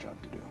job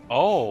to do.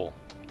 Oh.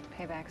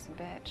 Payback's a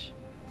bitch.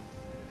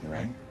 You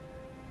ready?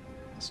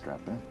 Let's strap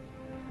in.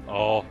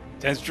 Oh.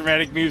 Tense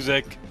dramatic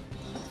music.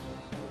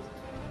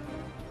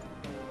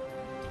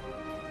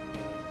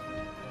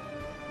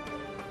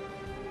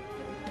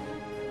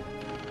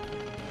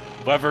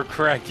 Lever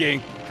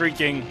creaking.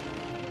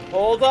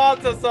 Hold on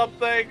to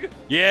something.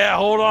 Yeah,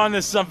 hold on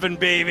to something,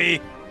 baby.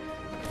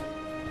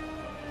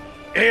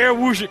 Air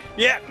whoosh.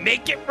 Yeah,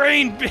 make it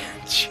rain,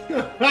 bitch.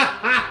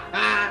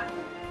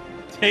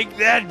 Take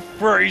that,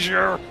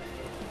 Frazier.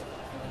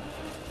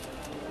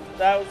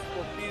 That was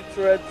the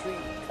future entry.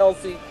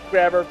 Kelsey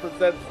Grammer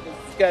presents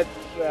the sketch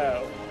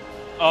show.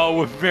 Oh,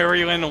 with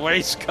Marilyn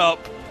Rice Cup.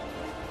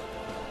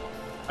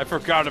 I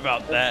forgot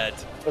about that.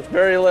 With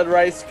Marilyn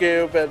Rice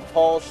Cube and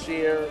Paul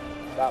Scheer.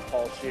 Not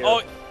Paul Scheer.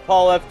 Oh.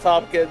 Paul F.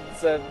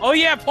 Tompkins and... Oh,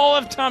 yeah, Paul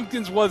F.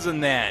 Tompkins was in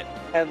that.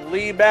 And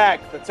Lee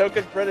Mack, the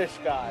token British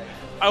guy.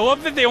 I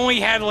love that they only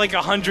had like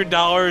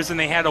 $100 and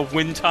they had a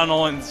wind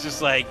tunnel and it's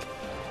just like...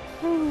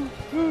 You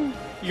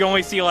can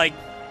only see like...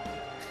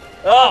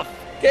 Oh,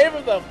 gave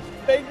him the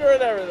finger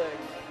and everything.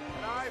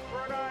 An eye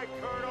for an eye,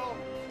 Colonel.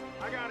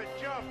 I gotta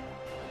jump.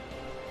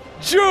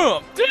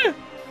 Jump!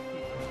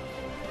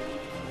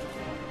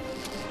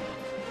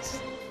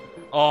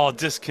 Oh,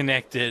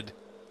 disconnected.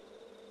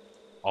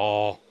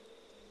 Oh.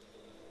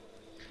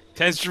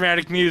 Tense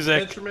dramatic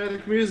music. Tense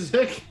dramatic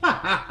music.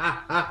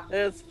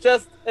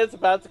 It's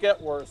about to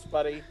get worse,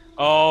 buddy.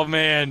 Oh,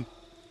 man.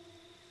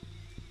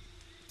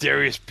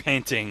 Darius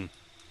panting.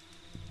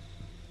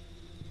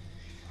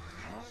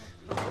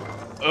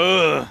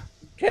 Ugh.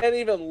 Can't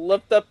even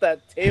lift up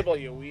that table,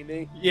 you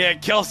weenie. Yeah,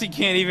 Kelsey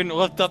can't even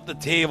lift up the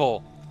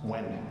table.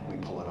 When we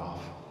pull it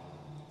off,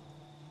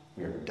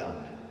 we're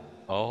done.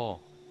 Oh.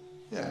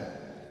 Yeah.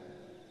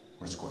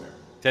 We're square.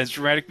 Tense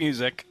dramatic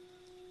music.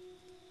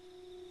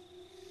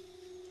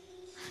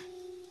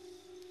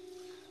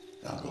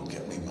 Now go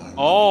get me my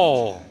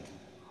Oh.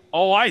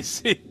 Oh, I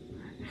see.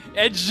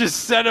 Edge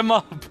just set him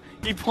up.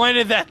 He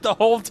planted that the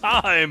whole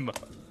time.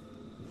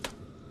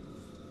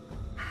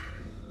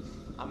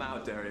 I'm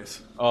out,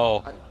 Darius.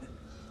 Oh.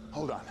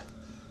 Hold on.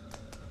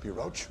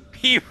 P-Roach?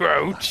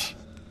 P-Roach?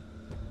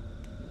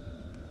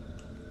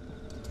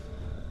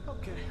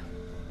 Okay.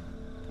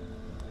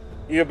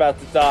 You're about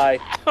to die.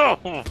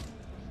 Oh.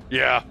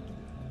 Yeah.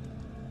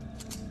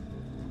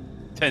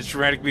 Tense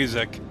dramatic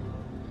music.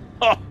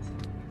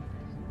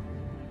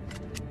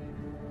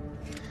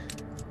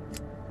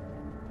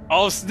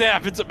 Oh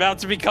snap, it's about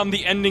to become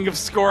the ending of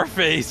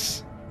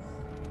Scarface.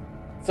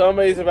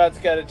 Somebody's about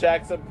to get a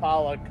Jackson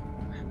Pollock.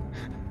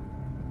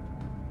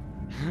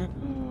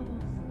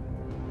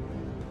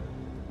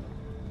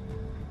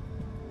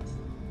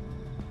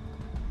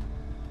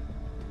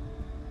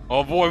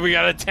 Oh boy, we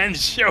got a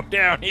tense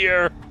showdown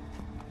here.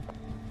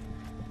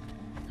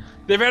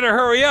 They better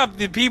hurry up.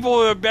 The people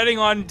who are betting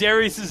on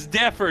Darius's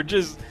death are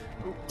just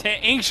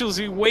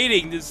anxiously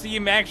waiting to see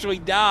him actually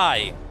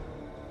die.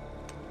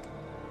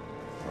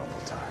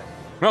 Rumble time.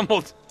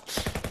 Rumble.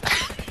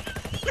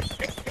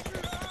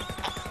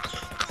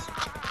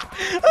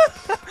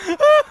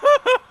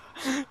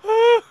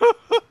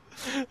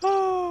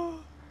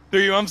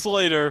 Three months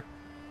later,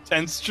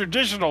 tense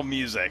traditional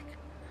music.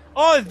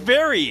 Oh, it's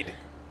varied.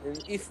 In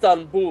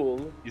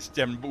Istanbul.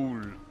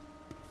 Istanbul.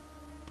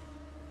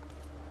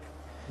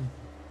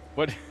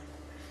 What?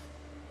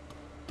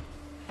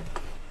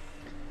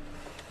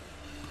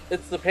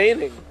 It's the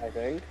painting, I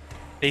think.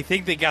 They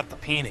think they got the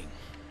painting.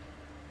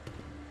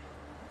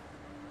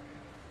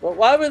 But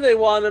why would they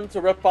want him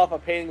to rip off a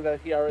painting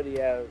that he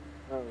already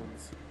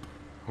owns?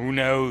 Who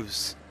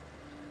knows?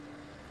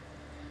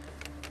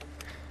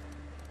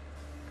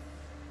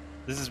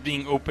 This is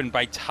being opened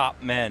by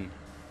top men.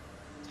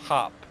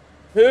 Top.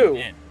 Who?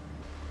 Men.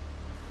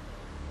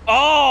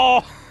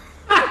 Oh!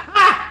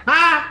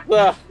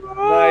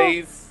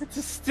 Nice. It's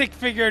a stick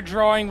figure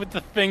drawing with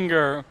the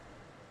finger.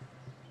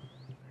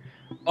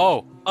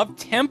 Oh,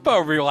 up-tempo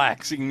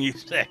relaxing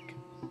music.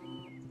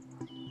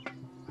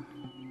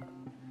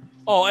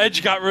 Oh,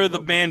 Edge got rid of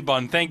the man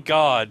bun, thank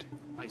God.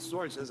 My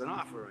source has an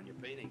offer on your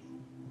painting.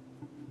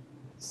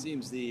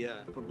 Seems the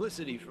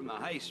publicity from the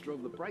heist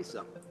drove the price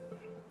up.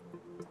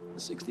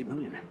 60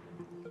 million.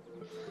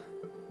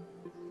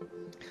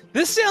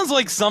 This sounds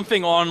like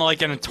something on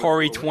like an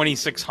Atari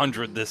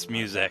 2600, this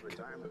music.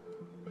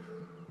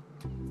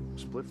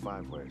 Split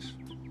 5 ways.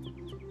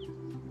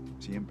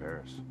 See you in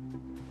Paris.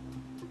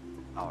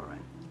 All right.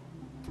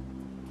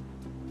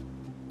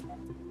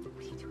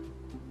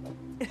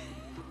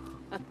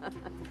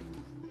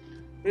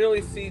 We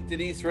only see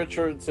Denise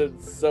Richards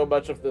in so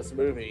much of this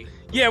movie.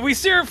 Yeah, we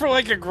see her for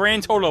like a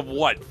grand total of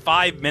what,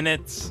 5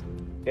 minutes?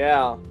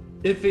 Yeah.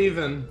 If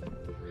even.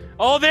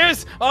 Oh,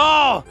 there's...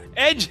 Oh!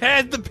 Edge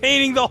had the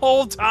painting the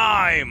whole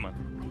time!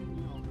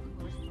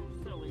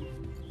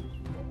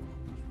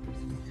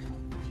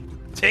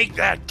 Take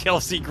that,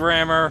 Kelsey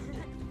Grammer!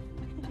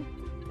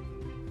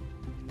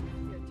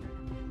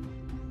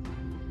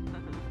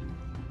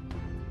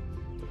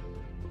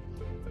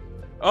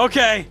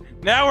 Okay,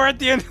 now we're at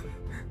the end.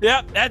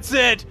 Yep, that's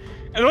it.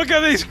 And look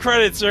at these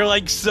credits. They're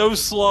like so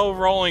slow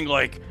rolling,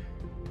 like...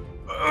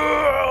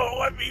 Oh,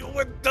 let me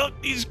look up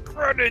these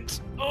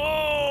credits.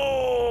 Oh.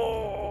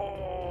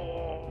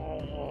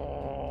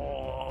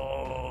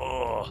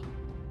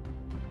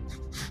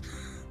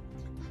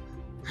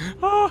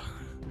 Oh.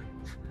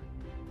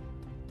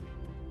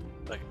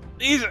 Like,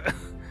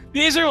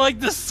 these are like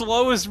the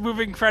slowest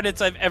moving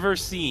credits I've ever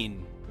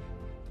seen.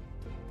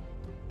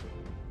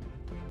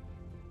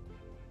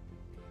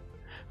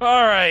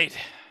 All right.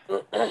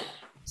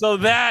 So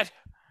that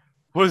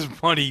was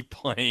Money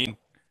Plane.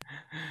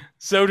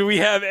 So do we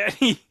have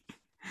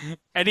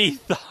any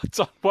thoughts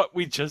on what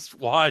we just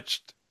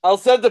watched? I'll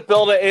send the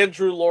bill to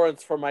Andrew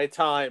Lawrence for my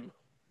time.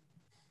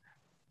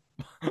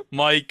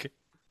 Mike.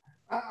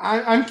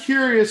 I'm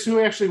curious who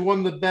actually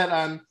won the bet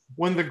on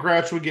when the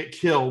Grouch would get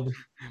killed.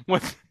 We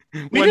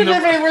didn't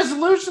have any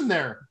resolution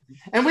there.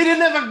 And we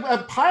didn't have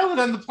a pilot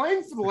on the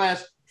plane for the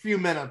last few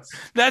minutes.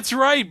 That's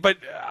right, but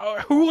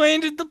who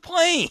landed the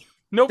plane?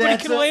 Nobody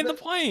can land the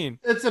plane.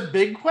 It's a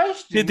big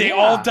question. Did they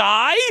all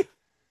die?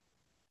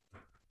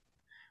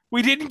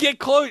 We didn't get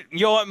close.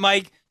 You know what,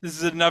 Mike? This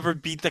is another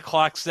beat the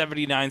clock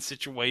 79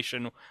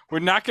 situation. We're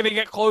not going to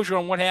get closure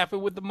on what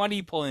happened with the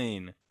Money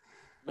Plane.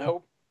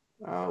 Nope.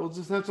 We'll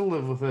just have to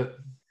live with it.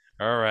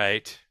 All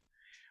right.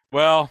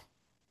 Well,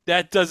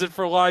 that does it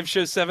for Live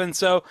Show 7.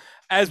 So,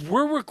 as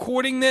we're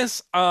recording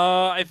this,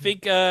 I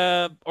think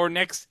our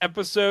next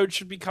episode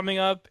should be coming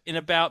up in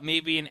about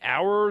maybe an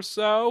hour or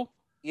so.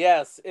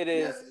 Yes, it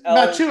is.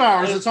 About 2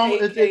 hours. It's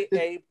almost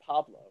AKA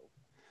Pablo.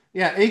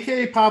 Yeah,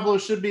 AKA Pablo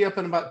should be up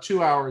in about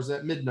 2 hours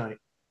at midnight.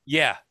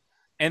 Yeah.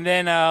 And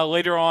then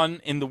later on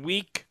in the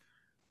week,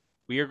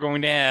 we are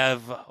going to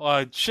have...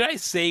 should I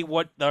say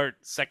what our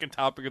second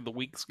topic of the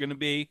week is going to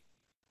be?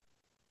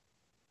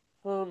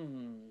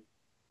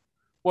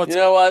 Well, you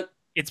know what?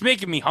 It's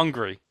making me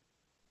hungry.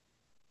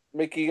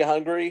 Making you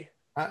hungry?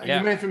 You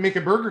may have to make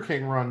a Burger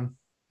King run.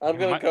 I'm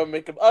going to go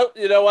make a... Oh,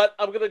 you know what?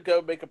 I'm going to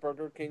go make a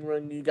Burger King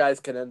run. You guys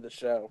can end the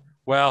show.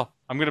 Well,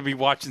 I'm going to be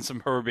watching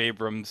some Herb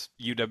Abrams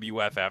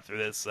UWF after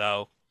this,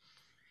 so...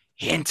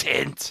 Hint,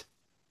 hint.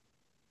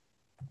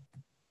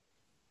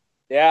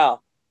 Yeah.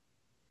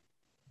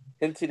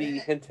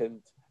 Hintity, hint,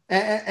 hint.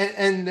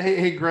 And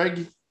hey,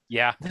 Greg.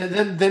 Yeah.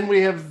 Then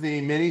we have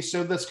the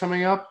mini-sode that's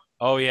coming up.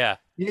 Oh, yeah.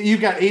 You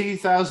got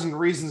 80,000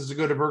 reasons to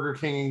go to Burger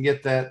King and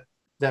get that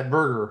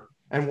burger.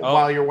 and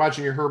while you're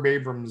watching your Herb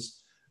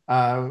Abrams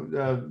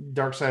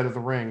Dark Side of the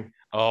Ring.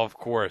 Oh, of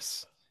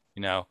course.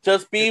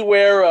 Just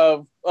beware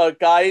of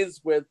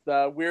guys with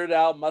Weird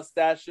Al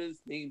mustaches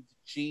named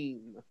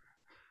Gene.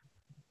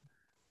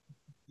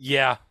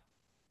 Yeah.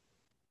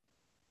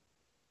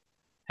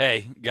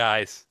 Hey,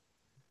 guys.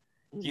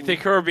 Do you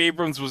think Herb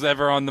Abrams was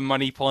ever on the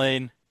money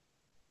plane?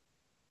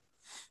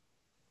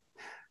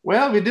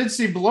 Well, we did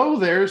see Blow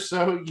there,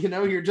 so,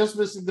 you're just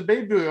missing the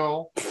baby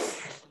oil.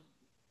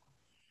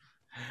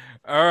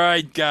 All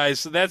right, guys.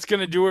 So that's going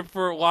to do it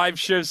for Live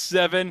Show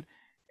 7.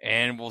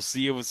 And we'll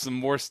see you with some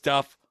more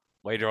stuff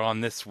later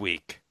on this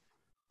week.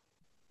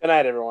 Good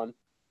night, everyone.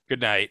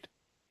 Good night.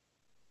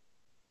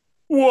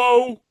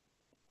 Whoa!